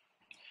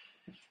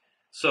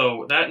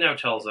 So that now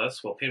tells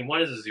us, well, pin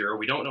 1 is a 0,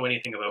 we don't know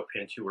anything about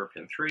pin 2 or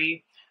pin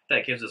 3,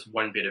 that gives us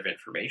 1 bit of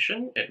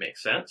information, it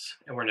makes sense,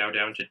 and we're now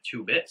down to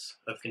 2 bits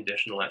of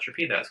conditional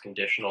entropy. That's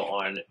conditional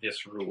on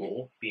this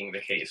rule being the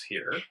case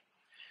here.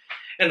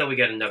 And then we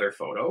get another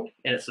photo,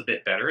 and it's a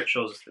bit better. It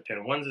shows us that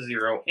pin 1 is a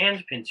 0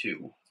 and pin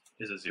 2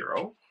 is a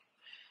 0.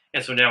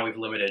 And so now we've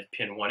limited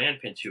pin 1 and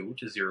pin 2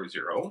 to 0,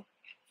 0.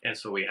 And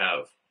so we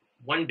have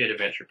 1 bit of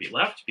entropy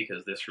left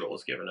because this rule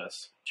has given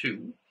us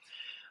 2.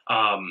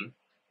 And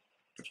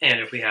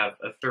if we have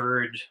a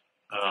third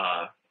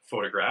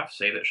photograph,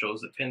 say, that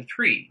shows that pin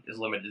 3 is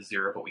limited to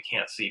 0, but we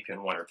can't see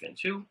pin 1 or pin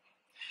 2,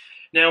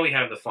 now we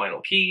have the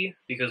final key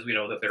because we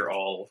know that they're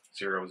all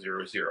 0,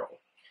 0, 0.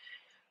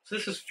 So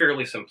this is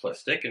fairly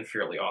simplistic and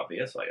fairly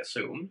obvious, I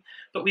assume,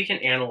 but we can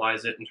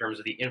analyze it in terms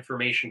of the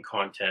information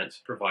content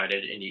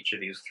provided in each of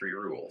these 3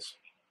 rules.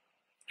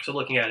 So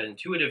looking at it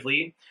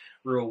intuitively,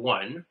 Rule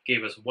 1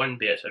 gave us 1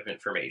 bit of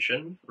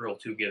information, Rule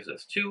 2 gives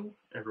us 2,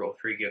 and Rule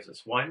 3 gives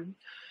us 1,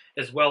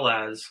 as well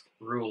as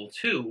Rule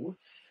 2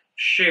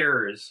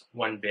 shares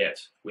 1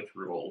 bit with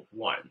Rule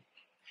 1.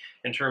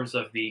 In terms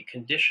of the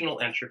conditional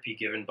entropy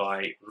given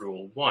by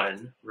Rule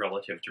 1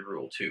 relative to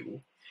Rule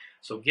 2,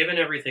 so given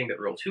everything that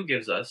Rule 2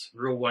 gives us,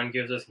 Rule 1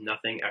 gives us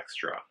nothing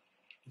extra.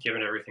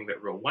 Given everything that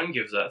Rule 1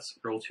 gives us,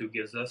 Rule 2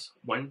 gives us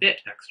 1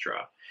 bit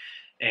extra.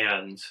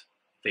 And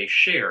they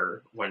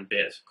share 1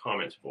 bit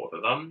common to both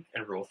of them,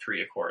 and Rule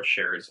 3, of course,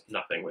 shares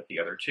nothing with the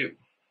other 2.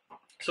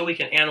 So we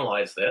can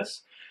analyze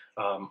this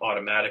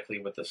automatically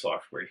with the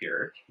software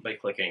here by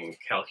clicking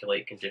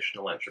Calculate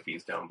Conditional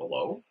Entropies down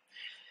below.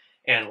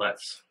 And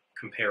let's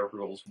compare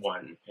Rules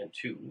 1 and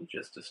 2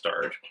 just to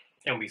start.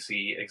 And we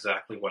see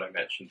exactly what I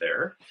mentioned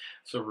there.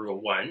 So Rule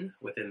 1,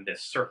 within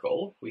this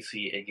circle, we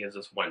see it gives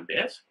us 1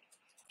 bit.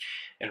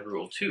 And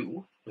Rule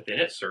 2, within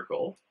its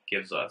circle,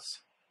 gives us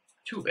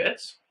 2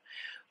 bits.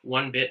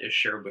 1 bit is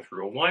shared with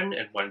Rule 1,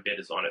 and 1 bit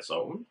is on its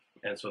own.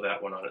 And so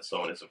that one on its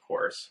own is, of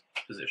course,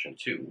 position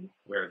 2,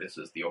 where this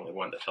is the only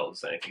one that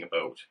tells us anything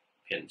about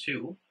pin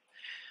 2.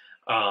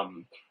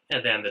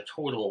 And then the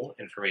total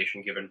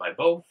information given by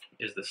both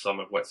is the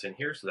sum of what's in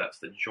here, so that's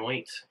the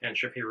joint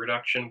entropy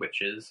reduction,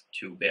 which is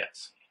 2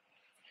 bits.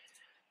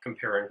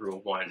 Comparing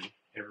Rule 1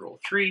 and Rule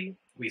 3,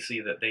 we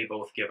see that they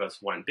both give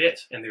us 1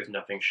 bit, and there's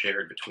nothing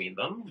shared between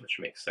them, which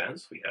makes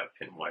sense. We have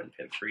pin 1,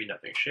 pin 3,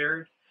 nothing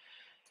shared.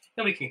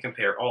 And we can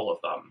compare all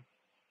of them.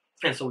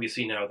 And so we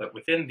see now that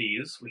within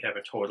these, we have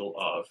a total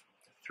of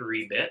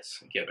 3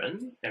 bits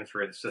given, and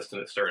for the system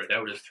that started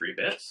out as 3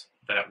 bits,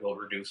 that will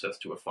reduce us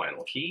to a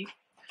final key.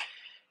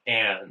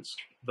 And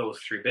those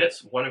 3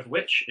 bits, one of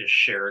which is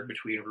shared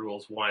between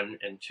Rules 1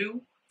 and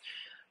 2,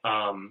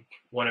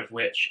 one of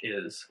which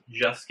is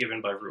just given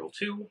by Rule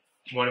 2,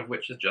 one of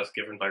which is just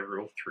given by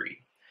rule 3.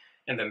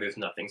 And then there's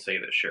nothing, say,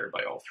 that's shared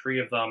by all 3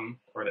 of them,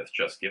 or that's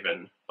just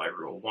given by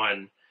rule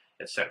 1,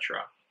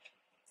 etc.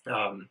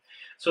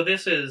 So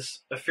this is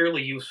a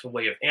fairly useful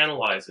way of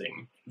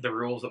analyzing the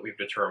rules that we've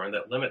determined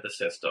that limit the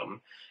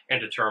system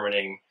and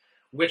determining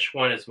which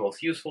one is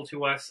most useful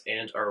to us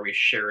and are we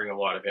sharing a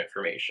lot of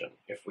information.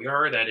 If we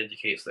are, that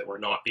indicates that we're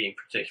not being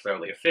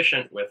particularly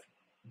efficient with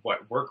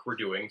what work we're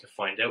doing to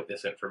find out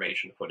this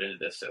information to put into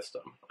this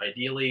system.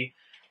 Ideally,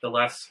 the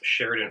less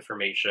shared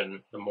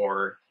information, the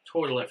more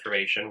total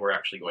information we're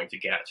actually going to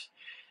get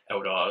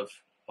out of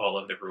all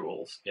of the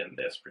rules in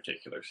this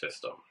particular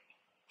system.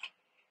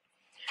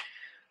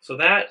 So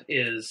that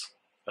is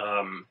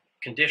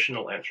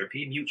conditional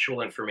entropy.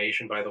 Mutual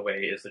information, by the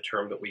way, is the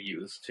term that we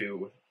use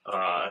to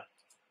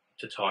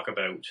talk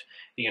about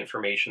the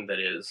information that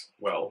is,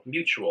 well,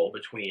 mutual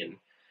between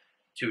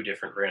 2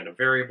 different random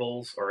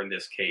variables, or in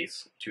this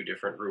case, 2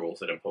 different rules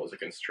that impose a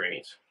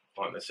constraint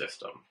on the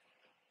system.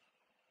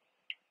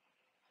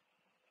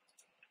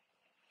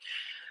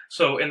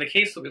 So in the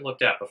case that we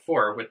looked at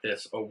before with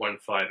this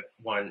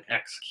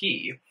 0151x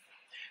key,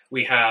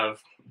 we have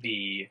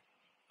the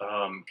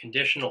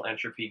conditional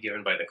entropy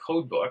given by the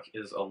codebook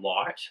is a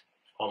lot,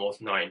 almost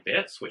 9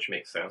 bits, which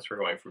makes sense. We're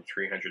going from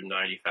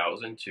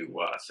 390,000 to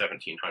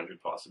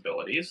 1,700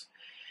 possibilities.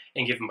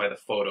 And given by the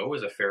photo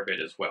is a fair bit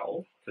as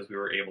well, because we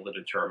were able to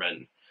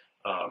determine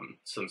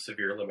some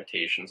severe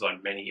limitations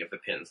on many of the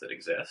pins that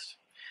exist.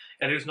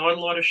 And there's not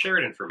a lot of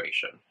shared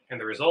information. And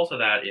the result of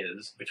that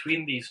is,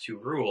 between these 2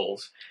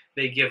 rules,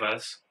 they give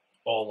us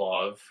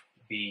all of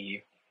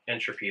the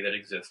entropy that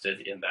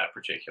existed in that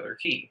particular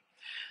key.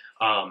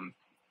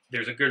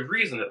 There's a good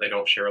reason that they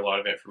don't share a lot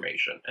of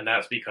information, and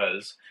that's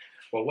because,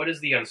 well, what is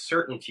the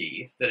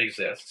uncertainty that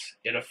exists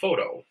in a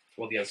photo?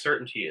 Well, the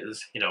uncertainty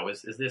is,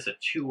 is this a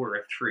 2 or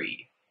a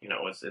 3?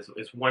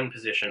 Is one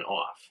position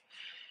off?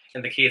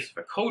 In the case of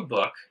a code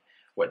book,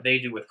 what they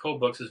do with code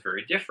books is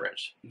very different.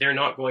 They're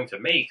not going to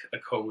make a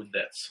code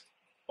that's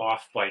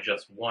off by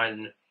just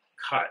 1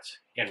 cut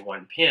and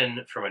 1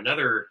 pin from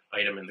another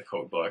item in the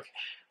code book.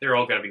 They're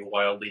all going to be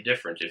wildly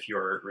different if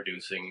you're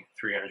reducing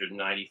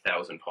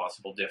 390,000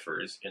 possible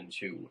differs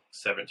into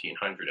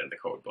 1,700 in the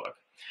code book.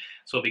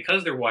 So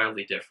because they're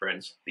wildly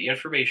different, the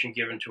information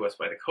given to us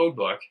by the code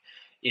book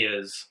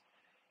is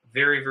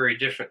very, very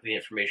different than the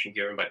information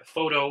given by the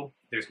photo.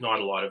 There's not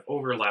a lot of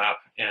overlap,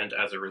 and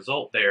as a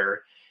result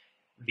there,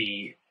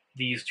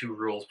 these 2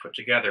 rules put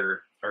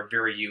together are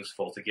very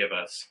useful to give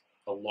us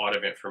a lot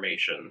of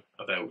information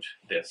about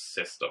this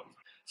system.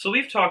 So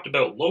we've talked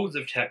about loads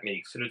of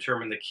techniques to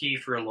determine the key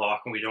for a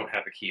lock when we don't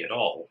have a key at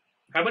all.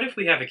 How about if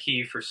we have a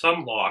key for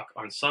some lock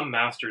on some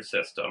mastered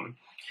system,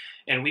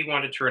 and we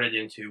want to turn it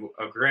into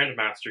a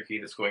grandmaster key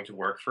that's going to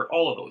work for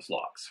all of those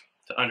locks?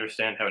 To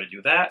understand how to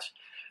do that,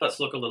 let's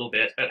look a little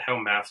bit at how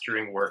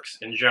mastering works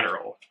in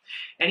general.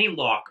 Any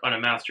lock on a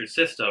mastered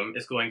system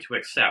is going to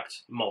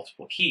accept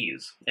multiple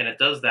keys, and it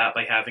does that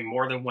by having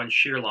more than 1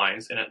 shear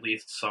lines in at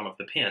least some of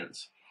the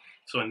pins.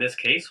 So in this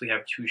case, we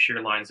have 2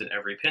 shear lines in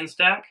every pin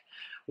stack.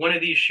 One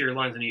of these shear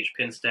lines in each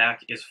pin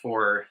stack is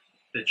for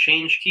the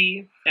change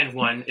key, and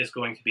one is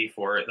going to be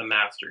for the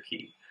master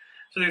key.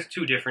 So there's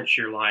 2 different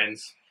shear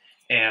lines,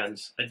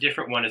 and a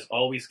different one is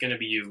always going to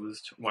be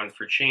used, one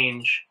for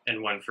change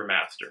and one for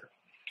master.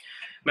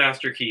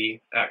 Master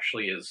key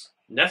actually is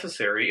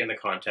necessary in the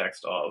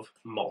context of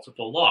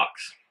multiple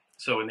locks.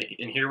 So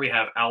in here we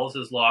have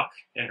Alice's lock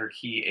and her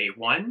key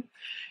A1,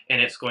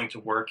 and it's going to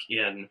work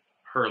in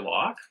her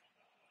lock.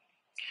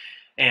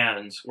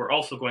 And we're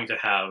also going to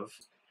have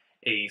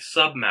a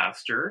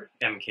submaster,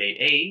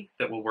 MKA,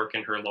 that will work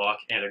in her lock,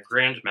 and a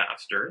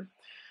grandmaster.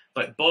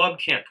 But Bob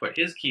can't put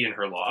his key in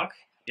her lock.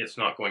 It's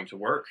not going to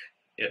work.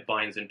 It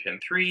binds in pin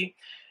 3,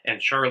 and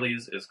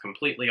Charlie's is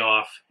completely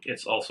off.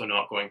 It's also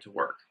not going to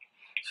work.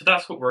 So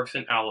that's what works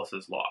in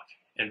Alice's lock.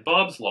 In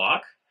Bob's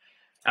lock,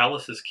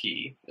 Alice's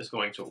key is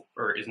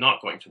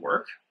not going to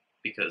work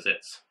because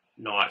it's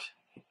not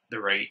the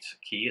right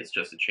key, it's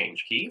just a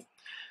change key.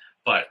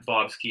 But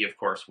Bob's key, of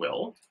course,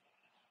 will.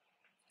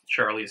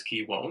 Charlie's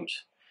key won't.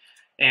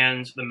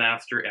 And the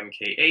master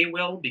MKA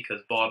will,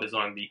 because Bob is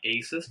on the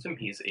A system,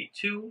 he's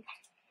A2.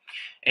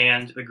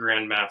 And the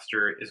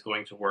grandmaster is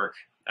going to work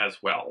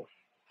as well.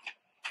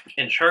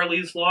 In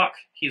Charlie's lock,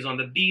 he's on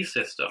the B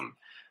system,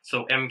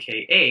 so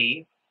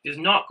MKA is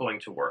not going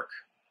to work.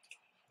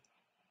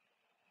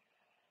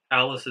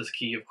 Alice's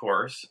key, of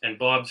course, and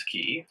Bob's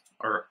key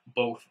are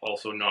both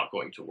also not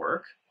going to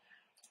work.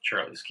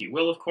 Charlie's key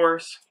will, of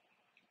course,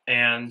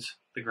 and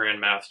the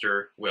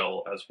grandmaster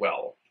will as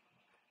well.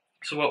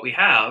 So what we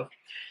have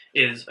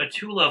is a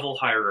 2-level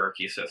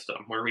hierarchy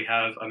system where we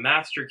have a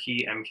master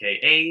key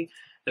MKA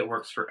that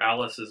works for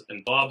Alice's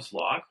and Bob's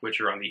lock,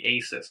 which are on the A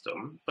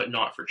system, but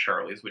not for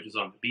Charlie's, which is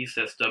on the B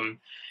system,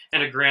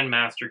 and a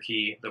grandmaster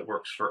key that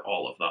works for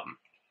all of them.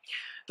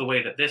 The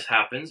way that this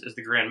happens is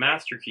the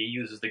grandmaster key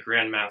uses the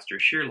grandmaster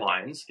shear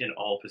lines in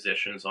all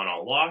positions on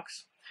all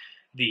locks.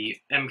 The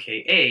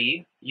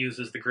MKA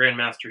uses the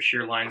grandmaster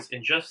shear lines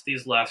in just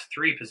these last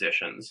 3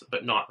 positions,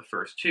 but not the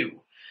first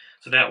 2.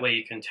 So that way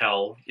you can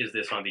tell, is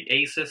this on the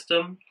A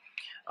system?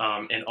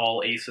 And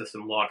all A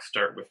system locks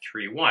start with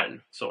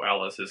 3-1. So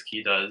Alice's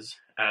key does,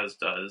 as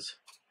does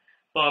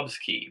Bob's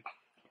key.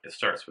 It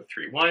starts with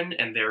 3-1,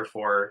 and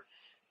therefore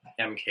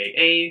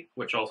MKA,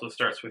 which also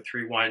starts with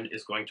 3-1,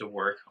 is going to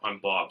work on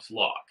Bob's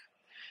lock.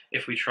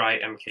 If we try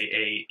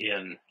MKA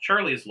in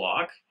Charlie's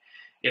lock,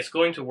 it's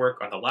going to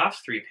work on the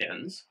last 3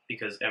 pins,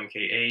 because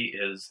MKA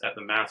is at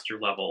the master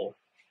level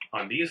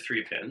on these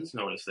 3 pins.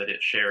 Notice that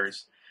it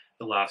shares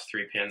the last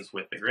 3 pins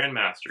with the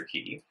Grandmaster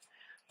key,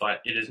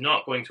 but it is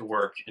not going to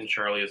work in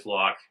Charlie's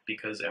lock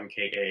because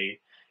MKA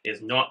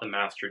is not the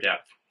master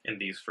depth in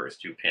these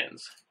first 2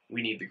 pins.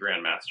 We need the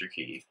Grandmaster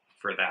key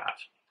for that.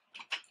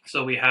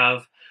 So we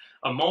have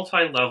a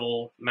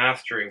multi-level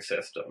mastering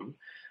system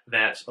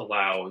that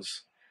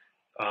allows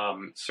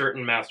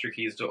certain master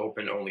keys to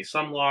open only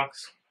some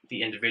locks,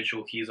 the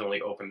individual keys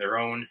only open their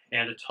own,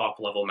 and a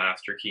top-level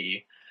master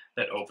key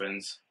that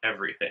opens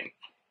everything.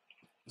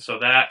 So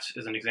that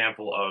is an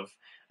example of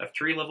a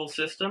 3-level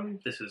system.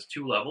 This is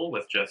 2-level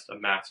with just a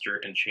master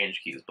and change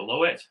keys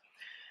below it.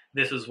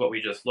 This is what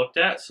we just looked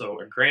at,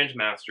 so a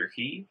Grandmaster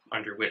key,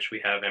 under which we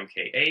have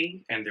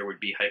MKA, and there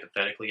would be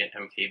hypothetically an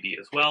MKB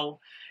as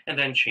well, and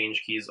then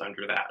change keys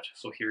under that.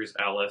 So here's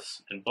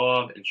Alice and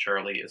Bob, and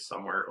Charlie is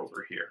somewhere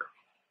over here.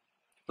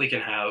 We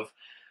can have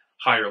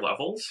higher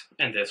levels,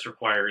 and this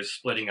requires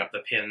splitting up the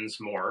pins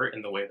more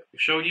in the way that we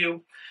showed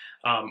you,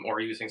 or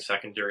using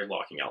secondary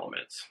locking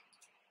elements.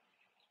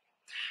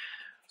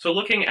 So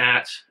looking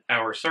at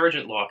our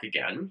Sargent lock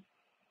again,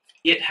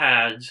 it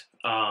had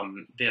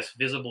this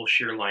visible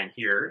shear line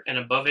here, and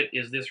above it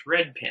is this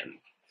red pin.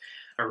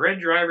 A red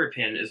driver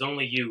pin is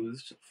only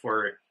used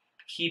for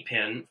key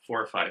pin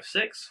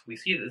 456. We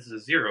see that this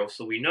is 0,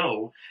 so we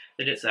know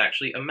that it's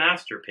actually a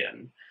master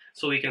pin.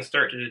 So we can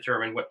start to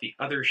determine what the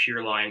other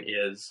shear line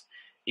is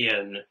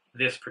in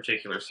this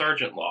particular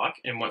Sargent lock,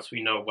 and once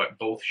we know what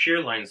both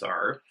shear lines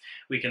are,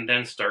 we can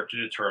then start to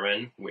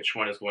determine which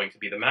one is going to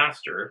be the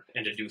master,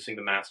 and deducing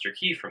the master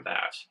key from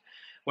that.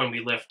 When we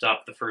lift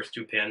up the first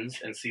 2 pins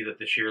and see that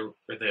the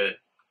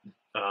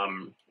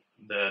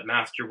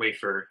master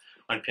wafer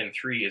on pin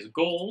 3 is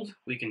gold,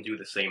 we can do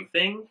the same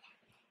thing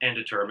and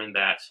determine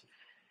that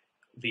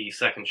the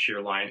second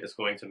shear line is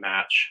going to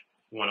match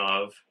one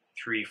of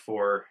 3,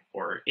 4,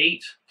 or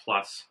 8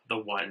 plus the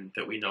 1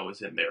 that we know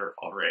is in there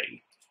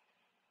already.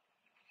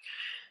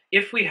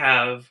 If we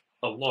have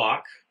a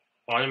lock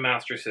on a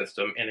master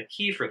system and a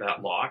key for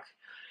that lock,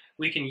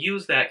 we can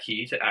use that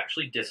key to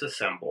actually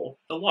disassemble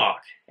the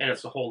lock. And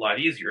it's a whole lot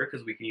easier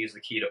because we can use the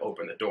key to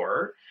open the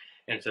door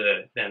and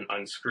to then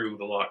unscrew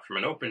the lock from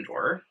an open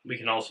door. We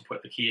can also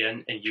put the key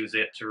in and use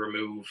it to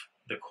remove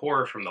the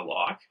core from the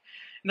lock.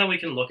 And then we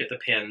can look at the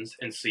pins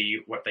and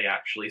see what they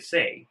actually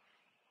say.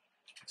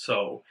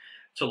 So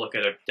to look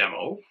at a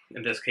demo,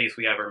 in this case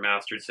we have our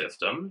mastered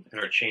system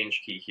and our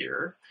change key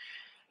here.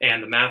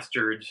 And the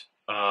mastered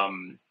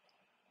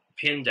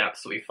pin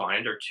depths that we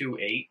find are 2,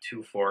 8,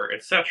 2, 4,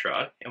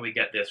 etc. And we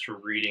get this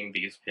from reading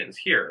these pins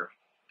here.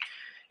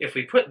 If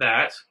we put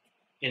that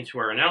into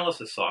our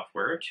analysis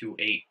software, 2,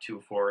 8,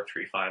 2, 4,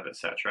 3, 5,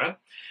 etc.,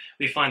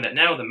 we find that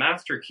now the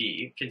master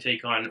key can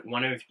take on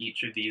one of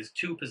each of these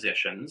 2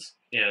 positions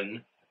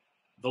in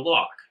the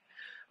lock.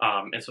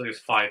 And so there's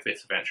 5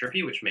 bits of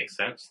entropy, which makes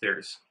sense.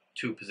 There's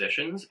 2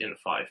 positions in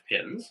 5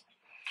 pins.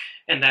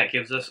 And that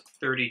gives us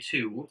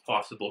 32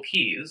 possible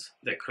keys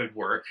that could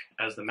work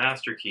as the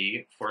master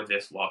key for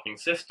this locking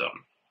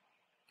system.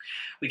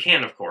 We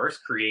can, of course,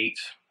 create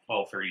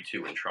all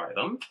 32 and try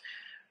them.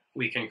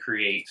 We can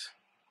create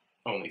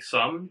only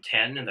some,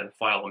 10, and then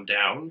file them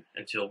down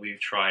until we've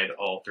tried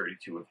all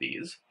 32 of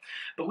these.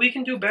 But we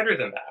can do better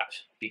than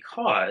that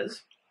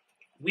because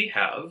we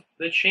have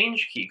the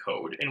change key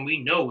code, and we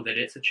know that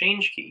it's a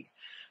change key,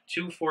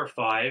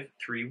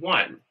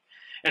 24531.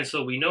 And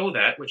so we know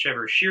that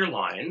whichever shear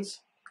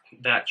lines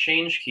that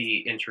change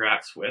key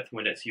interacts with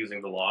when it's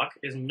using the lock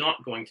is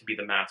not going to be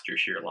the master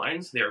shear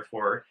lines,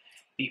 therefore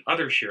the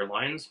other shear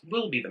lines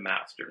will be the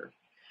master.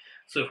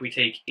 So if we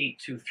take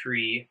if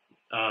we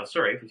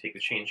take the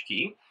change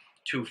key,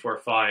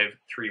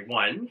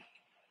 24531,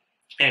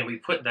 and we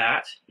put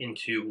that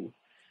into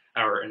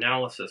our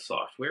analysis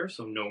software,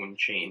 so known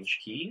change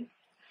key,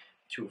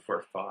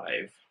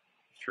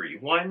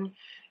 24531,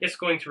 it's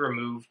going to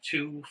remove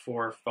 2,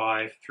 4,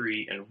 5,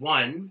 3, and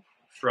 1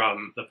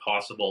 from the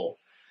possible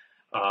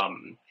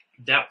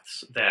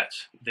depths that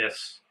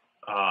this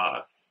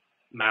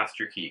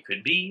master key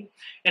could be,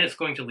 and it's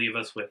going to leave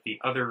us with the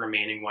other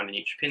remaining one in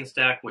each pin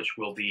stack, which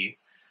will be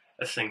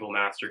a single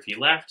master key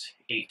left,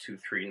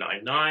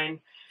 82399,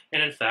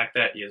 and in fact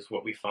that is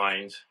what we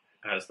find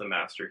as the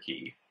master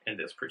key in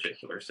this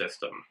particular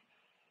system.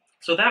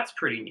 So that's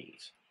pretty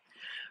neat.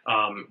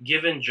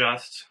 Given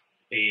just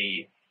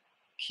a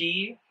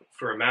key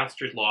for a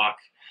mastered lock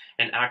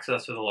and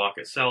access to the lock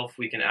itself,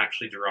 we can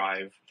actually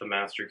derive the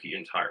master key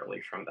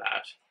entirely from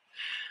that.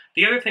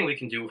 The other thing we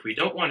can do if we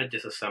don't want to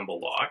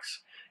disassemble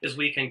locks is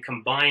we can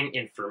combine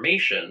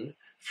information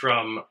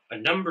from a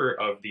number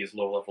of these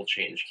low-level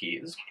change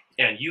keys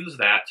and use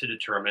that to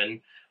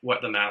determine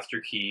what the master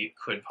key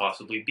could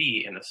possibly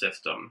be in a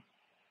system.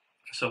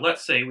 So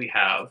let's say we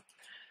have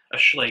a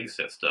Schlage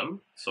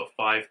system, so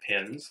 5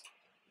 pins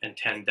and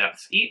 10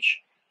 depths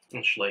each,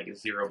 and Schlage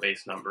is 0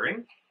 base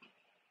numbering.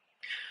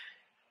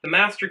 The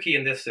master key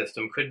in this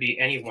system could be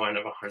any one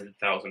of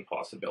 100,000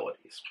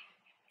 possibilities.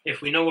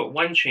 If we know what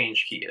one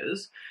change key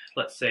is,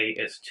 let's say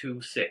it's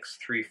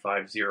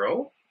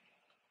 26350,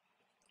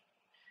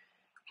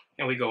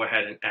 and we go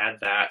ahead and add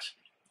that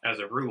as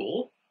a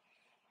rule,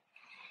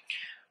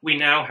 we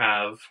now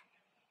have,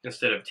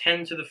 instead of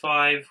 10 to the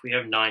 5, we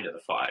have 9 to the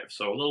 5,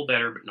 so a little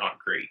better but not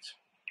great.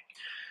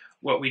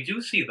 What we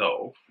do see,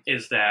 though,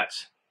 is that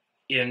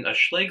in a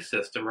Schlage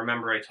system,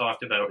 remember I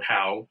talked about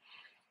how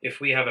if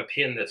we have a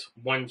pin that's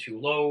one too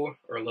low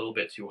or a little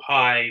bit too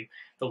high,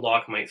 the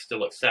lock might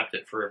still accept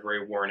it for a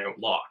very worn-out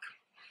lock.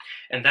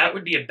 And that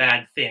would be a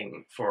bad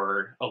thing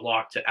for a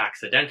lock to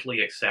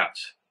accidentally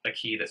accept a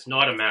key that's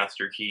not a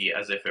master key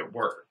as if it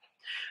were.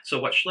 So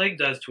what Schlage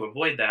does to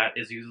avoid that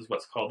is uses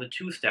what's called a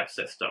two-step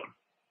system.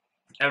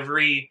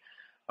 Every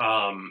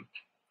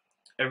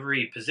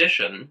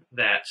position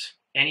that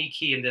any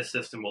key in this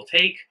system will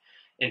take,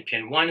 in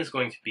pin 1 is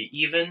going to be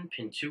even,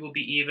 pin 2 will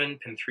be even,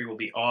 pin 3 will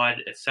be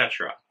odd,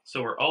 etc.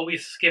 So we're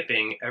always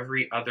skipping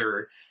every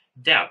other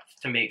depth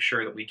to make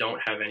sure that we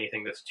don't have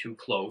anything that's too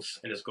close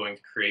and is going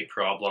to create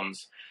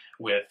problems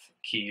with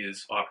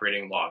keys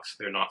operating locks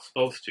they're not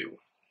supposed to.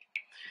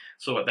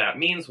 So what that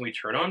means when we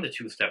turn on the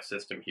two-step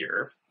system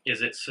here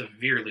is it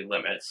severely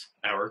limits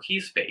our key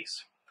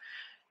space.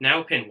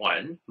 Now pin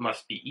 1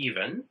 must be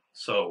even,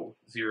 so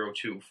 0,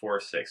 2, 4,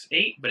 6,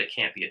 8, but it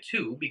can't be a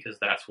 2 because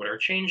that's what our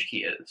change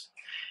key is.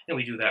 And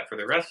we do that for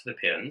the rest of the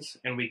pins,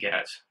 and we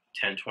get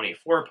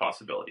 1024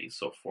 possibilities,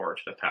 so 4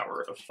 to the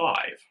power of 5.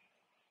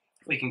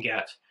 We can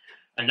get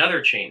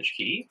another change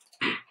key,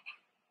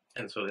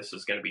 and so this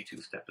is going to be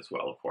two-step as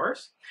well, of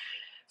course.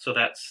 So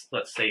that's,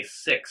 let's say,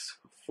 6,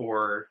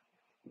 4,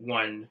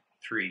 1,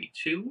 3,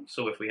 2.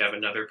 So if we have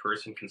another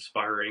person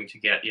conspiring to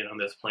get in on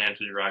this plan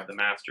to derive the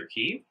master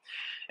key,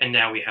 and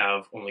now we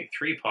have only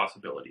 3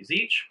 possibilities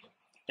each,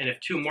 and if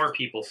 2 more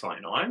people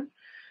sign on,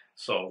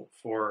 so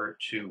 4,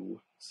 2,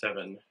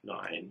 7,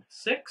 9,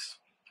 6,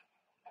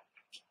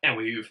 and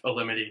we've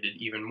eliminated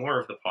even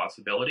more of the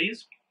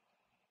possibilities,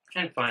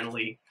 and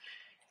finally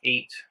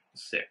 8,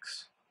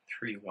 6,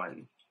 3,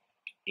 1,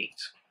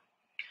 8.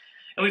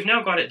 And we've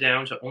now got it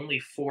down to only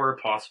 4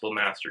 possible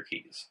master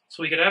keys.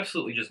 So we could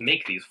absolutely just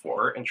make these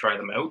 4 and try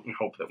them out and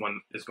hope that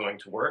one is going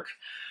to work.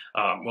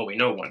 Well, we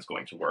know one's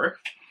going to work,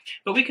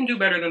 but we can do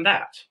better than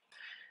that.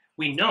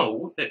 We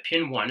know that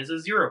pin 1 is a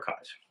 0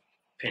 cut.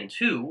 Pin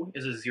 2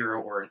 is a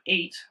 0 or an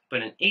 8,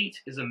 but an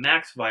 8 is a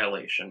max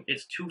violation.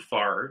 It's too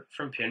far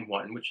from pin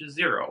 1, which is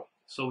 0,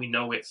 so we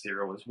know it's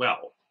 0 as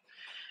well.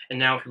 And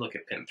now if you look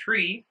at pin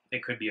 3,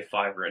 it could be a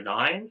 5 or a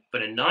 9,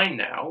 but a 9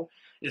 now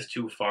is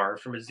too far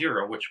from a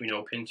 0, which we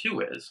know pin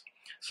 2 is.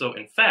 So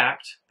in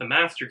fact, the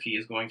master key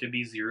is going to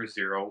be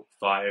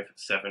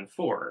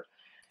 00574.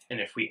 And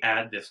if we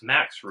add this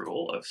max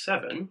rule of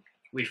 7,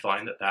 we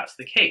find that that's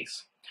the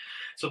case.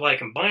 So by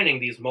combining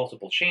these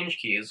multiple change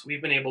keys,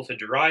 we've been able to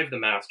derive the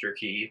master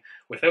key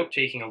without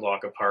taking a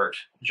lock apart,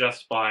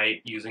 just by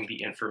using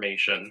the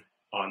information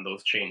on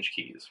those change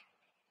keys.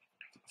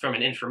 From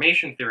an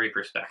information theory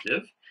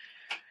perspective,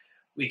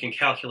 we can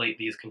calculate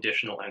these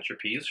conditional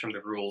entropies from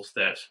the rules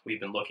that we've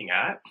been looking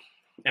at,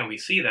 and we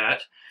see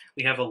that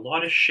we have a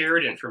lot of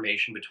shared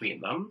information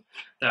between them.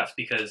 That's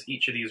because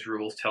each of these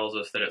rules tells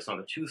us that it's on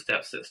the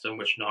two-step system,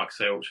 which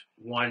knocks out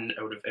 1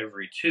 out of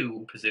every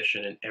 2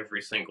 position in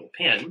every single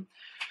pin.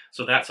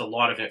 So that's a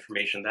lot of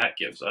information that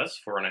gives us,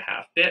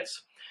 4.5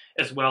 bits,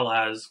 as well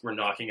as we're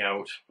knocking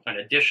out an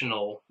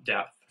additional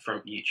depth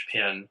from each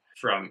pin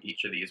from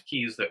each of these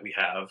keys that we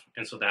have,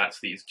 and so that's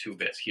these 2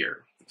 bits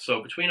here.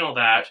 So between all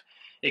that,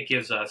 it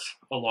gives us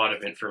a lot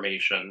of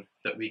information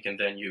that we can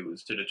then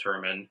use to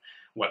determine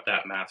what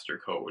that master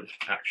code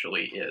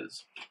actually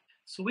is.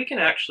 So we can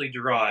actually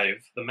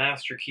derive the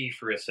master key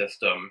for a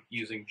system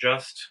using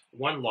just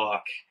 1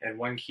 lock and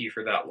 1 key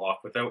for that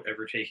lock without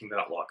ever taking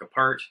that lock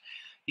apart,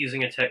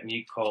 using a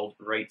technique called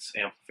Wright's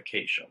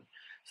amplification.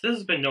 So this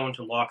has been known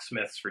to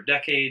locksmiths for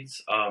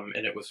decades,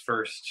 and it was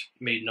first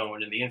made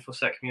known in the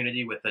InfoSec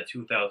community with a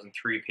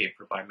 2003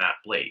 paper by Matt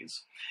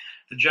Blaze.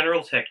 The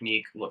general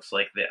technique looks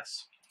like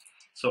this.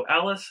 So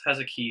Alice has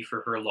a key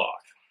for her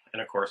lock,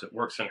 and of course it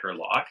works in her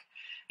lock,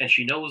 and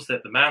she knows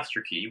that the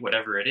master key,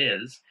 whatever it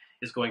is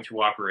going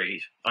to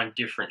operate on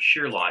different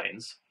shear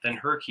lines than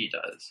her key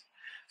does.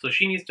 So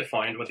she needs to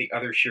find what the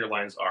other shear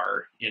lines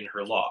are in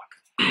her lock.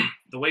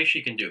 The way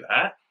she can do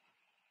that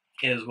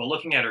is, while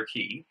looking at her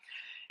key,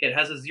 it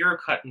has a 0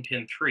 cut in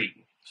pin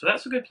 3. So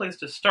that's a good place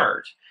to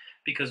start,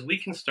 because we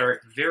can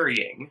start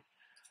varying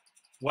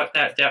what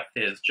that depth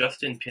is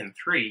just in pin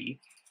 3,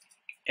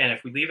 and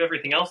if we leave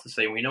everything else the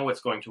same, we know it's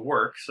going to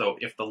work. So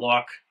if the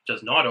lock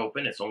does not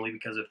open, it's only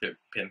because of the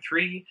pin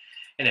 3,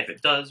 and if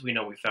it does, we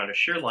know we found a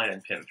shear line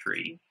in pin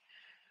 3.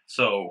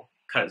 So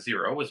cut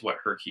 0 is what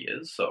her key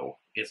is, so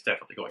it's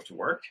definitely going to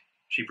work.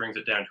 She brings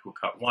it down to a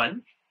cut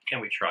 1,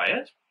 and we try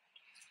it,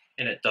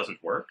 and it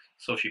doesn't work,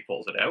 so she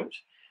pulls it out,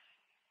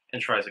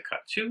 and tries a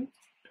cut 2,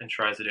 and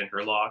tries it in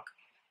her lock,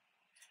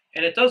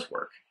 and it does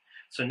work.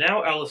 So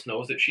now Alice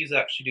knows that she's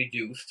actually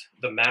deduced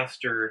the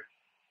master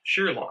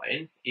shear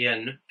line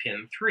in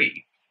pin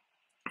 3.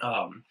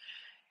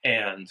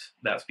 And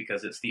that's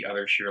because it's the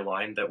other shear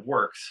line that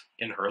works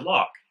in her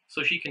lock.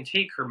 So she can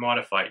take her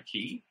modified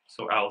key,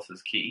 so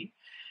Alice's key,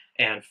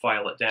 and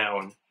file it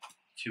down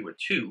to a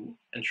 2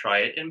 and try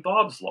it in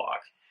Bob's lock.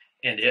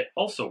 And it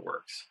also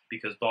works,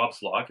 because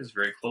Bob's lock is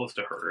very close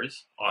to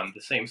hers on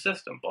the same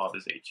system. Bob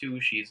is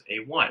A2, she's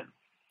A1.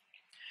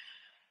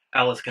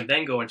 Alice can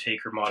then go and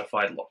take her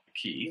modified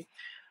key.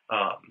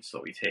 So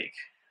we take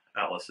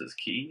Alice's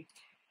key,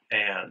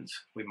 and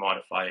we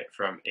modify it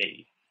from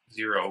a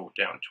 0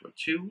 down to a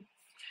 2,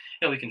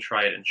 and we can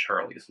try it in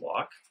Charlie's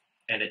lock,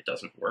 and it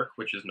doesn't work,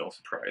 which is no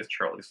surprise.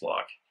 Charlie's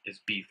lock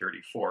is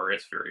B34,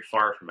 it's very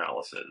far from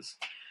Alice's,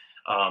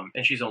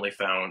 and she's only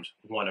found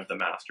one of the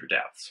master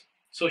depths.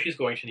 So she's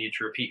going to need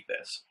to repeat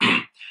this.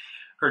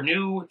 Her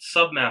new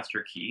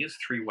submaster key is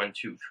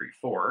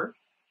 31234.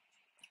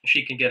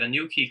 She can get a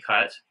new key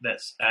cut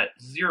that's at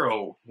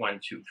 0, 1,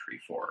 2, 3,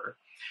 4,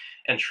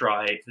 and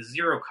try the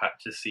 0 cut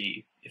to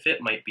see if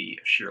it might be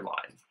a shear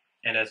line.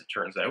 And as it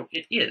turns out,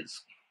 it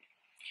is.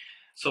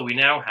 So we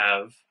now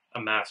have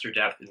a master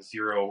depth in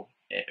 0,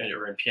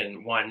 or in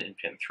pin 1 and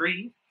pin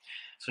 3.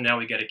 So now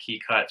we get a key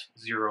cut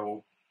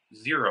 0,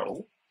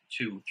 0,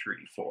 2, 3,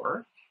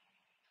 4,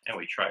 and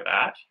we try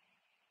that.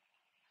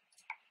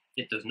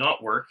 It does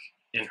not work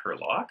in her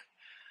lock,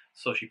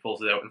 so she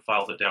pulls it out and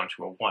files it down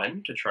to a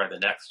 1 to try the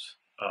next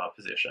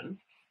position.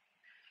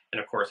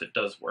 And of course it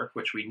does work,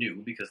 which we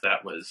knew because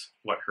that was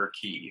what her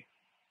key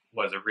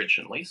was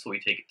originally, so we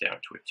take it down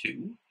to a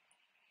 2.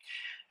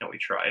 And we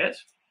try it.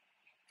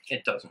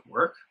 It doesn't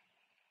work.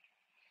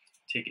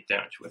 Take it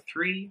down to a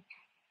 3.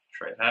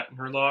 Try that in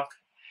her lock.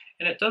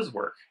 And it does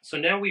work. So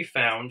now we've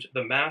found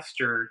the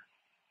master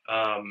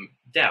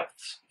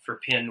depths for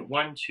pin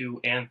 1, 2,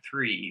 and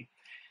 3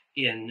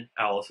 in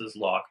Alice's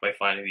lock by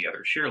finding the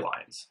other shear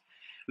lines.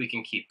 We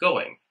can keep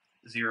going.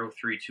 0,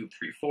 3, 2,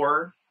 3,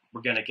 4.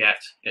 We're going to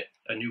get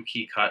a new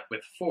key cut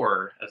with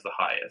 4 as the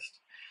highest.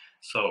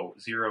 So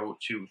 0,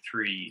 2,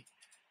 3,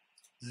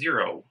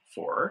 0,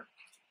 4.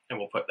 And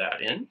we'll put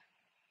that in,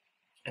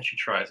 and she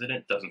tries it, and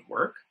it doesn't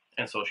work,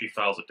 and so she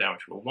files it down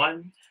to a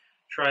 1,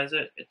 tries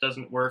it, it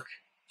doesn't work,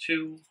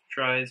 2,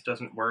 tries,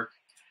 doesn't work,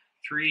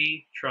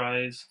 3,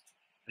 tries,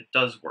 it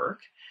does work,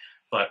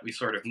 but we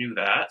sort of knew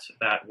that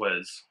that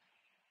was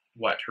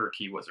what her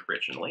key was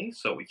originally,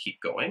 so we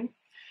keep going.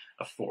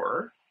 A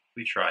 4,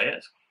 we try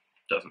it,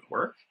 doesn't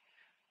work,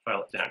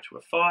 file it down to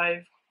a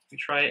 5, we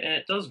try it, and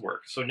it does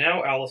work. So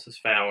now Alice has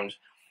found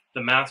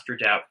the master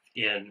depth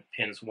in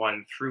pins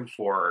 1 through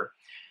 4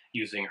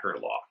 using her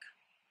lock.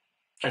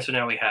 And so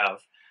now we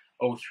have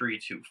 0, 3,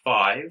 2,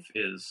 5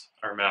 is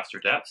our master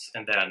depths,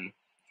 and then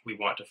we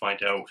want to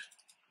find out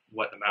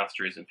what the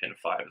master is in pin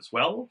 5 as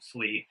well. So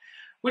we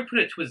would put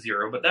it to a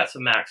 0, but that's a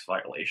max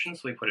violation,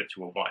 so we put it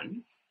to a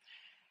 1.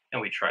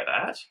 And we try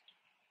that,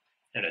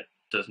 and it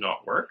does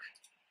not work.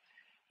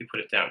 We put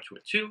it down to a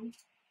 2,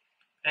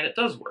 and it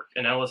does work.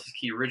 And Alice's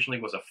key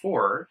originally was a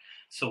 4,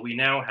 so we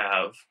now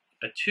have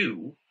a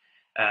 2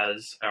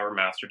 as our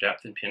master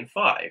depth in pin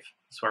 5.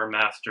 So our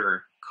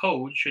master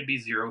code should be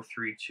 0,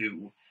 3,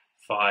 2,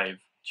 5,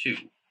 2.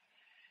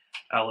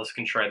 Alice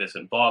can try this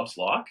in Bob's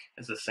lock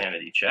as a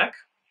sanity check.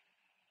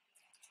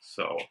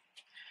 So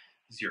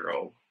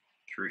 0,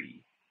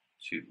 3,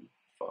 2,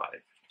 5,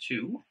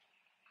 2.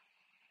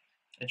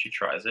 And she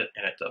tries it,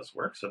 and it does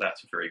work, so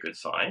that's a very good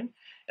sign.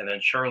 And then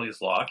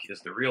Charlie's lock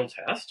is the real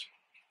test.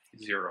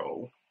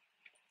 0,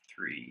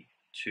 3,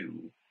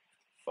 2,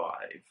 5,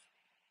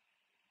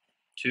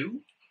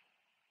 2.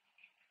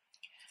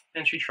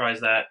 And she tries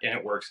that, and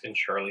it works in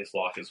Charlie's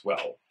lock as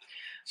well.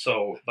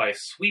 So by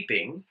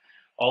sweeping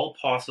all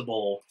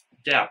possible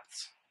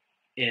depths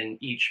in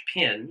each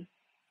pin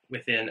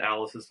within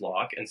Alice's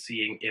lock and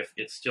seeing if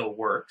it still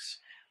works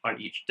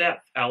on each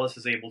depth, Alice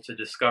is able to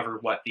discover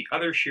what the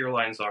other shear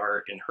lines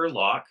are in her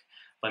lock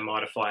by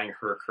modifying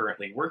her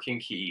currently working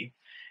key,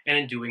 and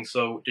in doing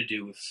so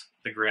deduce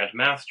the Grand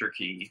Master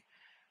key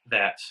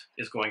that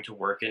is going to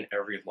work in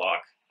every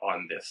lock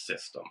on this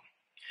system.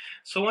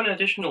 So one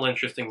additional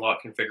interesting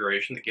lock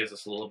configuration that gives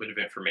us a little bit of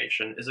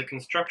information is a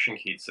construction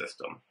keyed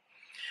system.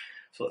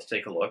 So let's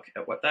take a look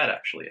at what that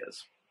actually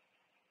is.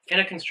 In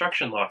a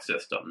construction lock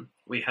system,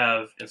 we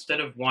have, instead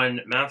of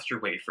one master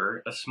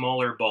wafer, a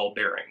smaller ball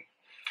bearing.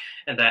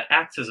 And that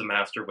acts as a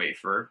master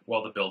wafer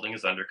while the building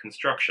is under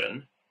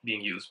construction,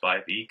 being used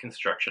by the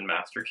construction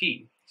master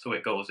key. So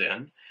it goes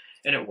in,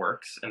 and it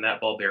works, and that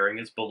ball bearing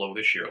is below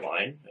the shear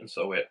line, and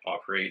so it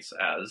operates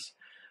as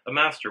a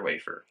master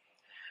wafer.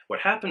 What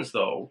happens,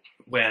 though,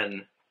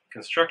 when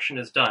construction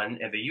is done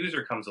and the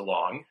user comes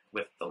along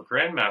with the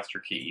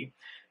Grandmaster key,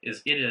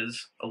 is it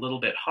is a little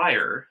bit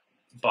higher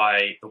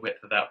by the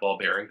width of that ball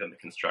bearing than the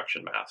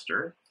construction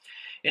master.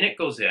 and it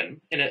goes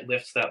in and it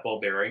lifts that ball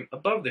bearing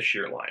above the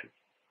shear line.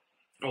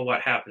 Well,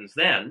 what happens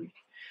then?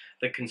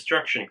 The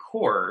construction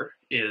core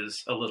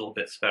is a little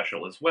bit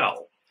special as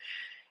well.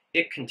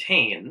 It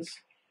contains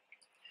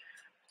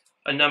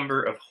a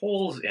number of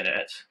holes in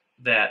it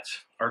that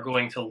are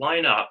going to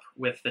line up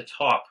with the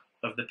top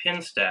of the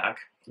pin stack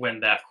when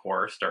that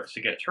core starts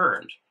to get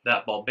turned.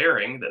 That ball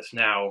bearing that's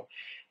now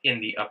in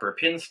the upper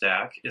pin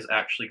stack is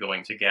actually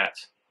going to get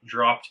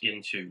dropped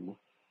into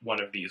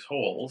one of these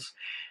holes,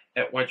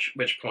 at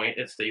which point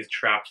it stays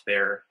trapped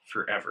there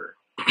forever.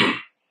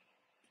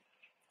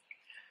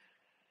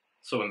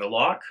 So in the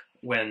lock,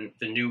 when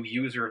the new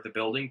user of the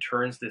building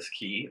turns this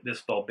key,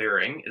 this ball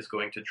bearing is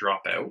going to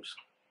drop out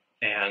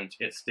and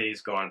it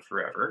stays gone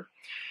forever,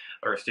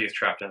 or stays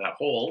trapped in that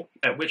hole,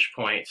 at which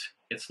point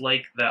it's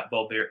like that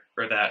ball bearing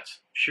or that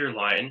shear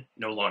line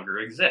no longer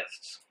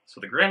exists.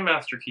 So the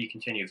Grandmaster key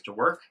continues to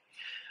work,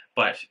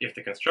 but if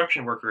the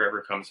construction worker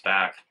ever comes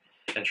back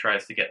and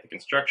tries to get the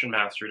construction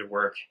master to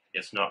work,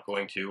 it's not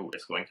going to.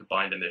 It's going to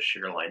bind in this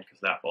shear line because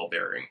that ball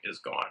bearing is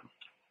gone.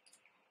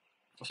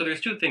 So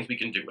there's two things we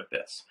can do with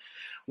this.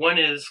 One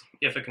is,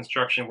 if a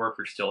construction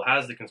worker still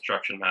has the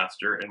construction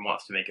master and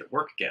wants to make it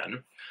work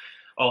again,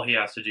 all he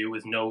has to do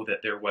is know that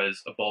there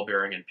was a ball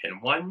bearing in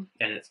pin 1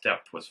 and its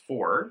depth was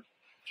 4.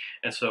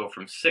 And so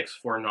from 6,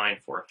 4, 9,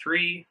 4,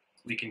 3,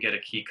 we can get a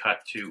key cut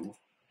to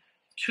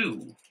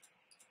 2,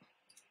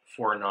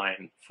 4,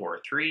 9,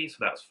 4, 3. So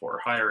that's 4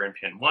 higher in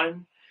pin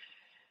 1.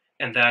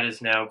 And that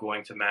is now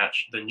going to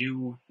match the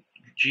new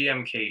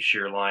GMK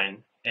shear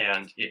line,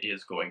 and it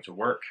is going to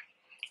work.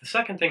 The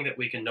second thing that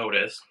we can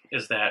notice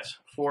is that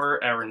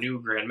for our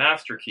new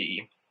Grandmaster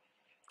key,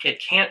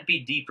 it can't be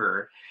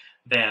deeper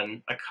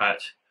than a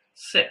cut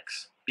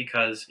 6,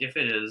 because if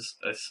it is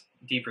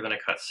deeper than a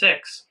cut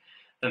 6,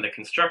 then the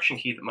construction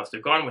key that must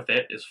have gone with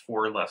it is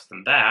 4 less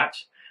than that.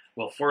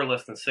 Well, 4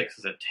 less than 6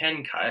 is a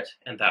 10 cut,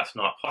 and that's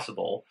not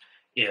possible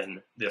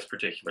in this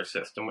particular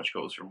system, which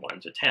goes from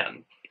 1 to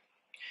 10.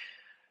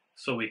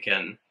 So we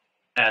can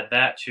add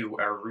that to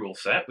our rule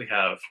set. We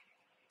have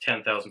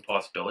 10,000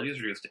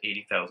 possibilities reduced to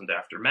 80,000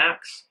 after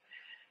max.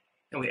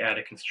 And we add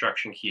a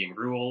construction keying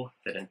rule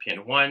that in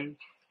pin 1,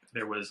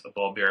 there was a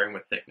ball bearing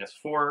with thickness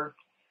 4,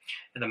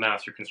 and the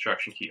master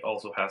construction key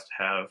also has to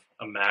have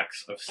a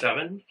max of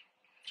 7. And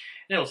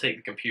it'll take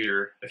the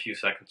computer a few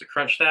seconds to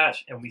crunch that,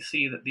 and we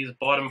see that these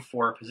bottom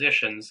 4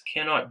 positions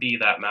cannot be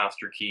that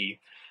master key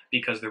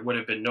because there would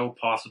have been no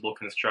possible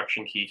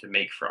construction key to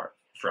make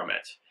from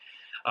it.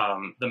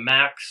 The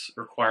max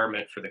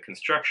requirement for the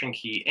construction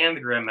key and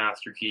the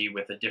Grandmaster key,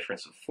 with a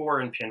difference of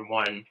 4 in pin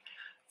 1,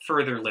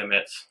 further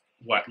limits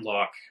what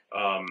lock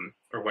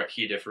or what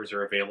key differs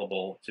are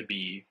available to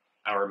be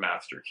our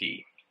master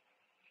key.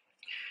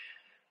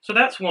 So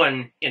that's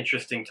one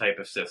interesting type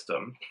of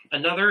system.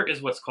 Another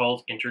is what's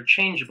called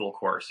interchangeable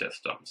core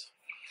systems.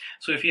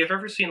 So if you've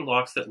ever seen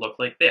locks that look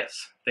like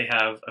this, they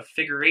have a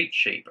figure 8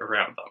 shape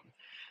around them.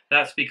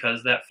 That's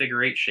because that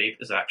figure 8 shape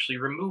is actually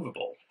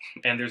removable,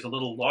 and there's a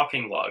little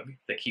locking lug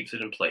that keeps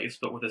it in place,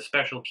 but with a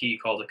special key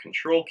called a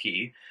control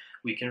key,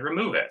 we can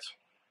remove it.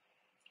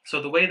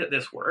 So the way that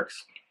this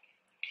works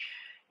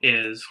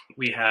is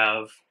we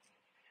have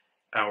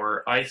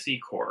our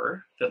IC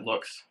core that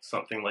looks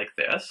something like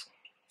this,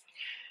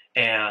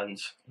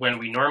 and when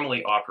we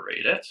normally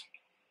operate it,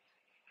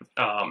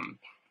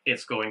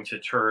 it's going to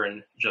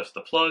turn just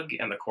the plug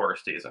and the core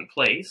stays in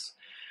place.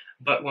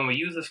 But when we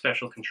use a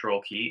special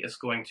control key, it's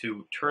going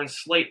to turn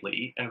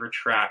slightly and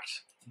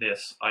retract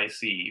this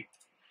IC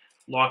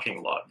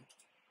locking lug.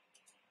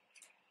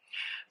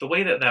 The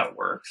way that that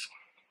works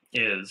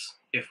is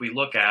if we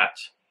look at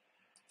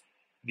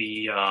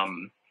the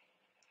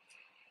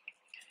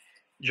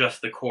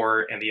just the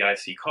core and the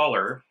IC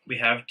collar, we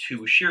have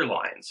 2 shear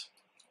lines.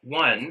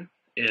 One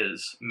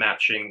is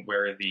matching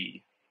where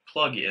the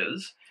plug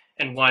is,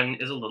 and one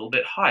is a little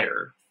bit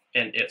higher,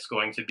 and it's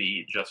going to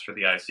be just for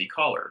the IC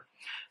collar.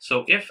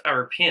 So if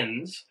our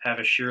pins have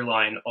a shear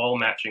line all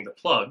matching the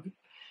plug,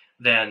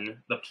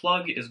 then the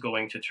plug is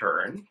going to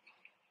turn,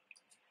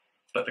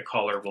 but the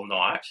collar will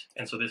not,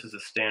 and so this is a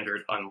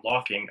standard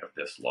unlocking of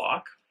this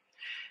lock.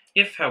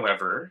 If,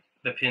 however,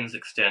 the pins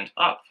extend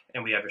up,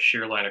 and we have a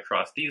shear line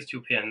across these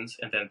 2 pins,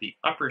 and then the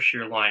upper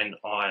shear line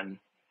on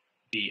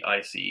the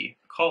IC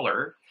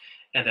collar,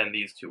 and then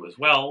these 2 as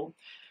well,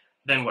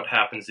 then what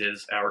happens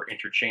is our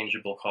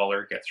interchangeable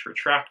collar gets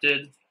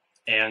retracted,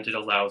 and it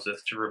allows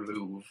us to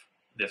remove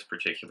this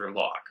particular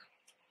lock.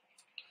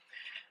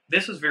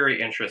 This is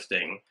very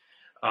interesting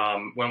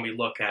when we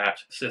look at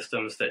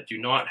systems that do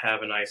not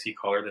have an IC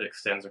collar that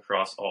extends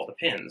across all the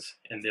pins.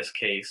 In this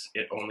case,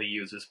 it only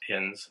uses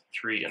pins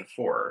 3 and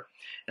 4,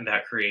 and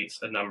that creates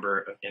a number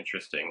of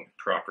interesting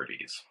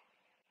properties.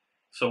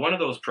 So one of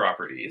those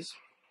properties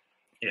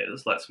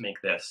is, let's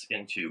make this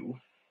into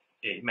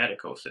a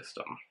Medico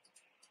system.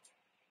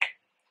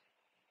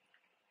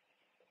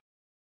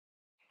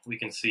 We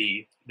can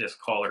see this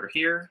collar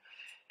here,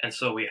 and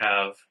so we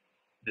have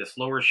this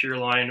lower shear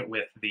line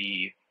with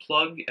the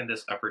plug and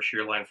this upper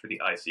shear line for the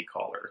IC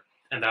collar.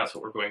 And that's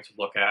what we're going to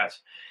look at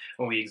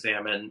when we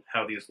examine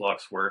how these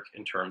locks work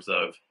in terms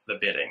of the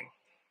bidding.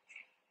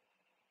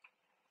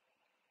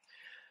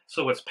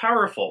 So what's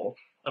powerful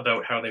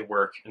about how they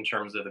work in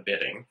terms of the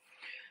bidding,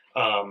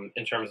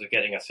 in terms of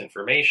getting us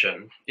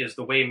information, is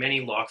the way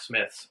many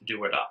locksmiths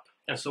do it up.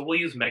 And so we'll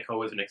use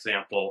Medico as an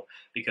example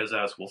because,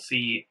 as we'll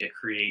see, it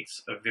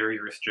creates a very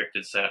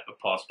restricted set of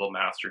possible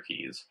master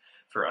keys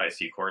for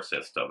IC core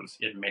systems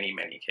in many,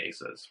 many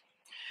cases.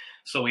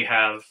 So we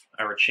have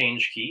our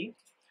change key,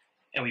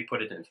 and we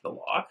put it into the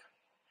lock,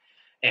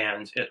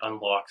 and it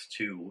unlocks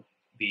to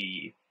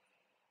the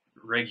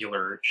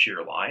regular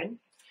shear line.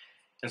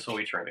 And so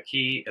we turn the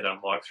key, it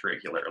unlocks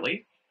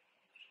regularly.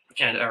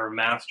 And our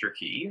master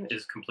key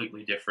is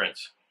completely different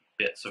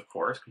bits, of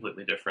course,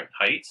 completely different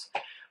heights,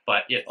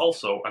 but it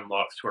also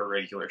unlocks to our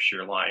regular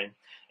shear line,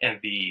 and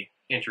the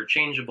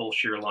interchangeable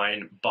shear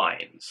line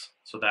binds,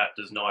 so that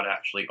does not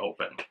actually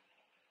open.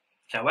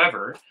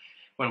 However,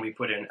 when we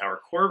put in our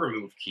core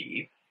remove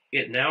key,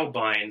 it now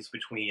binds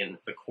between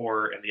the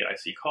core and the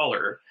IC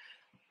collar,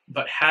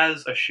 but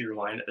has a shear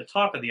line at the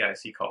top of the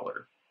IC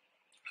collar.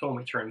 So when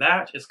we turn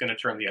that, it's going to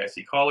turn the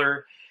IC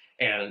collar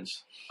and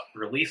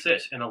release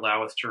it and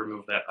allow us to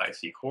remove that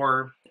IC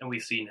core, and we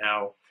see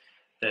now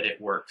that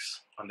it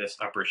works on this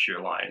upper shear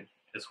line,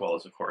 as well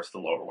as, of course, the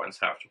lower ones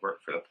have to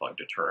work for the plug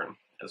to turn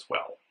as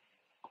well.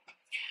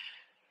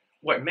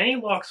 What many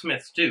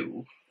locksmiths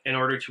do, in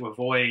order to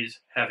avoid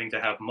having to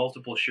have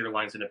multiple shear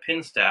lines in a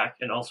pin stack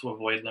and also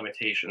avoid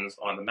limitations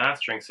on the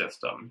mastering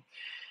system,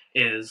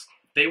 is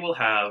they will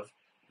have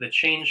the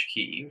change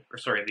key,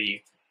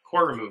 the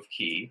core remove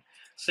key,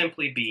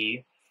 simply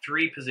be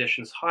 3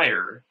 positions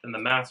higher than the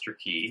master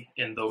key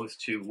in those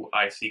 2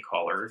 IC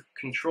collar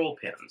control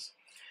pins.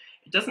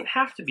 It doesn't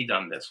have to be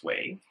done this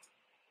way.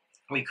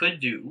 We could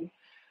do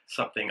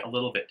something a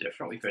little bit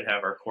different. We could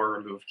have our core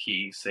remove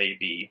key, say,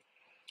 be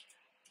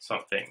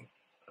something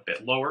a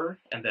bit lower,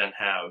 and then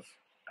have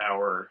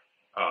our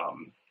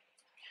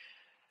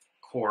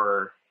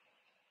core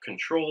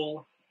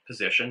control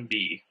position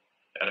be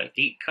at an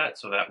 8 cut,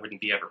 so that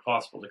wouldn't be ever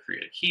possible to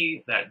create a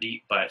key that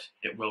deep, but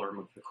it will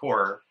remove the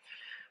core.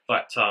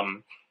 But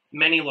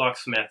many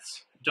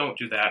locksmiths don't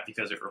do that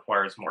because it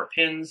requires more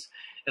pins,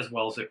 as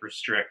well as it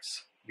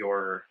restricts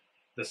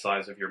the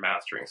size of your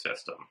mastering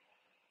system.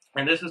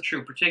 And this is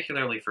true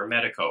particularly for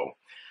Medico.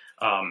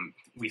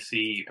 We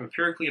see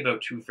empirically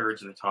about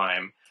 2/3 of the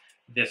time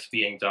this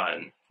being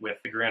done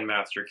with the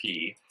Grandmaster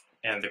key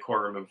and the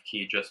core remove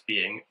key just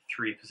being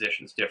 3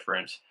 positions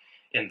different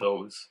in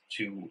those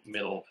 2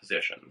 middle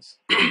positions.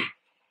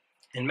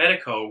 In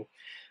Medico,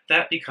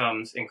 that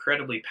becomes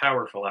incredibly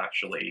powerful,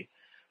 actually,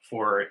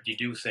 for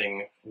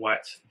deducing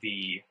what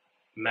the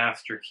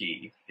master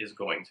key is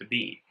going to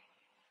be.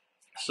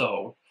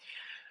 So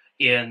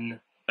in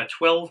a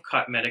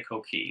 12-cut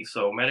Medico key,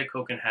 so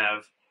Medico can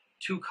have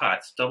 2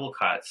 cuts, double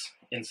cuts,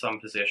 in some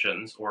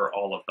positions, or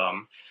all of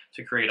them,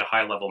 to create a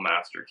high-level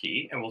master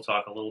key, and we'll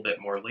talk a little bit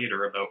more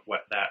later about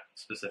what that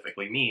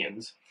specifically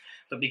means.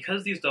 But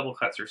because these double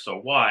cuts are so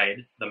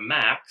wide, the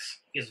max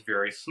is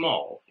very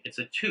small. It's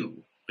a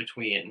 2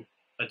 between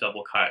a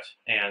double cut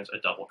and a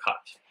double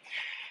cut.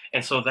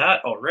 And so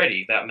that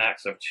already, that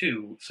max of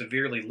 2,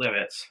 severely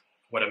limits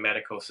what a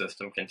Medico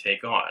system can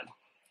take on.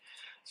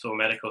 So a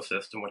Medico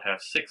system would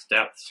have 6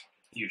 depths,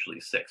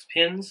 usually 6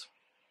 pins,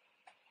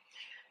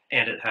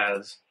 and it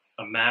has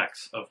a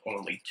max of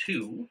only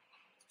 2.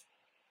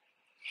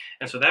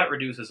 And so that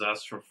reduces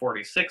us from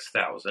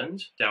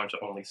 46,000 down to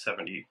only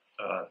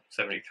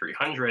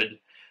 7,300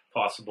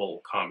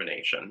 possible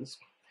combinations.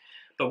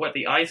 But what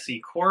the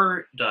IC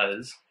core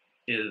does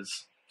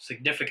is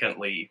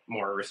significantly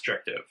more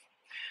restrictive,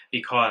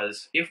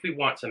 because if we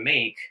want to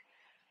make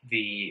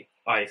the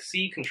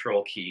IC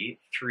control key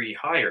 3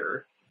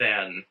 higher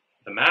than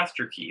the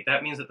master key,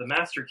 that means that the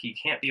master key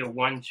can't be a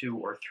 1, 2,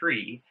 or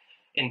 3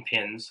 in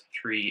pins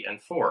 3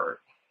 and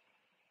 4.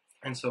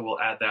 And so we'll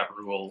add that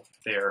rule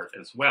there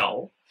as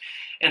well.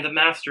 And the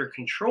master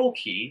control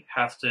key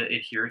has to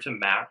adhere to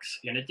max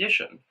in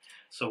addition.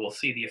 So we'll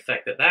see the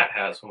effect that that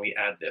has when we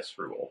add this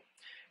rule.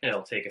 And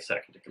it'll take a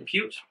second to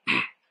compute.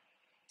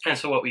 And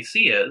so what we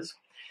see is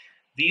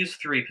these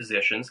 3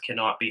 positions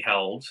cannot be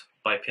held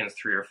by pins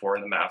 3 or 4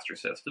 in the master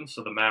system.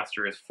 So the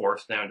master is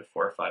forced down to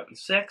 4, 5, and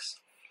 6.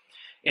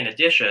 In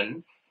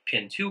addition,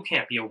 pin 2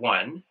 can't be a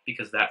 1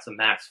 because that's a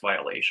max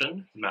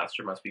violation. The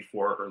master must be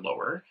 4 or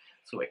lower,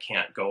 so it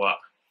can't go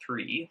up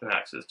 3. The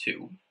max is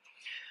 2.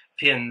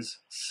 Pins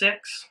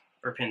 6,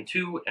 or pin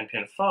 2 and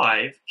pin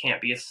 5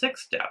 can't be a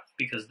 6 depth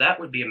because that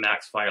would be a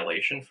max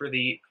violation for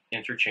the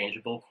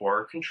interchangeable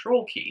core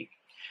control key.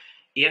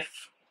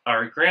 If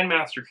our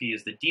Grandmaster key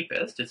is the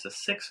deepest, it's a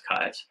 6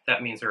 cut,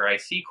 that means our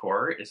IC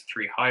core is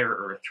 3 higher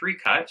or a 3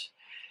 cut,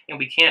 and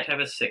we can't have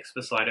a 6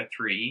 beside a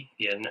 3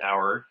 in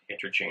our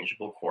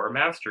interchangeable core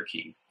master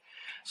key.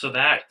 So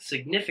that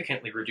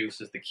significantly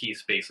reduces the key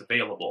space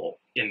available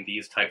in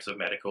these types of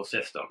Medico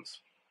systems.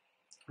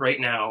 Right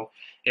now,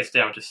 it's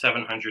down to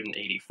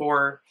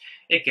 784.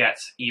 It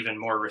gets even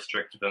more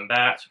restrictive than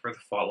that for the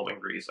following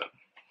reason.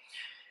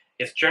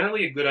 It's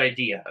generally a good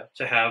idea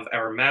to have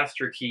our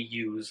master key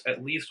use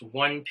at least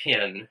one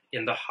pin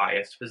in the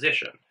highest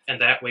position, and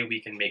that way we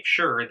can make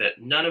sure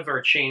that none of our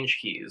change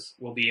keys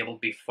will be able to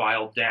be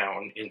filed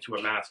down into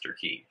a master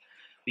key.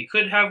 We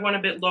could have one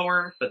a bit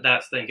lower, but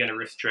that's then going to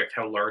restrict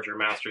how large our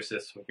master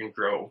system can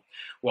grow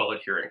while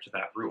adhering to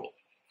that rule.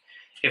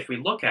 If we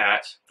look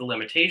at the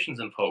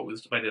limitations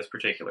imposed by this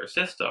particular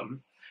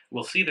system,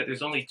 we'll see that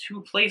there's only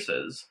two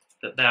places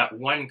that that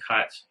one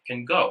cut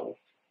can go,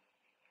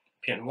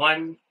 pin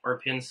 1 or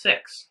pin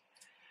 6.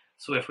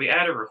 So if we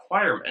add a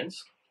requirement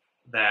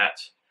that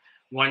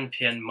one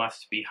pin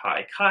must be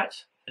high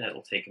cut, and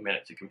it'll take a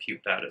minute to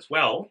compute that as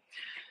well,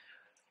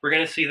 we're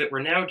going to see that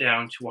we're now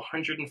down to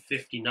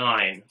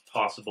 159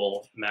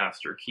 possible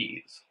master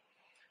keys.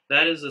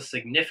 That is a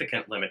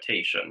significant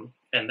limitation,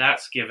 and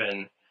that's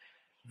given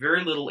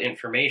very little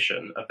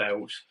information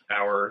about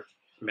our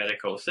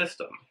Medico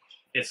system.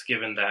 It's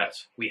given that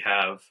we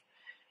have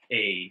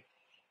a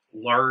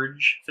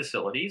large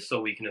facility,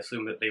 so we can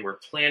assume that they were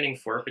planning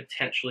for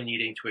potentially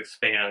needing to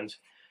expand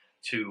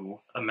to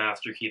a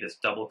master key that's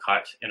double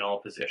cut in all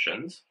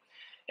positions.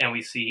 And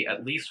we see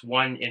at least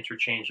one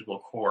interchangeable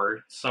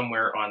core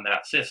somewhere on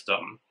that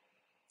system,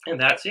 and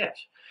that's it.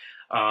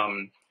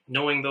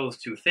 Knowing those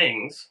two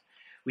things,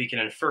 we can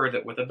infer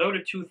that with about a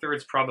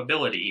 2/3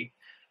 probability,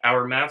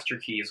 our master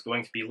key is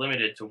going to be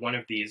limited to one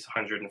of these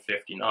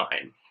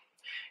 159.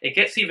 It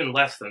gets even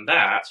less than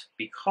that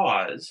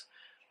because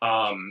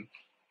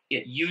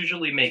it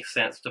usually makes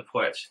sense to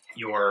put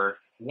your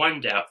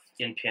 1 depth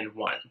in pin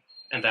 1,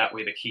 and that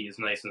way the key is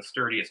nice and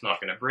sturdy, it's not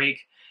going to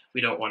break.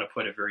 We don't want to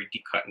put a very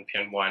deep cut in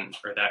pin 1,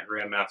 or that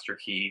grandmaster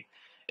key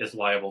is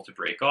liable to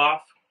break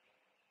off.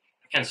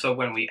 And so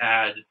when we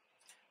add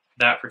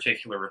that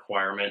particular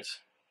requirement,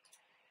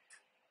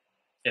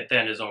 it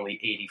then is only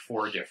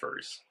 84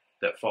 differs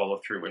that follow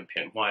through in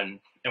pin 1,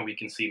 and we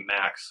can see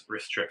Max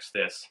restricts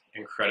this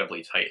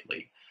incredibly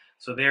tightly.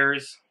 So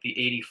there's the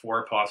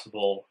 84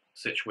 possible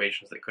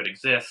situations that could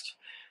exist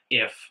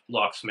if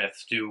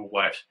locksmiths do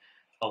what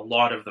a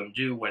lot of them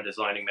do when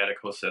designing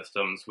Medico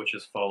systems, which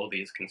is follow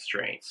these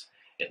constraints.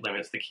 It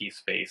limits the key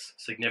space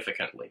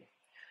significantly.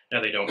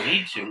 Now they don't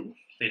need to.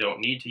 They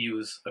don't need to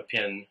use a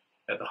pin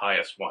at the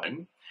highest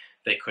one.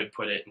 They could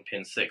put it in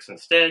pin 6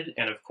 instead,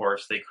 and of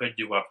course they could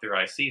do up their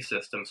IC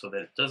system so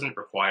that it doesn't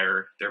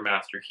require their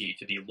master key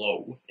to be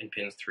low in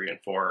pins 3 and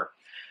 4.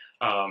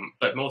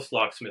 But most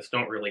locksmiths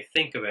don't really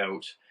think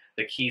about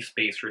the key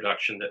space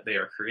reduction that they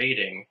are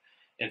creating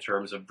in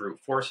terms of brute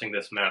forcing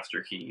this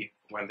master key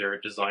when they're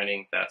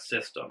designing that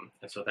system.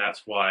 And so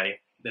that's why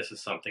this is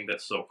something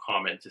that's so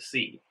common to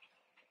see.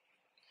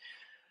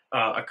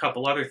 A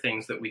couple other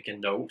things that we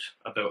can note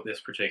about this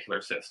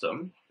particular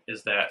system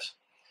is that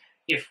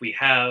if we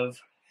have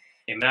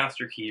a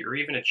master key or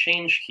even a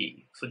change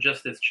key, so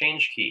just this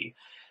change key,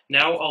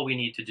 now all we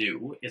need to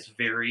do is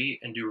vary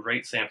and do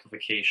right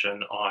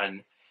samplification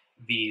on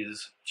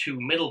these two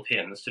middle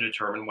pins to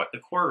determine what the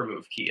core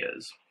remove key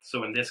is.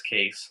 So in this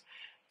case,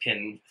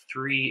 pin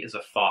 3 is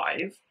a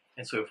 5,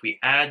 and so if we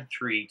add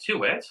 3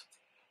 to it,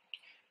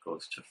 it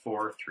goes to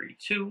 4, 3,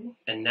 2,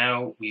 and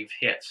now we've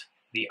hit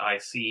the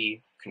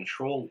IC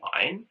control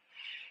line.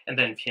 And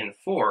then pin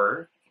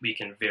 4, we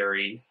can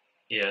vary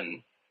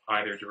in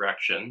either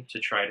direction to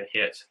try to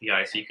hit the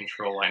IC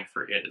control line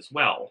for it as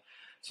well.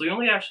 So we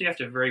only actually have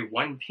to vary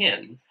one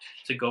pin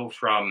to go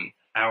from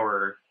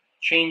our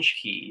change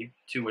key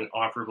to an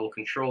operable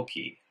control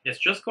key. It's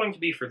just going to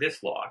be for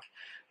this lock,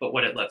 but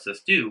what it lets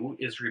us do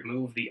is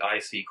remove the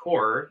IC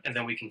core, and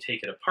then we can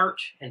take it apart,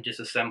 and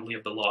disassembly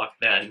of the lock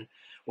then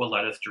will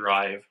let us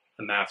derive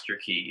the master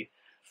key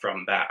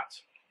from that.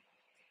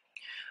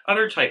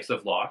 Other types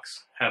of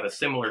locks have a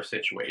similar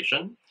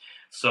situation.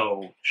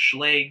 So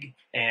Schlage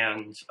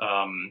and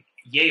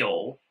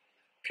Yale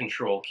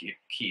control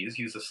keys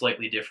use a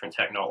slightly different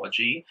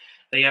technology.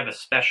 They have a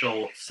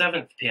special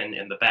 7th pin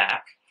in the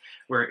back,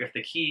 where if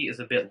the key is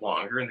a bit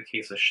longer, in the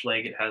case of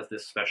Schlage, it has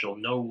this special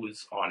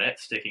nose on it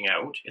sticking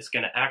out. It's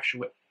going to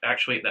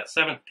actuate that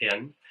 7th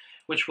pin,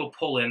 which will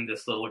pull in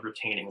this little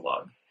retaining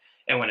lug.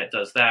 And when it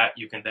does that,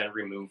 you can then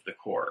remove the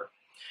core.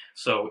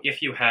 So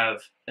if you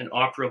have an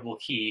operable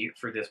key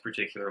for this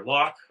particular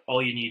lock,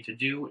 all you need to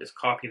do is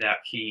copy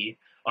that key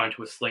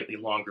onto a slightly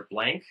longer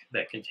blank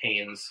that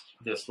contains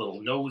this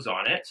little nose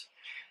on it,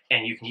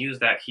 and you can use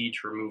that key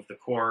to remove the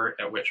core,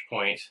 at which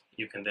point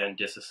you can then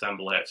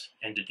disassemble it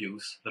and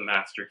deduce the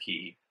master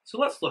key. So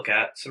let's look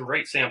at some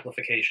right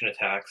samplification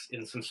attacks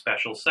in some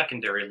special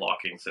secondary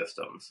locking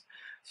systems.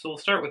 So we'll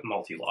start with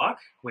multi-lock,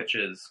 which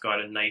has got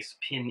a nice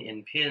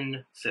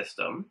pin-in-pin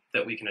system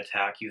that we can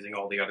attack using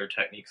all the other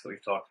techniques that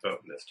we've talked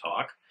about in this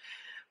talk.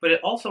 But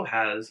it also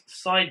has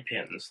side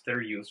pins that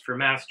are used for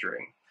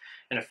mastering.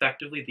 And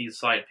effectively, these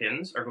side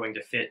pins are going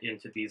to fit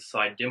into these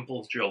side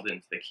dimples drilled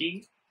into the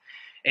key.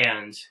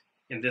 And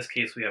in this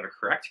case, we have a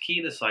correct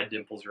key. The side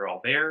dimples are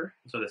all there,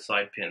 so the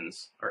side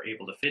pins are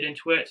able to fit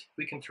into it.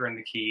 We can turn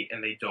the key,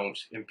 and they don't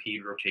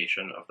impede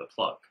rotation of the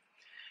plug.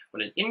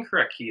 When an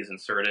incorrect key is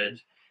inserted,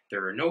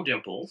 there are no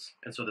dimples,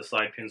 and so the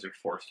side pins are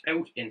forced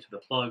out into the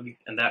plug,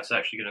 and that's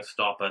actually going to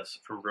stop us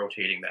from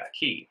rotating that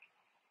key.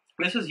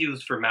 This is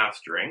used for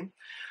mastering.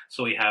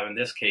 So we have, in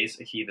this case,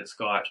 a key that's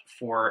got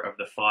 4 of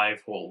the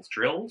 5 holes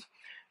drilled.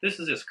 This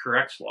is its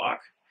correct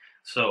lock.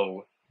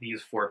 So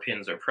these 4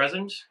 pins are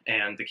present,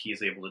 and the key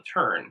is able to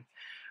turn.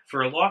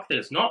 For a lock that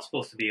is not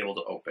supposed to be able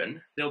to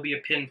open, there'll be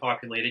a pin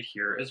populated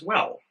here as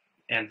well.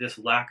 And this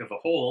lack of a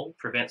hole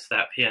prevents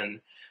that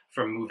pin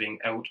from moving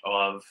out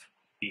of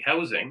the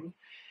housing,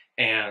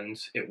 and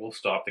it will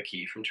stop the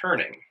key from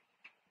turning.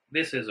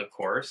 This is, of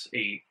course,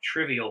 a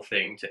trivial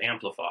thing to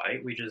amplify.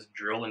 We just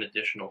drill an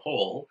additional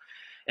hole,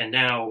 and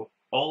now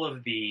all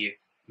of the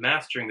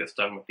mastering that's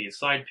done with these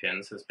side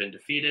pins has been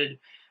defeated.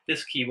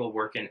 This key will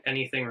work in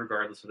anything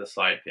regardless of the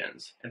side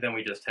pins, and then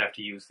we just have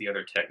to use the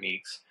other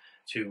techniques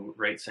to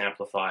right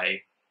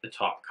samplify the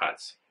top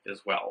cuts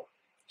as well.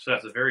 So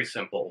that's a very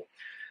simple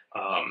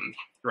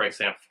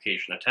right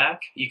amplification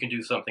attack. You can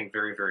do something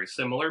very, very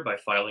similar by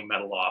filing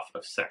metal off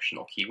of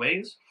sectional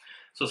keyways.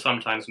 So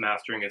sometimes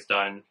mastering is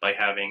done by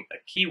having a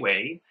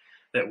keyway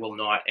that will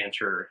not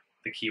enter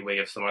the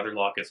keyway of some other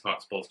lock it's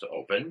not supposed to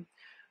open,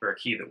 or a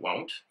key that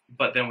won't.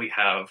 But then we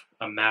have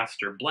a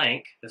master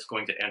blank that's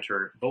going to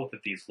enter both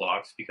of these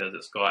locks because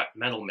it's got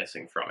metal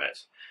missing from it.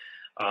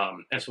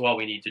 And so all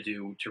we need to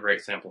do to right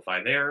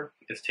samplify there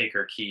is take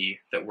our key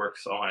that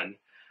works on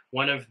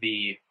one of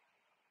the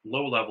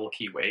low-level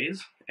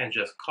keyways and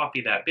just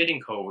copy that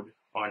bitting code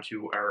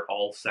onto our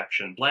all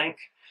section blank,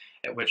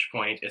 at which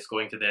point it's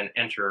going to then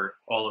enter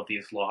all of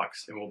these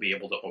locks and we'll be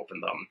able to open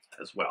them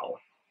as well.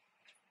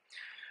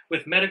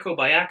 With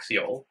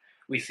medico-biaxial,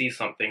 we see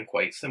something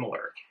quite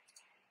similar.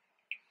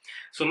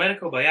 So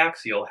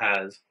medico-biaxial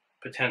has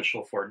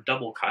potential for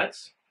double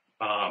cuts,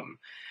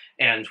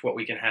 and what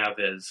we can have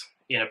is,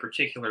 in a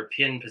particular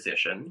pin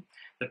position,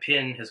 the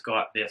pin has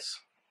got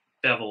this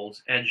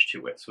beveled edge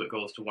to it, so it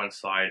goes to one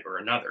side or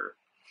another.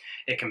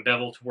 It can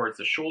bevel towards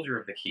the shoulder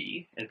of the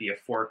key and be a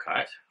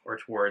forecut, or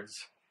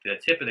towards the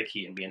tip of the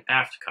key and be an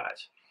aft cut.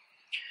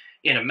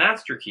 In a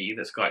master key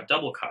that's got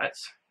double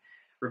cuts,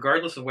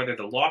 regardless of whether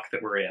the lock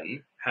that we're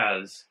in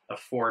has a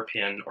fore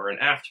pin or an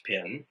aft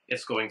pin,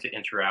 it's going to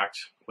interact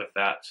with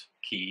that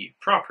key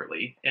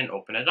properly and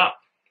open it up.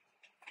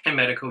 And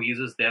Medico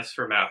uses this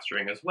for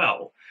mastering as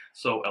well.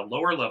 So a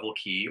lower level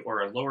key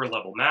or a lower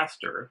level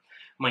master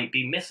might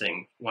be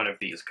missing one of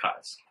these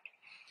cuts.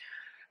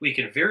 We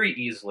can very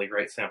easily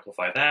right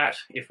samplify that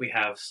if we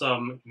have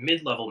some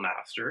mid-level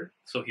master.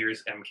 So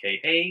here's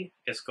MKA,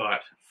 it's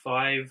got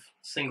 5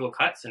 single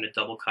cuts and a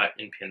double cut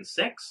in pin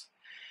 6.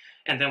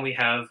 And then we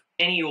have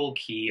any old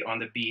key on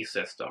the B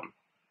system.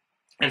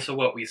 And so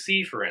what we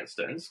see, for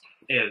instance,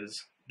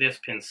 is this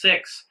pin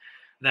 6,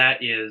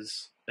 that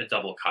is a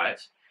double cut.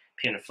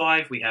 Pin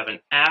 5, we have an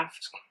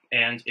aft,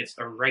 and it's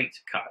a right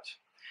cut.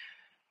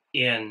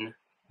 In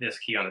this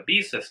key on the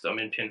B system,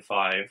 in pin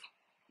 5,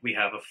 we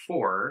have a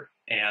 4,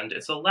 and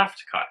it's a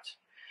left cut.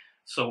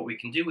 So what we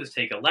can do is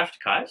take a left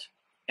cut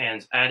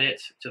and add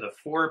it to the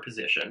 4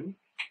 position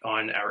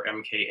on our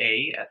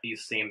MKA at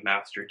these same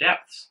master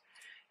depths.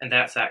 And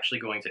that's actually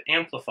going to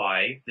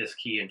amplify this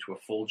key into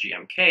a full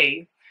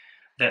GMK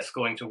that's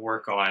going to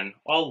work on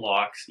all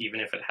locks, even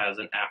if it has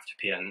an aft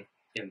pin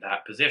in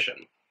that position.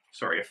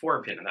 Sorry, a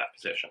 4 pin in that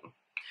position.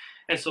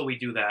 And so we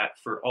do that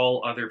for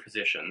all other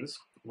positions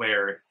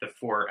where the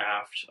fore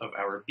aft of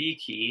our B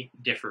key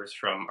differs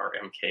from our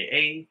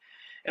MKA,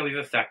 and we've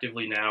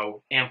effectively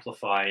now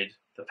amplified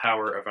the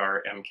power of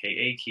our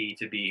MKA key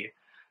to be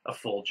a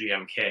full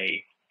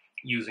GMK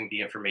using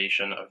the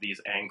information of these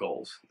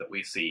angles that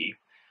we see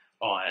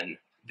on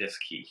this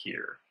key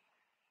here.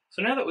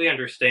 So now that we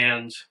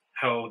understand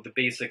how the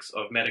basics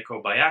of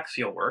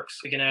medico-biaxial works,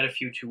 we can add a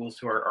few tools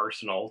to our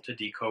arsenal to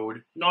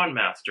decode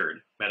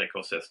non-mastered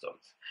medico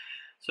systems.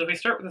 So if we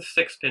start with a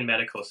 6-pin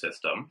medico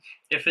system,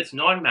 if it's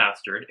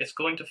non-mastered, it's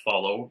going to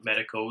follow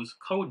Medico's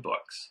code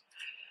books.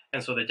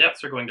 And so the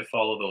depths are going to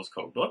follow those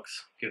code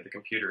books. Give the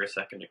computer a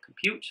second to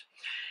compute.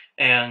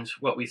 And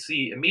what we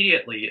see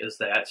immediately is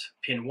that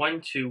pin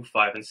 1, 2,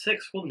 5, and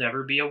 6 will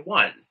never be a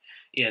 1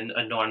 in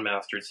a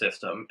non-mastered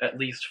system, at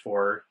least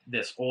for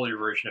this older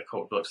version of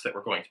codebooks that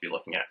we're going to be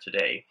looking at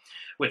today,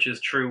 which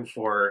is true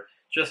for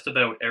just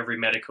about every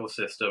medico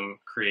system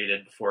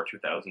created before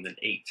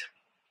 2008.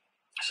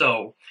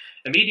 So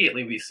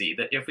immediately we see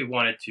that if we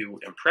wanted to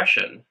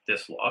impression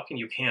this lock, and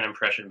you can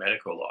impression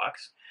medico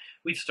locks,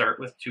 we'd start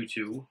with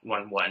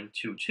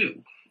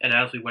 221122. And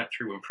as we went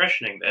through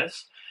impressioning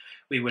this,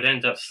 we would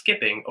end up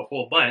skipping a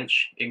whole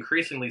bunch,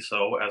 increasingly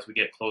so as we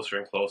get closer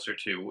and closer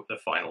to the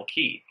final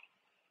key.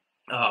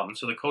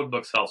 So the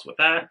codebooks helps with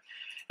that.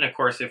 And of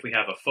course, if we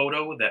have a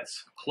photo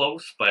that's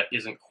close but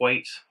isn't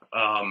quite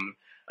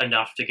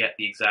enough to get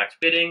the exact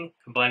bitting,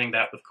 combining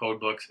that with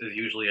codebooks is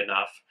usually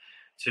enough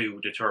to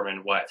determine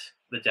what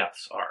the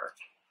depths are.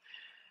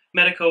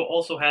 Medico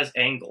also has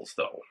angles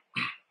though,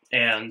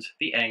 and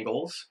the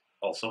angles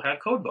also have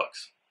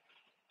codebooks.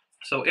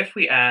 So if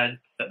we add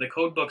that the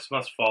codebooks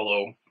must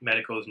follow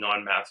Medico's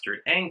non-mastered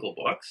angle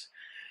books,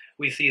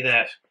 we see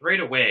that right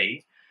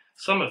away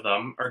some of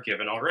them are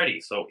given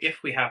already. So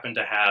if we happen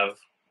to have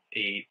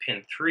a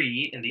pin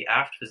 3 in the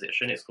aft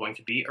position, it's going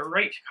to be a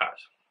right cut.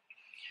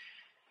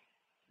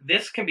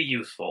 This can be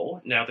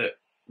useful, now that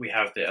we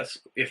have this,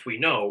 if we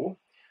know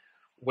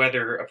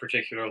whether a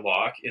particular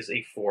lock is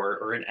a fore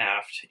or an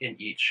aft in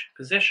each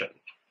position.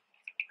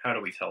 How do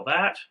we tell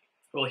that?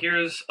 Well,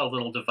 here's a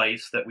little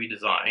device that we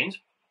designed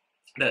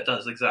that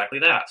does exactly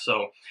that.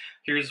 So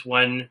here's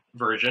one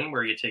version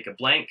where you take a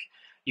blank,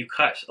 you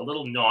cut a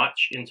little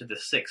notch into the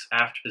 6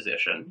 aft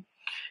position,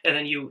 and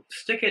then you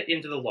stick it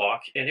into the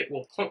lock, and it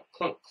will clunk,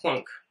 clunk,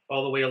 clunk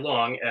all the way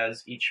along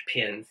as each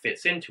pin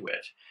fits into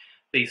it.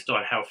 Based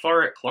on how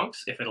far it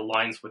clunks, if it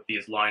aligns with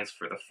these lines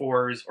for the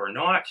fores or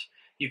not,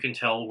 you can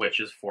tell which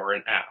is fore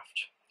and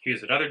aft.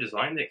 Here's another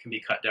design that can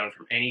be cut down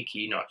from any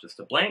key, not just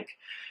a blank.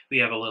 We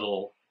have a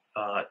little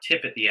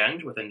tip at the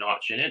end with a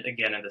notch in it,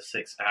 again in the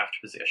 6 aft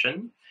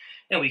position,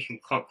 and we can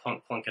clunk,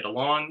 clunk, clunk it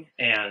along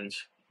and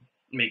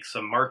make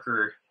some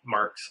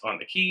marks on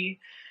the key,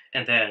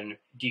 and then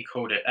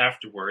decode it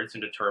afterwards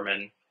and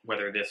determine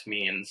whether this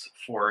means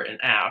fore and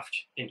aft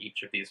in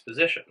each of these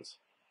positions.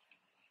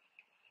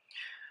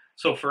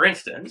 So for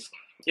instance,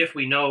 if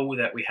we know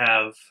that we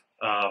have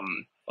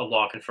a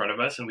lock in front of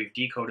us and we've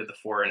decoded the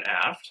fore and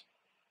aft,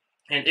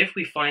 and if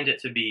we find it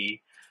to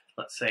be,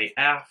 let's say,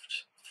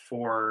 aft,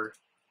 fore,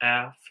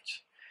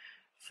 aft,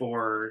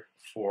 fore,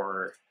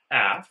 fore,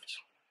 aft,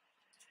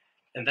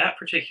 in that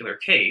particular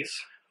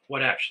case,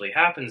 what actually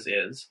happens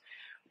is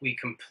we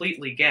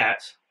completely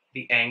get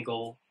the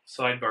angle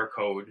sidebar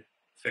code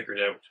figured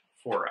out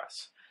for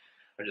us.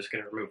 I'm just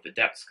going to remove the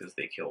depths because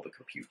they kill the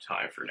compute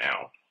time for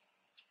now.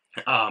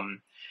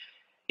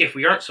 If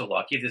we aren't so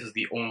lucky, this is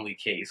the only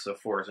case of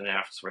fores and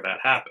afts where that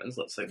happens.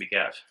 Let's say we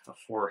get a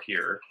fore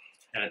here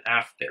and an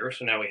aft there,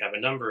 so now we have a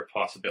number of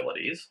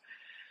possibilities.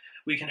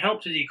 We can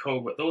help to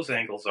decode what those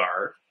angles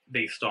are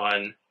based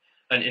on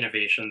an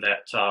innovation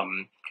that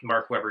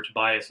Mark Webber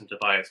Tobias and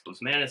Tobias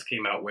Blusmanis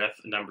came out with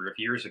a number of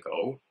years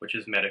ago, which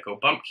is Medico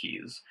bump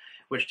keys,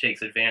 which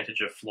takes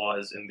advantage of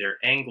flaws in their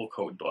angle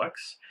code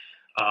books.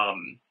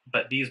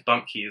 But these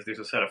bump keys, there's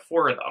a set of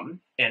 4 of them,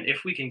 and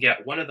if we can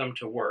get one of them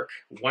to work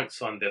once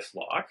on this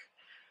lock,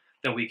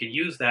 then we can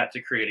use that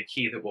to create a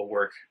key that will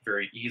work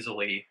very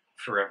easily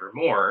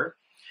forevermore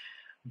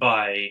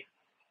by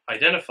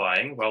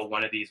identifying, well,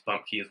 one of these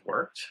bump keys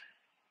worked,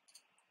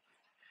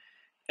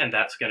 and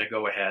that's going to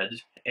go ahead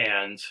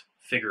and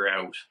figure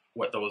out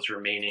what those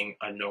remaining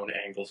unknown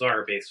angles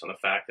are based on the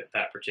fact that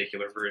that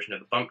particular version of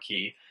the bump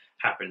key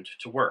happened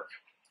to work.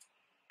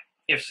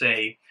 If,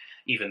 say,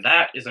 even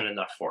that isn't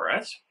enough for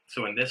us,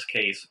 so in this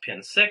case,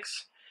 pin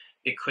 6,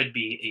 it could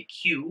be a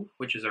Q,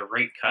 which is a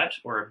right cut,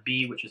 or a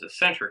B, which is a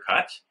center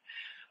cut.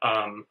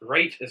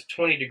 Right is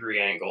 20-degree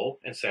angle,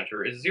 and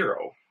center is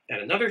 0.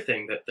 And another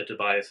thing that the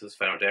Tobias has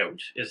found out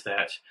is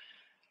that,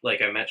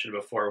 like I mentioned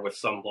before, with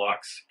some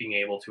blocks being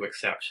able to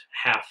accept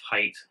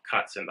half-height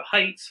cuts in the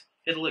heights,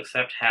 it'll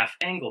accept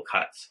half-angle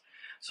cuts.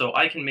 So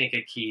I can make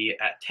a key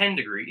at 10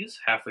 degrees,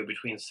 halfway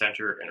between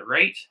center and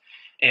right,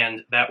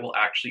 and that will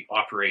actually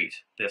operate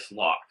this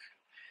lock.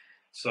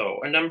 So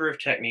a number of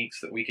techniques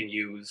that we can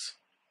use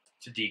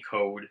to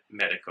decode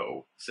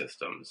Medico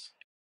systems.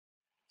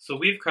 So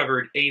we've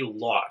covered a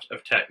lot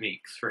of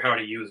techniques for how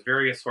to use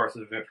various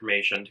sources of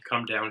information to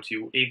come down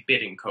to a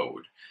bitting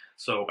code.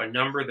 So a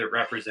number that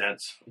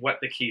represents what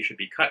the key should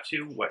be cut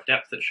to, what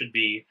depth it should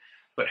be,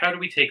 but how do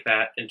we take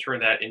that and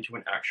turn that into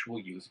an actual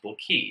usable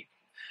key?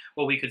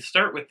 Well, we could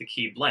start with the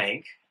key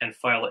blank and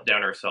file it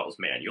down ourselves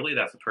manually.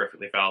 That's a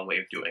perfectly valid way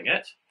of doing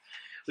it.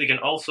 We can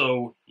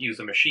also use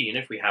a machine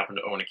if we happen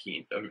to own a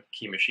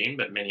key machine,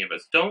 but many of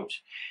us don't.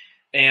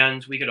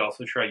 And we could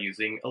also try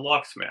using a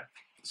locksmith.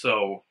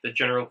 So the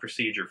general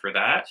procedure for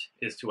that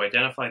is to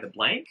identify the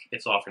blank.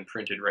 It's often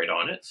printed right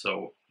on it,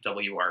 so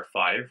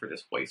WR5 for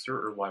this Weiser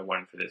or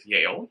Y1 for this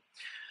Yale.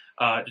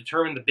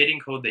 Determine the bitting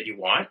code that you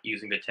want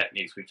using the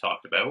techniques we've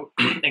talked about,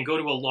 and go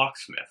to a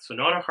locksmith, so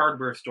not a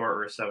hardware store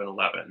or a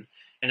 7-Eleven,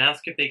 and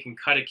ask if they can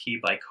cut a key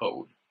by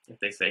code. If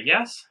they say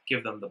yes,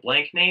 give them the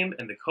blank name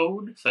and the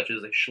code, such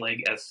as a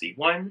Schlage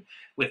SC1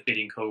 with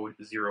bitting code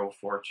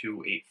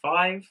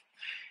 04285,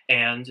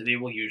 and they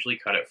will usually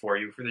cut it for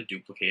you for the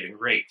duplicating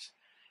rate.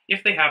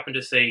 If they happen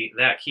to say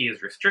that key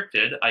is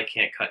restricted, I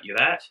can't cut you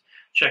that,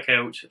 check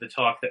out the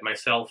talk that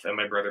myself and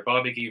my brother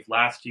Bobby gave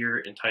last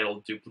year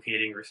entitled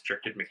Duplicating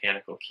Restricted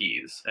Mechanical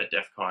Keys at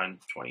DEF CON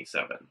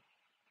 27.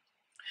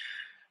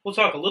 We'll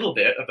talk a little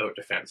bit about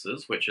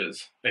defenses, which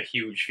is a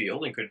huge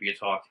field and could be a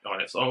talk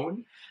on its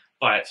own,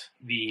 but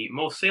the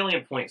most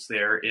salient points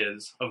there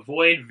is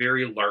avoid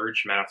very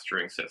large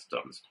mastering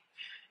systems.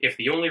 If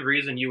the only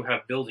reason you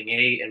have building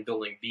A and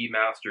building B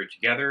mastered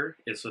together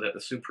is so that the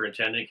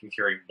superintendent can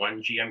carry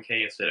 1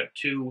 GMK instead of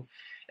 2,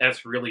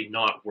 that's really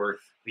not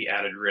worth the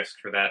added risk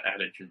for that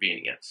added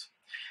convenience.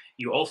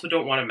 You also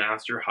don't want to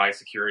master high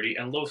security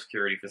and low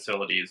security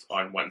facilities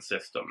on one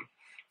system.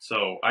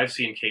 So I've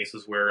seen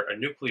cases where a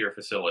nuclear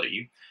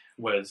facility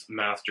was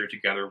mastered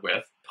together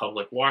with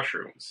public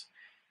washrooms.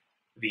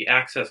 the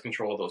access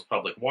control of those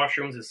public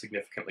washrooms is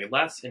significantly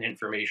less, and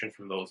information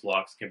from those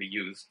locks can be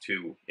used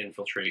to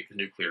infiltrate the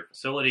nuclear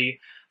facility.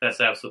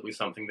 That's absolutely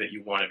something that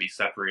you want to be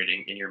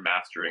separating in your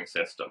mastering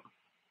system.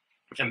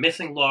 A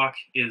missing lock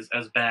is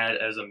as bad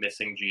as a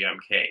missing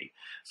GMK.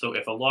 So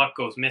if a lock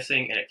goes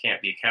missing and it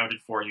can't be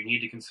accounted for, you need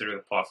to consider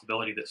the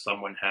possibility that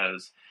someone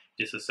has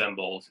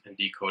disassembled and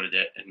decoded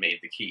it and made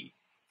the key.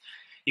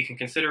 You can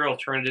consider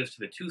alternatives to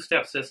the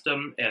two-step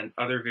system and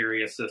other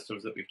various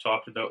systems that we've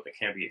talked about that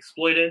can be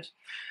exploited.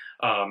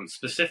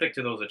 Specific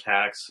to those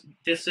attacks,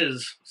 this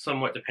is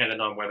somewhat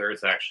dependent on whether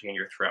it's actually in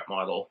your threat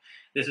model.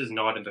 This is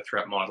not in the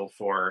threat model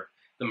for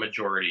the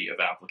majority of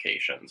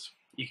applications.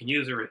 You can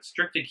use a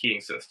restricted keying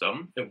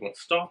system. It won't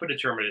stop a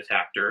determined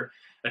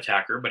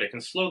attacker, but it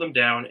can slow them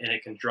down and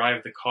it can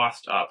drive the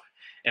cost up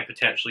and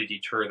potentially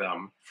deter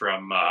them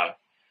from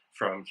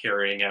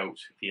carrying out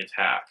the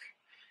attack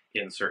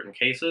in certain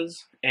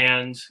cases.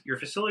 And your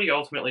facility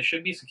ultimately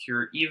should be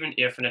secure even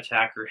if an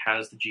attacker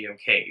has the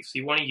GMK. So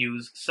you want to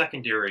use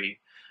secondary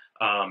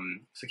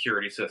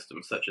security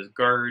systems such as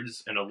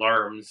guards and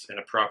alarms and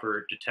a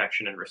proper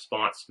detection and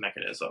response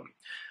mechanism.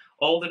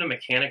 All that a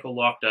mechanical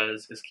lock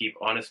does is keep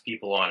honest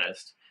people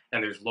honest,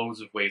 and there's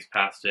loads of ways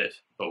past it,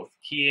 both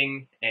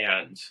keying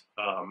and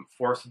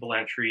forcible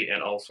entry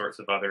and all sorts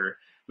of other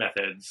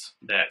methods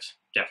that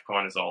DEF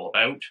CON is all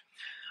about.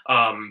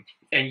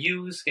 And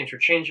use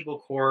interchangeable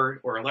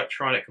core or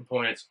electronic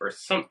components or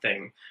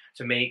something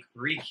to make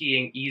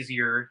rekeying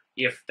easier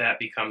if that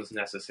becomes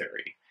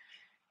necessary.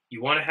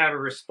 You want to have a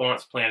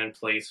response plan in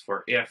place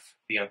for if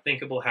the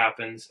unthinkable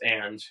happens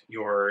and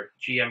your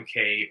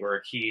GMK or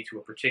a key to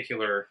a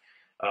particular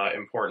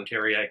important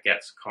area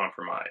gets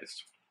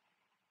compromised.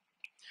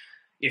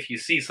 If you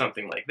see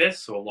something like this,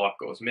 so a lock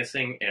goes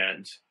missing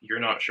and you're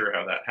not sure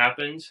how that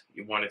happened,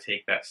 you want to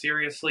take that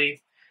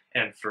seriously,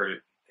 and for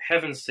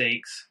heaven's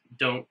sakes,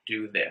 don't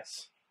do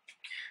this.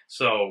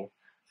 So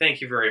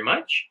thank you very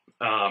much.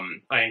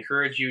 I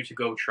encourage you to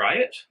go try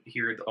it.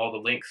 Here are all the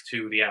links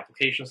to the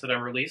applications that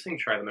I'm releasing.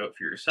 Try them out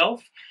for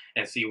yourself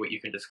and see what you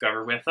can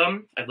discover with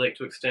them. I'd like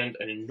to extend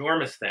an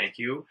enormous thank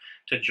you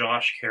to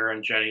Josh,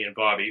 Karen, Jenny, and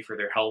Bobby for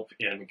their help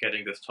in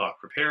getting this talk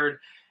prepared.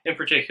 In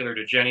particular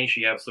to Jenny,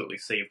 she absolutely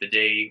saved the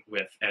day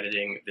with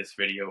editing this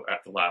video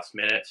at the last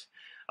minute.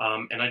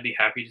 And I'd be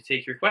happy to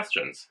take your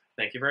questions.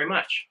 Thank you very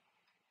much.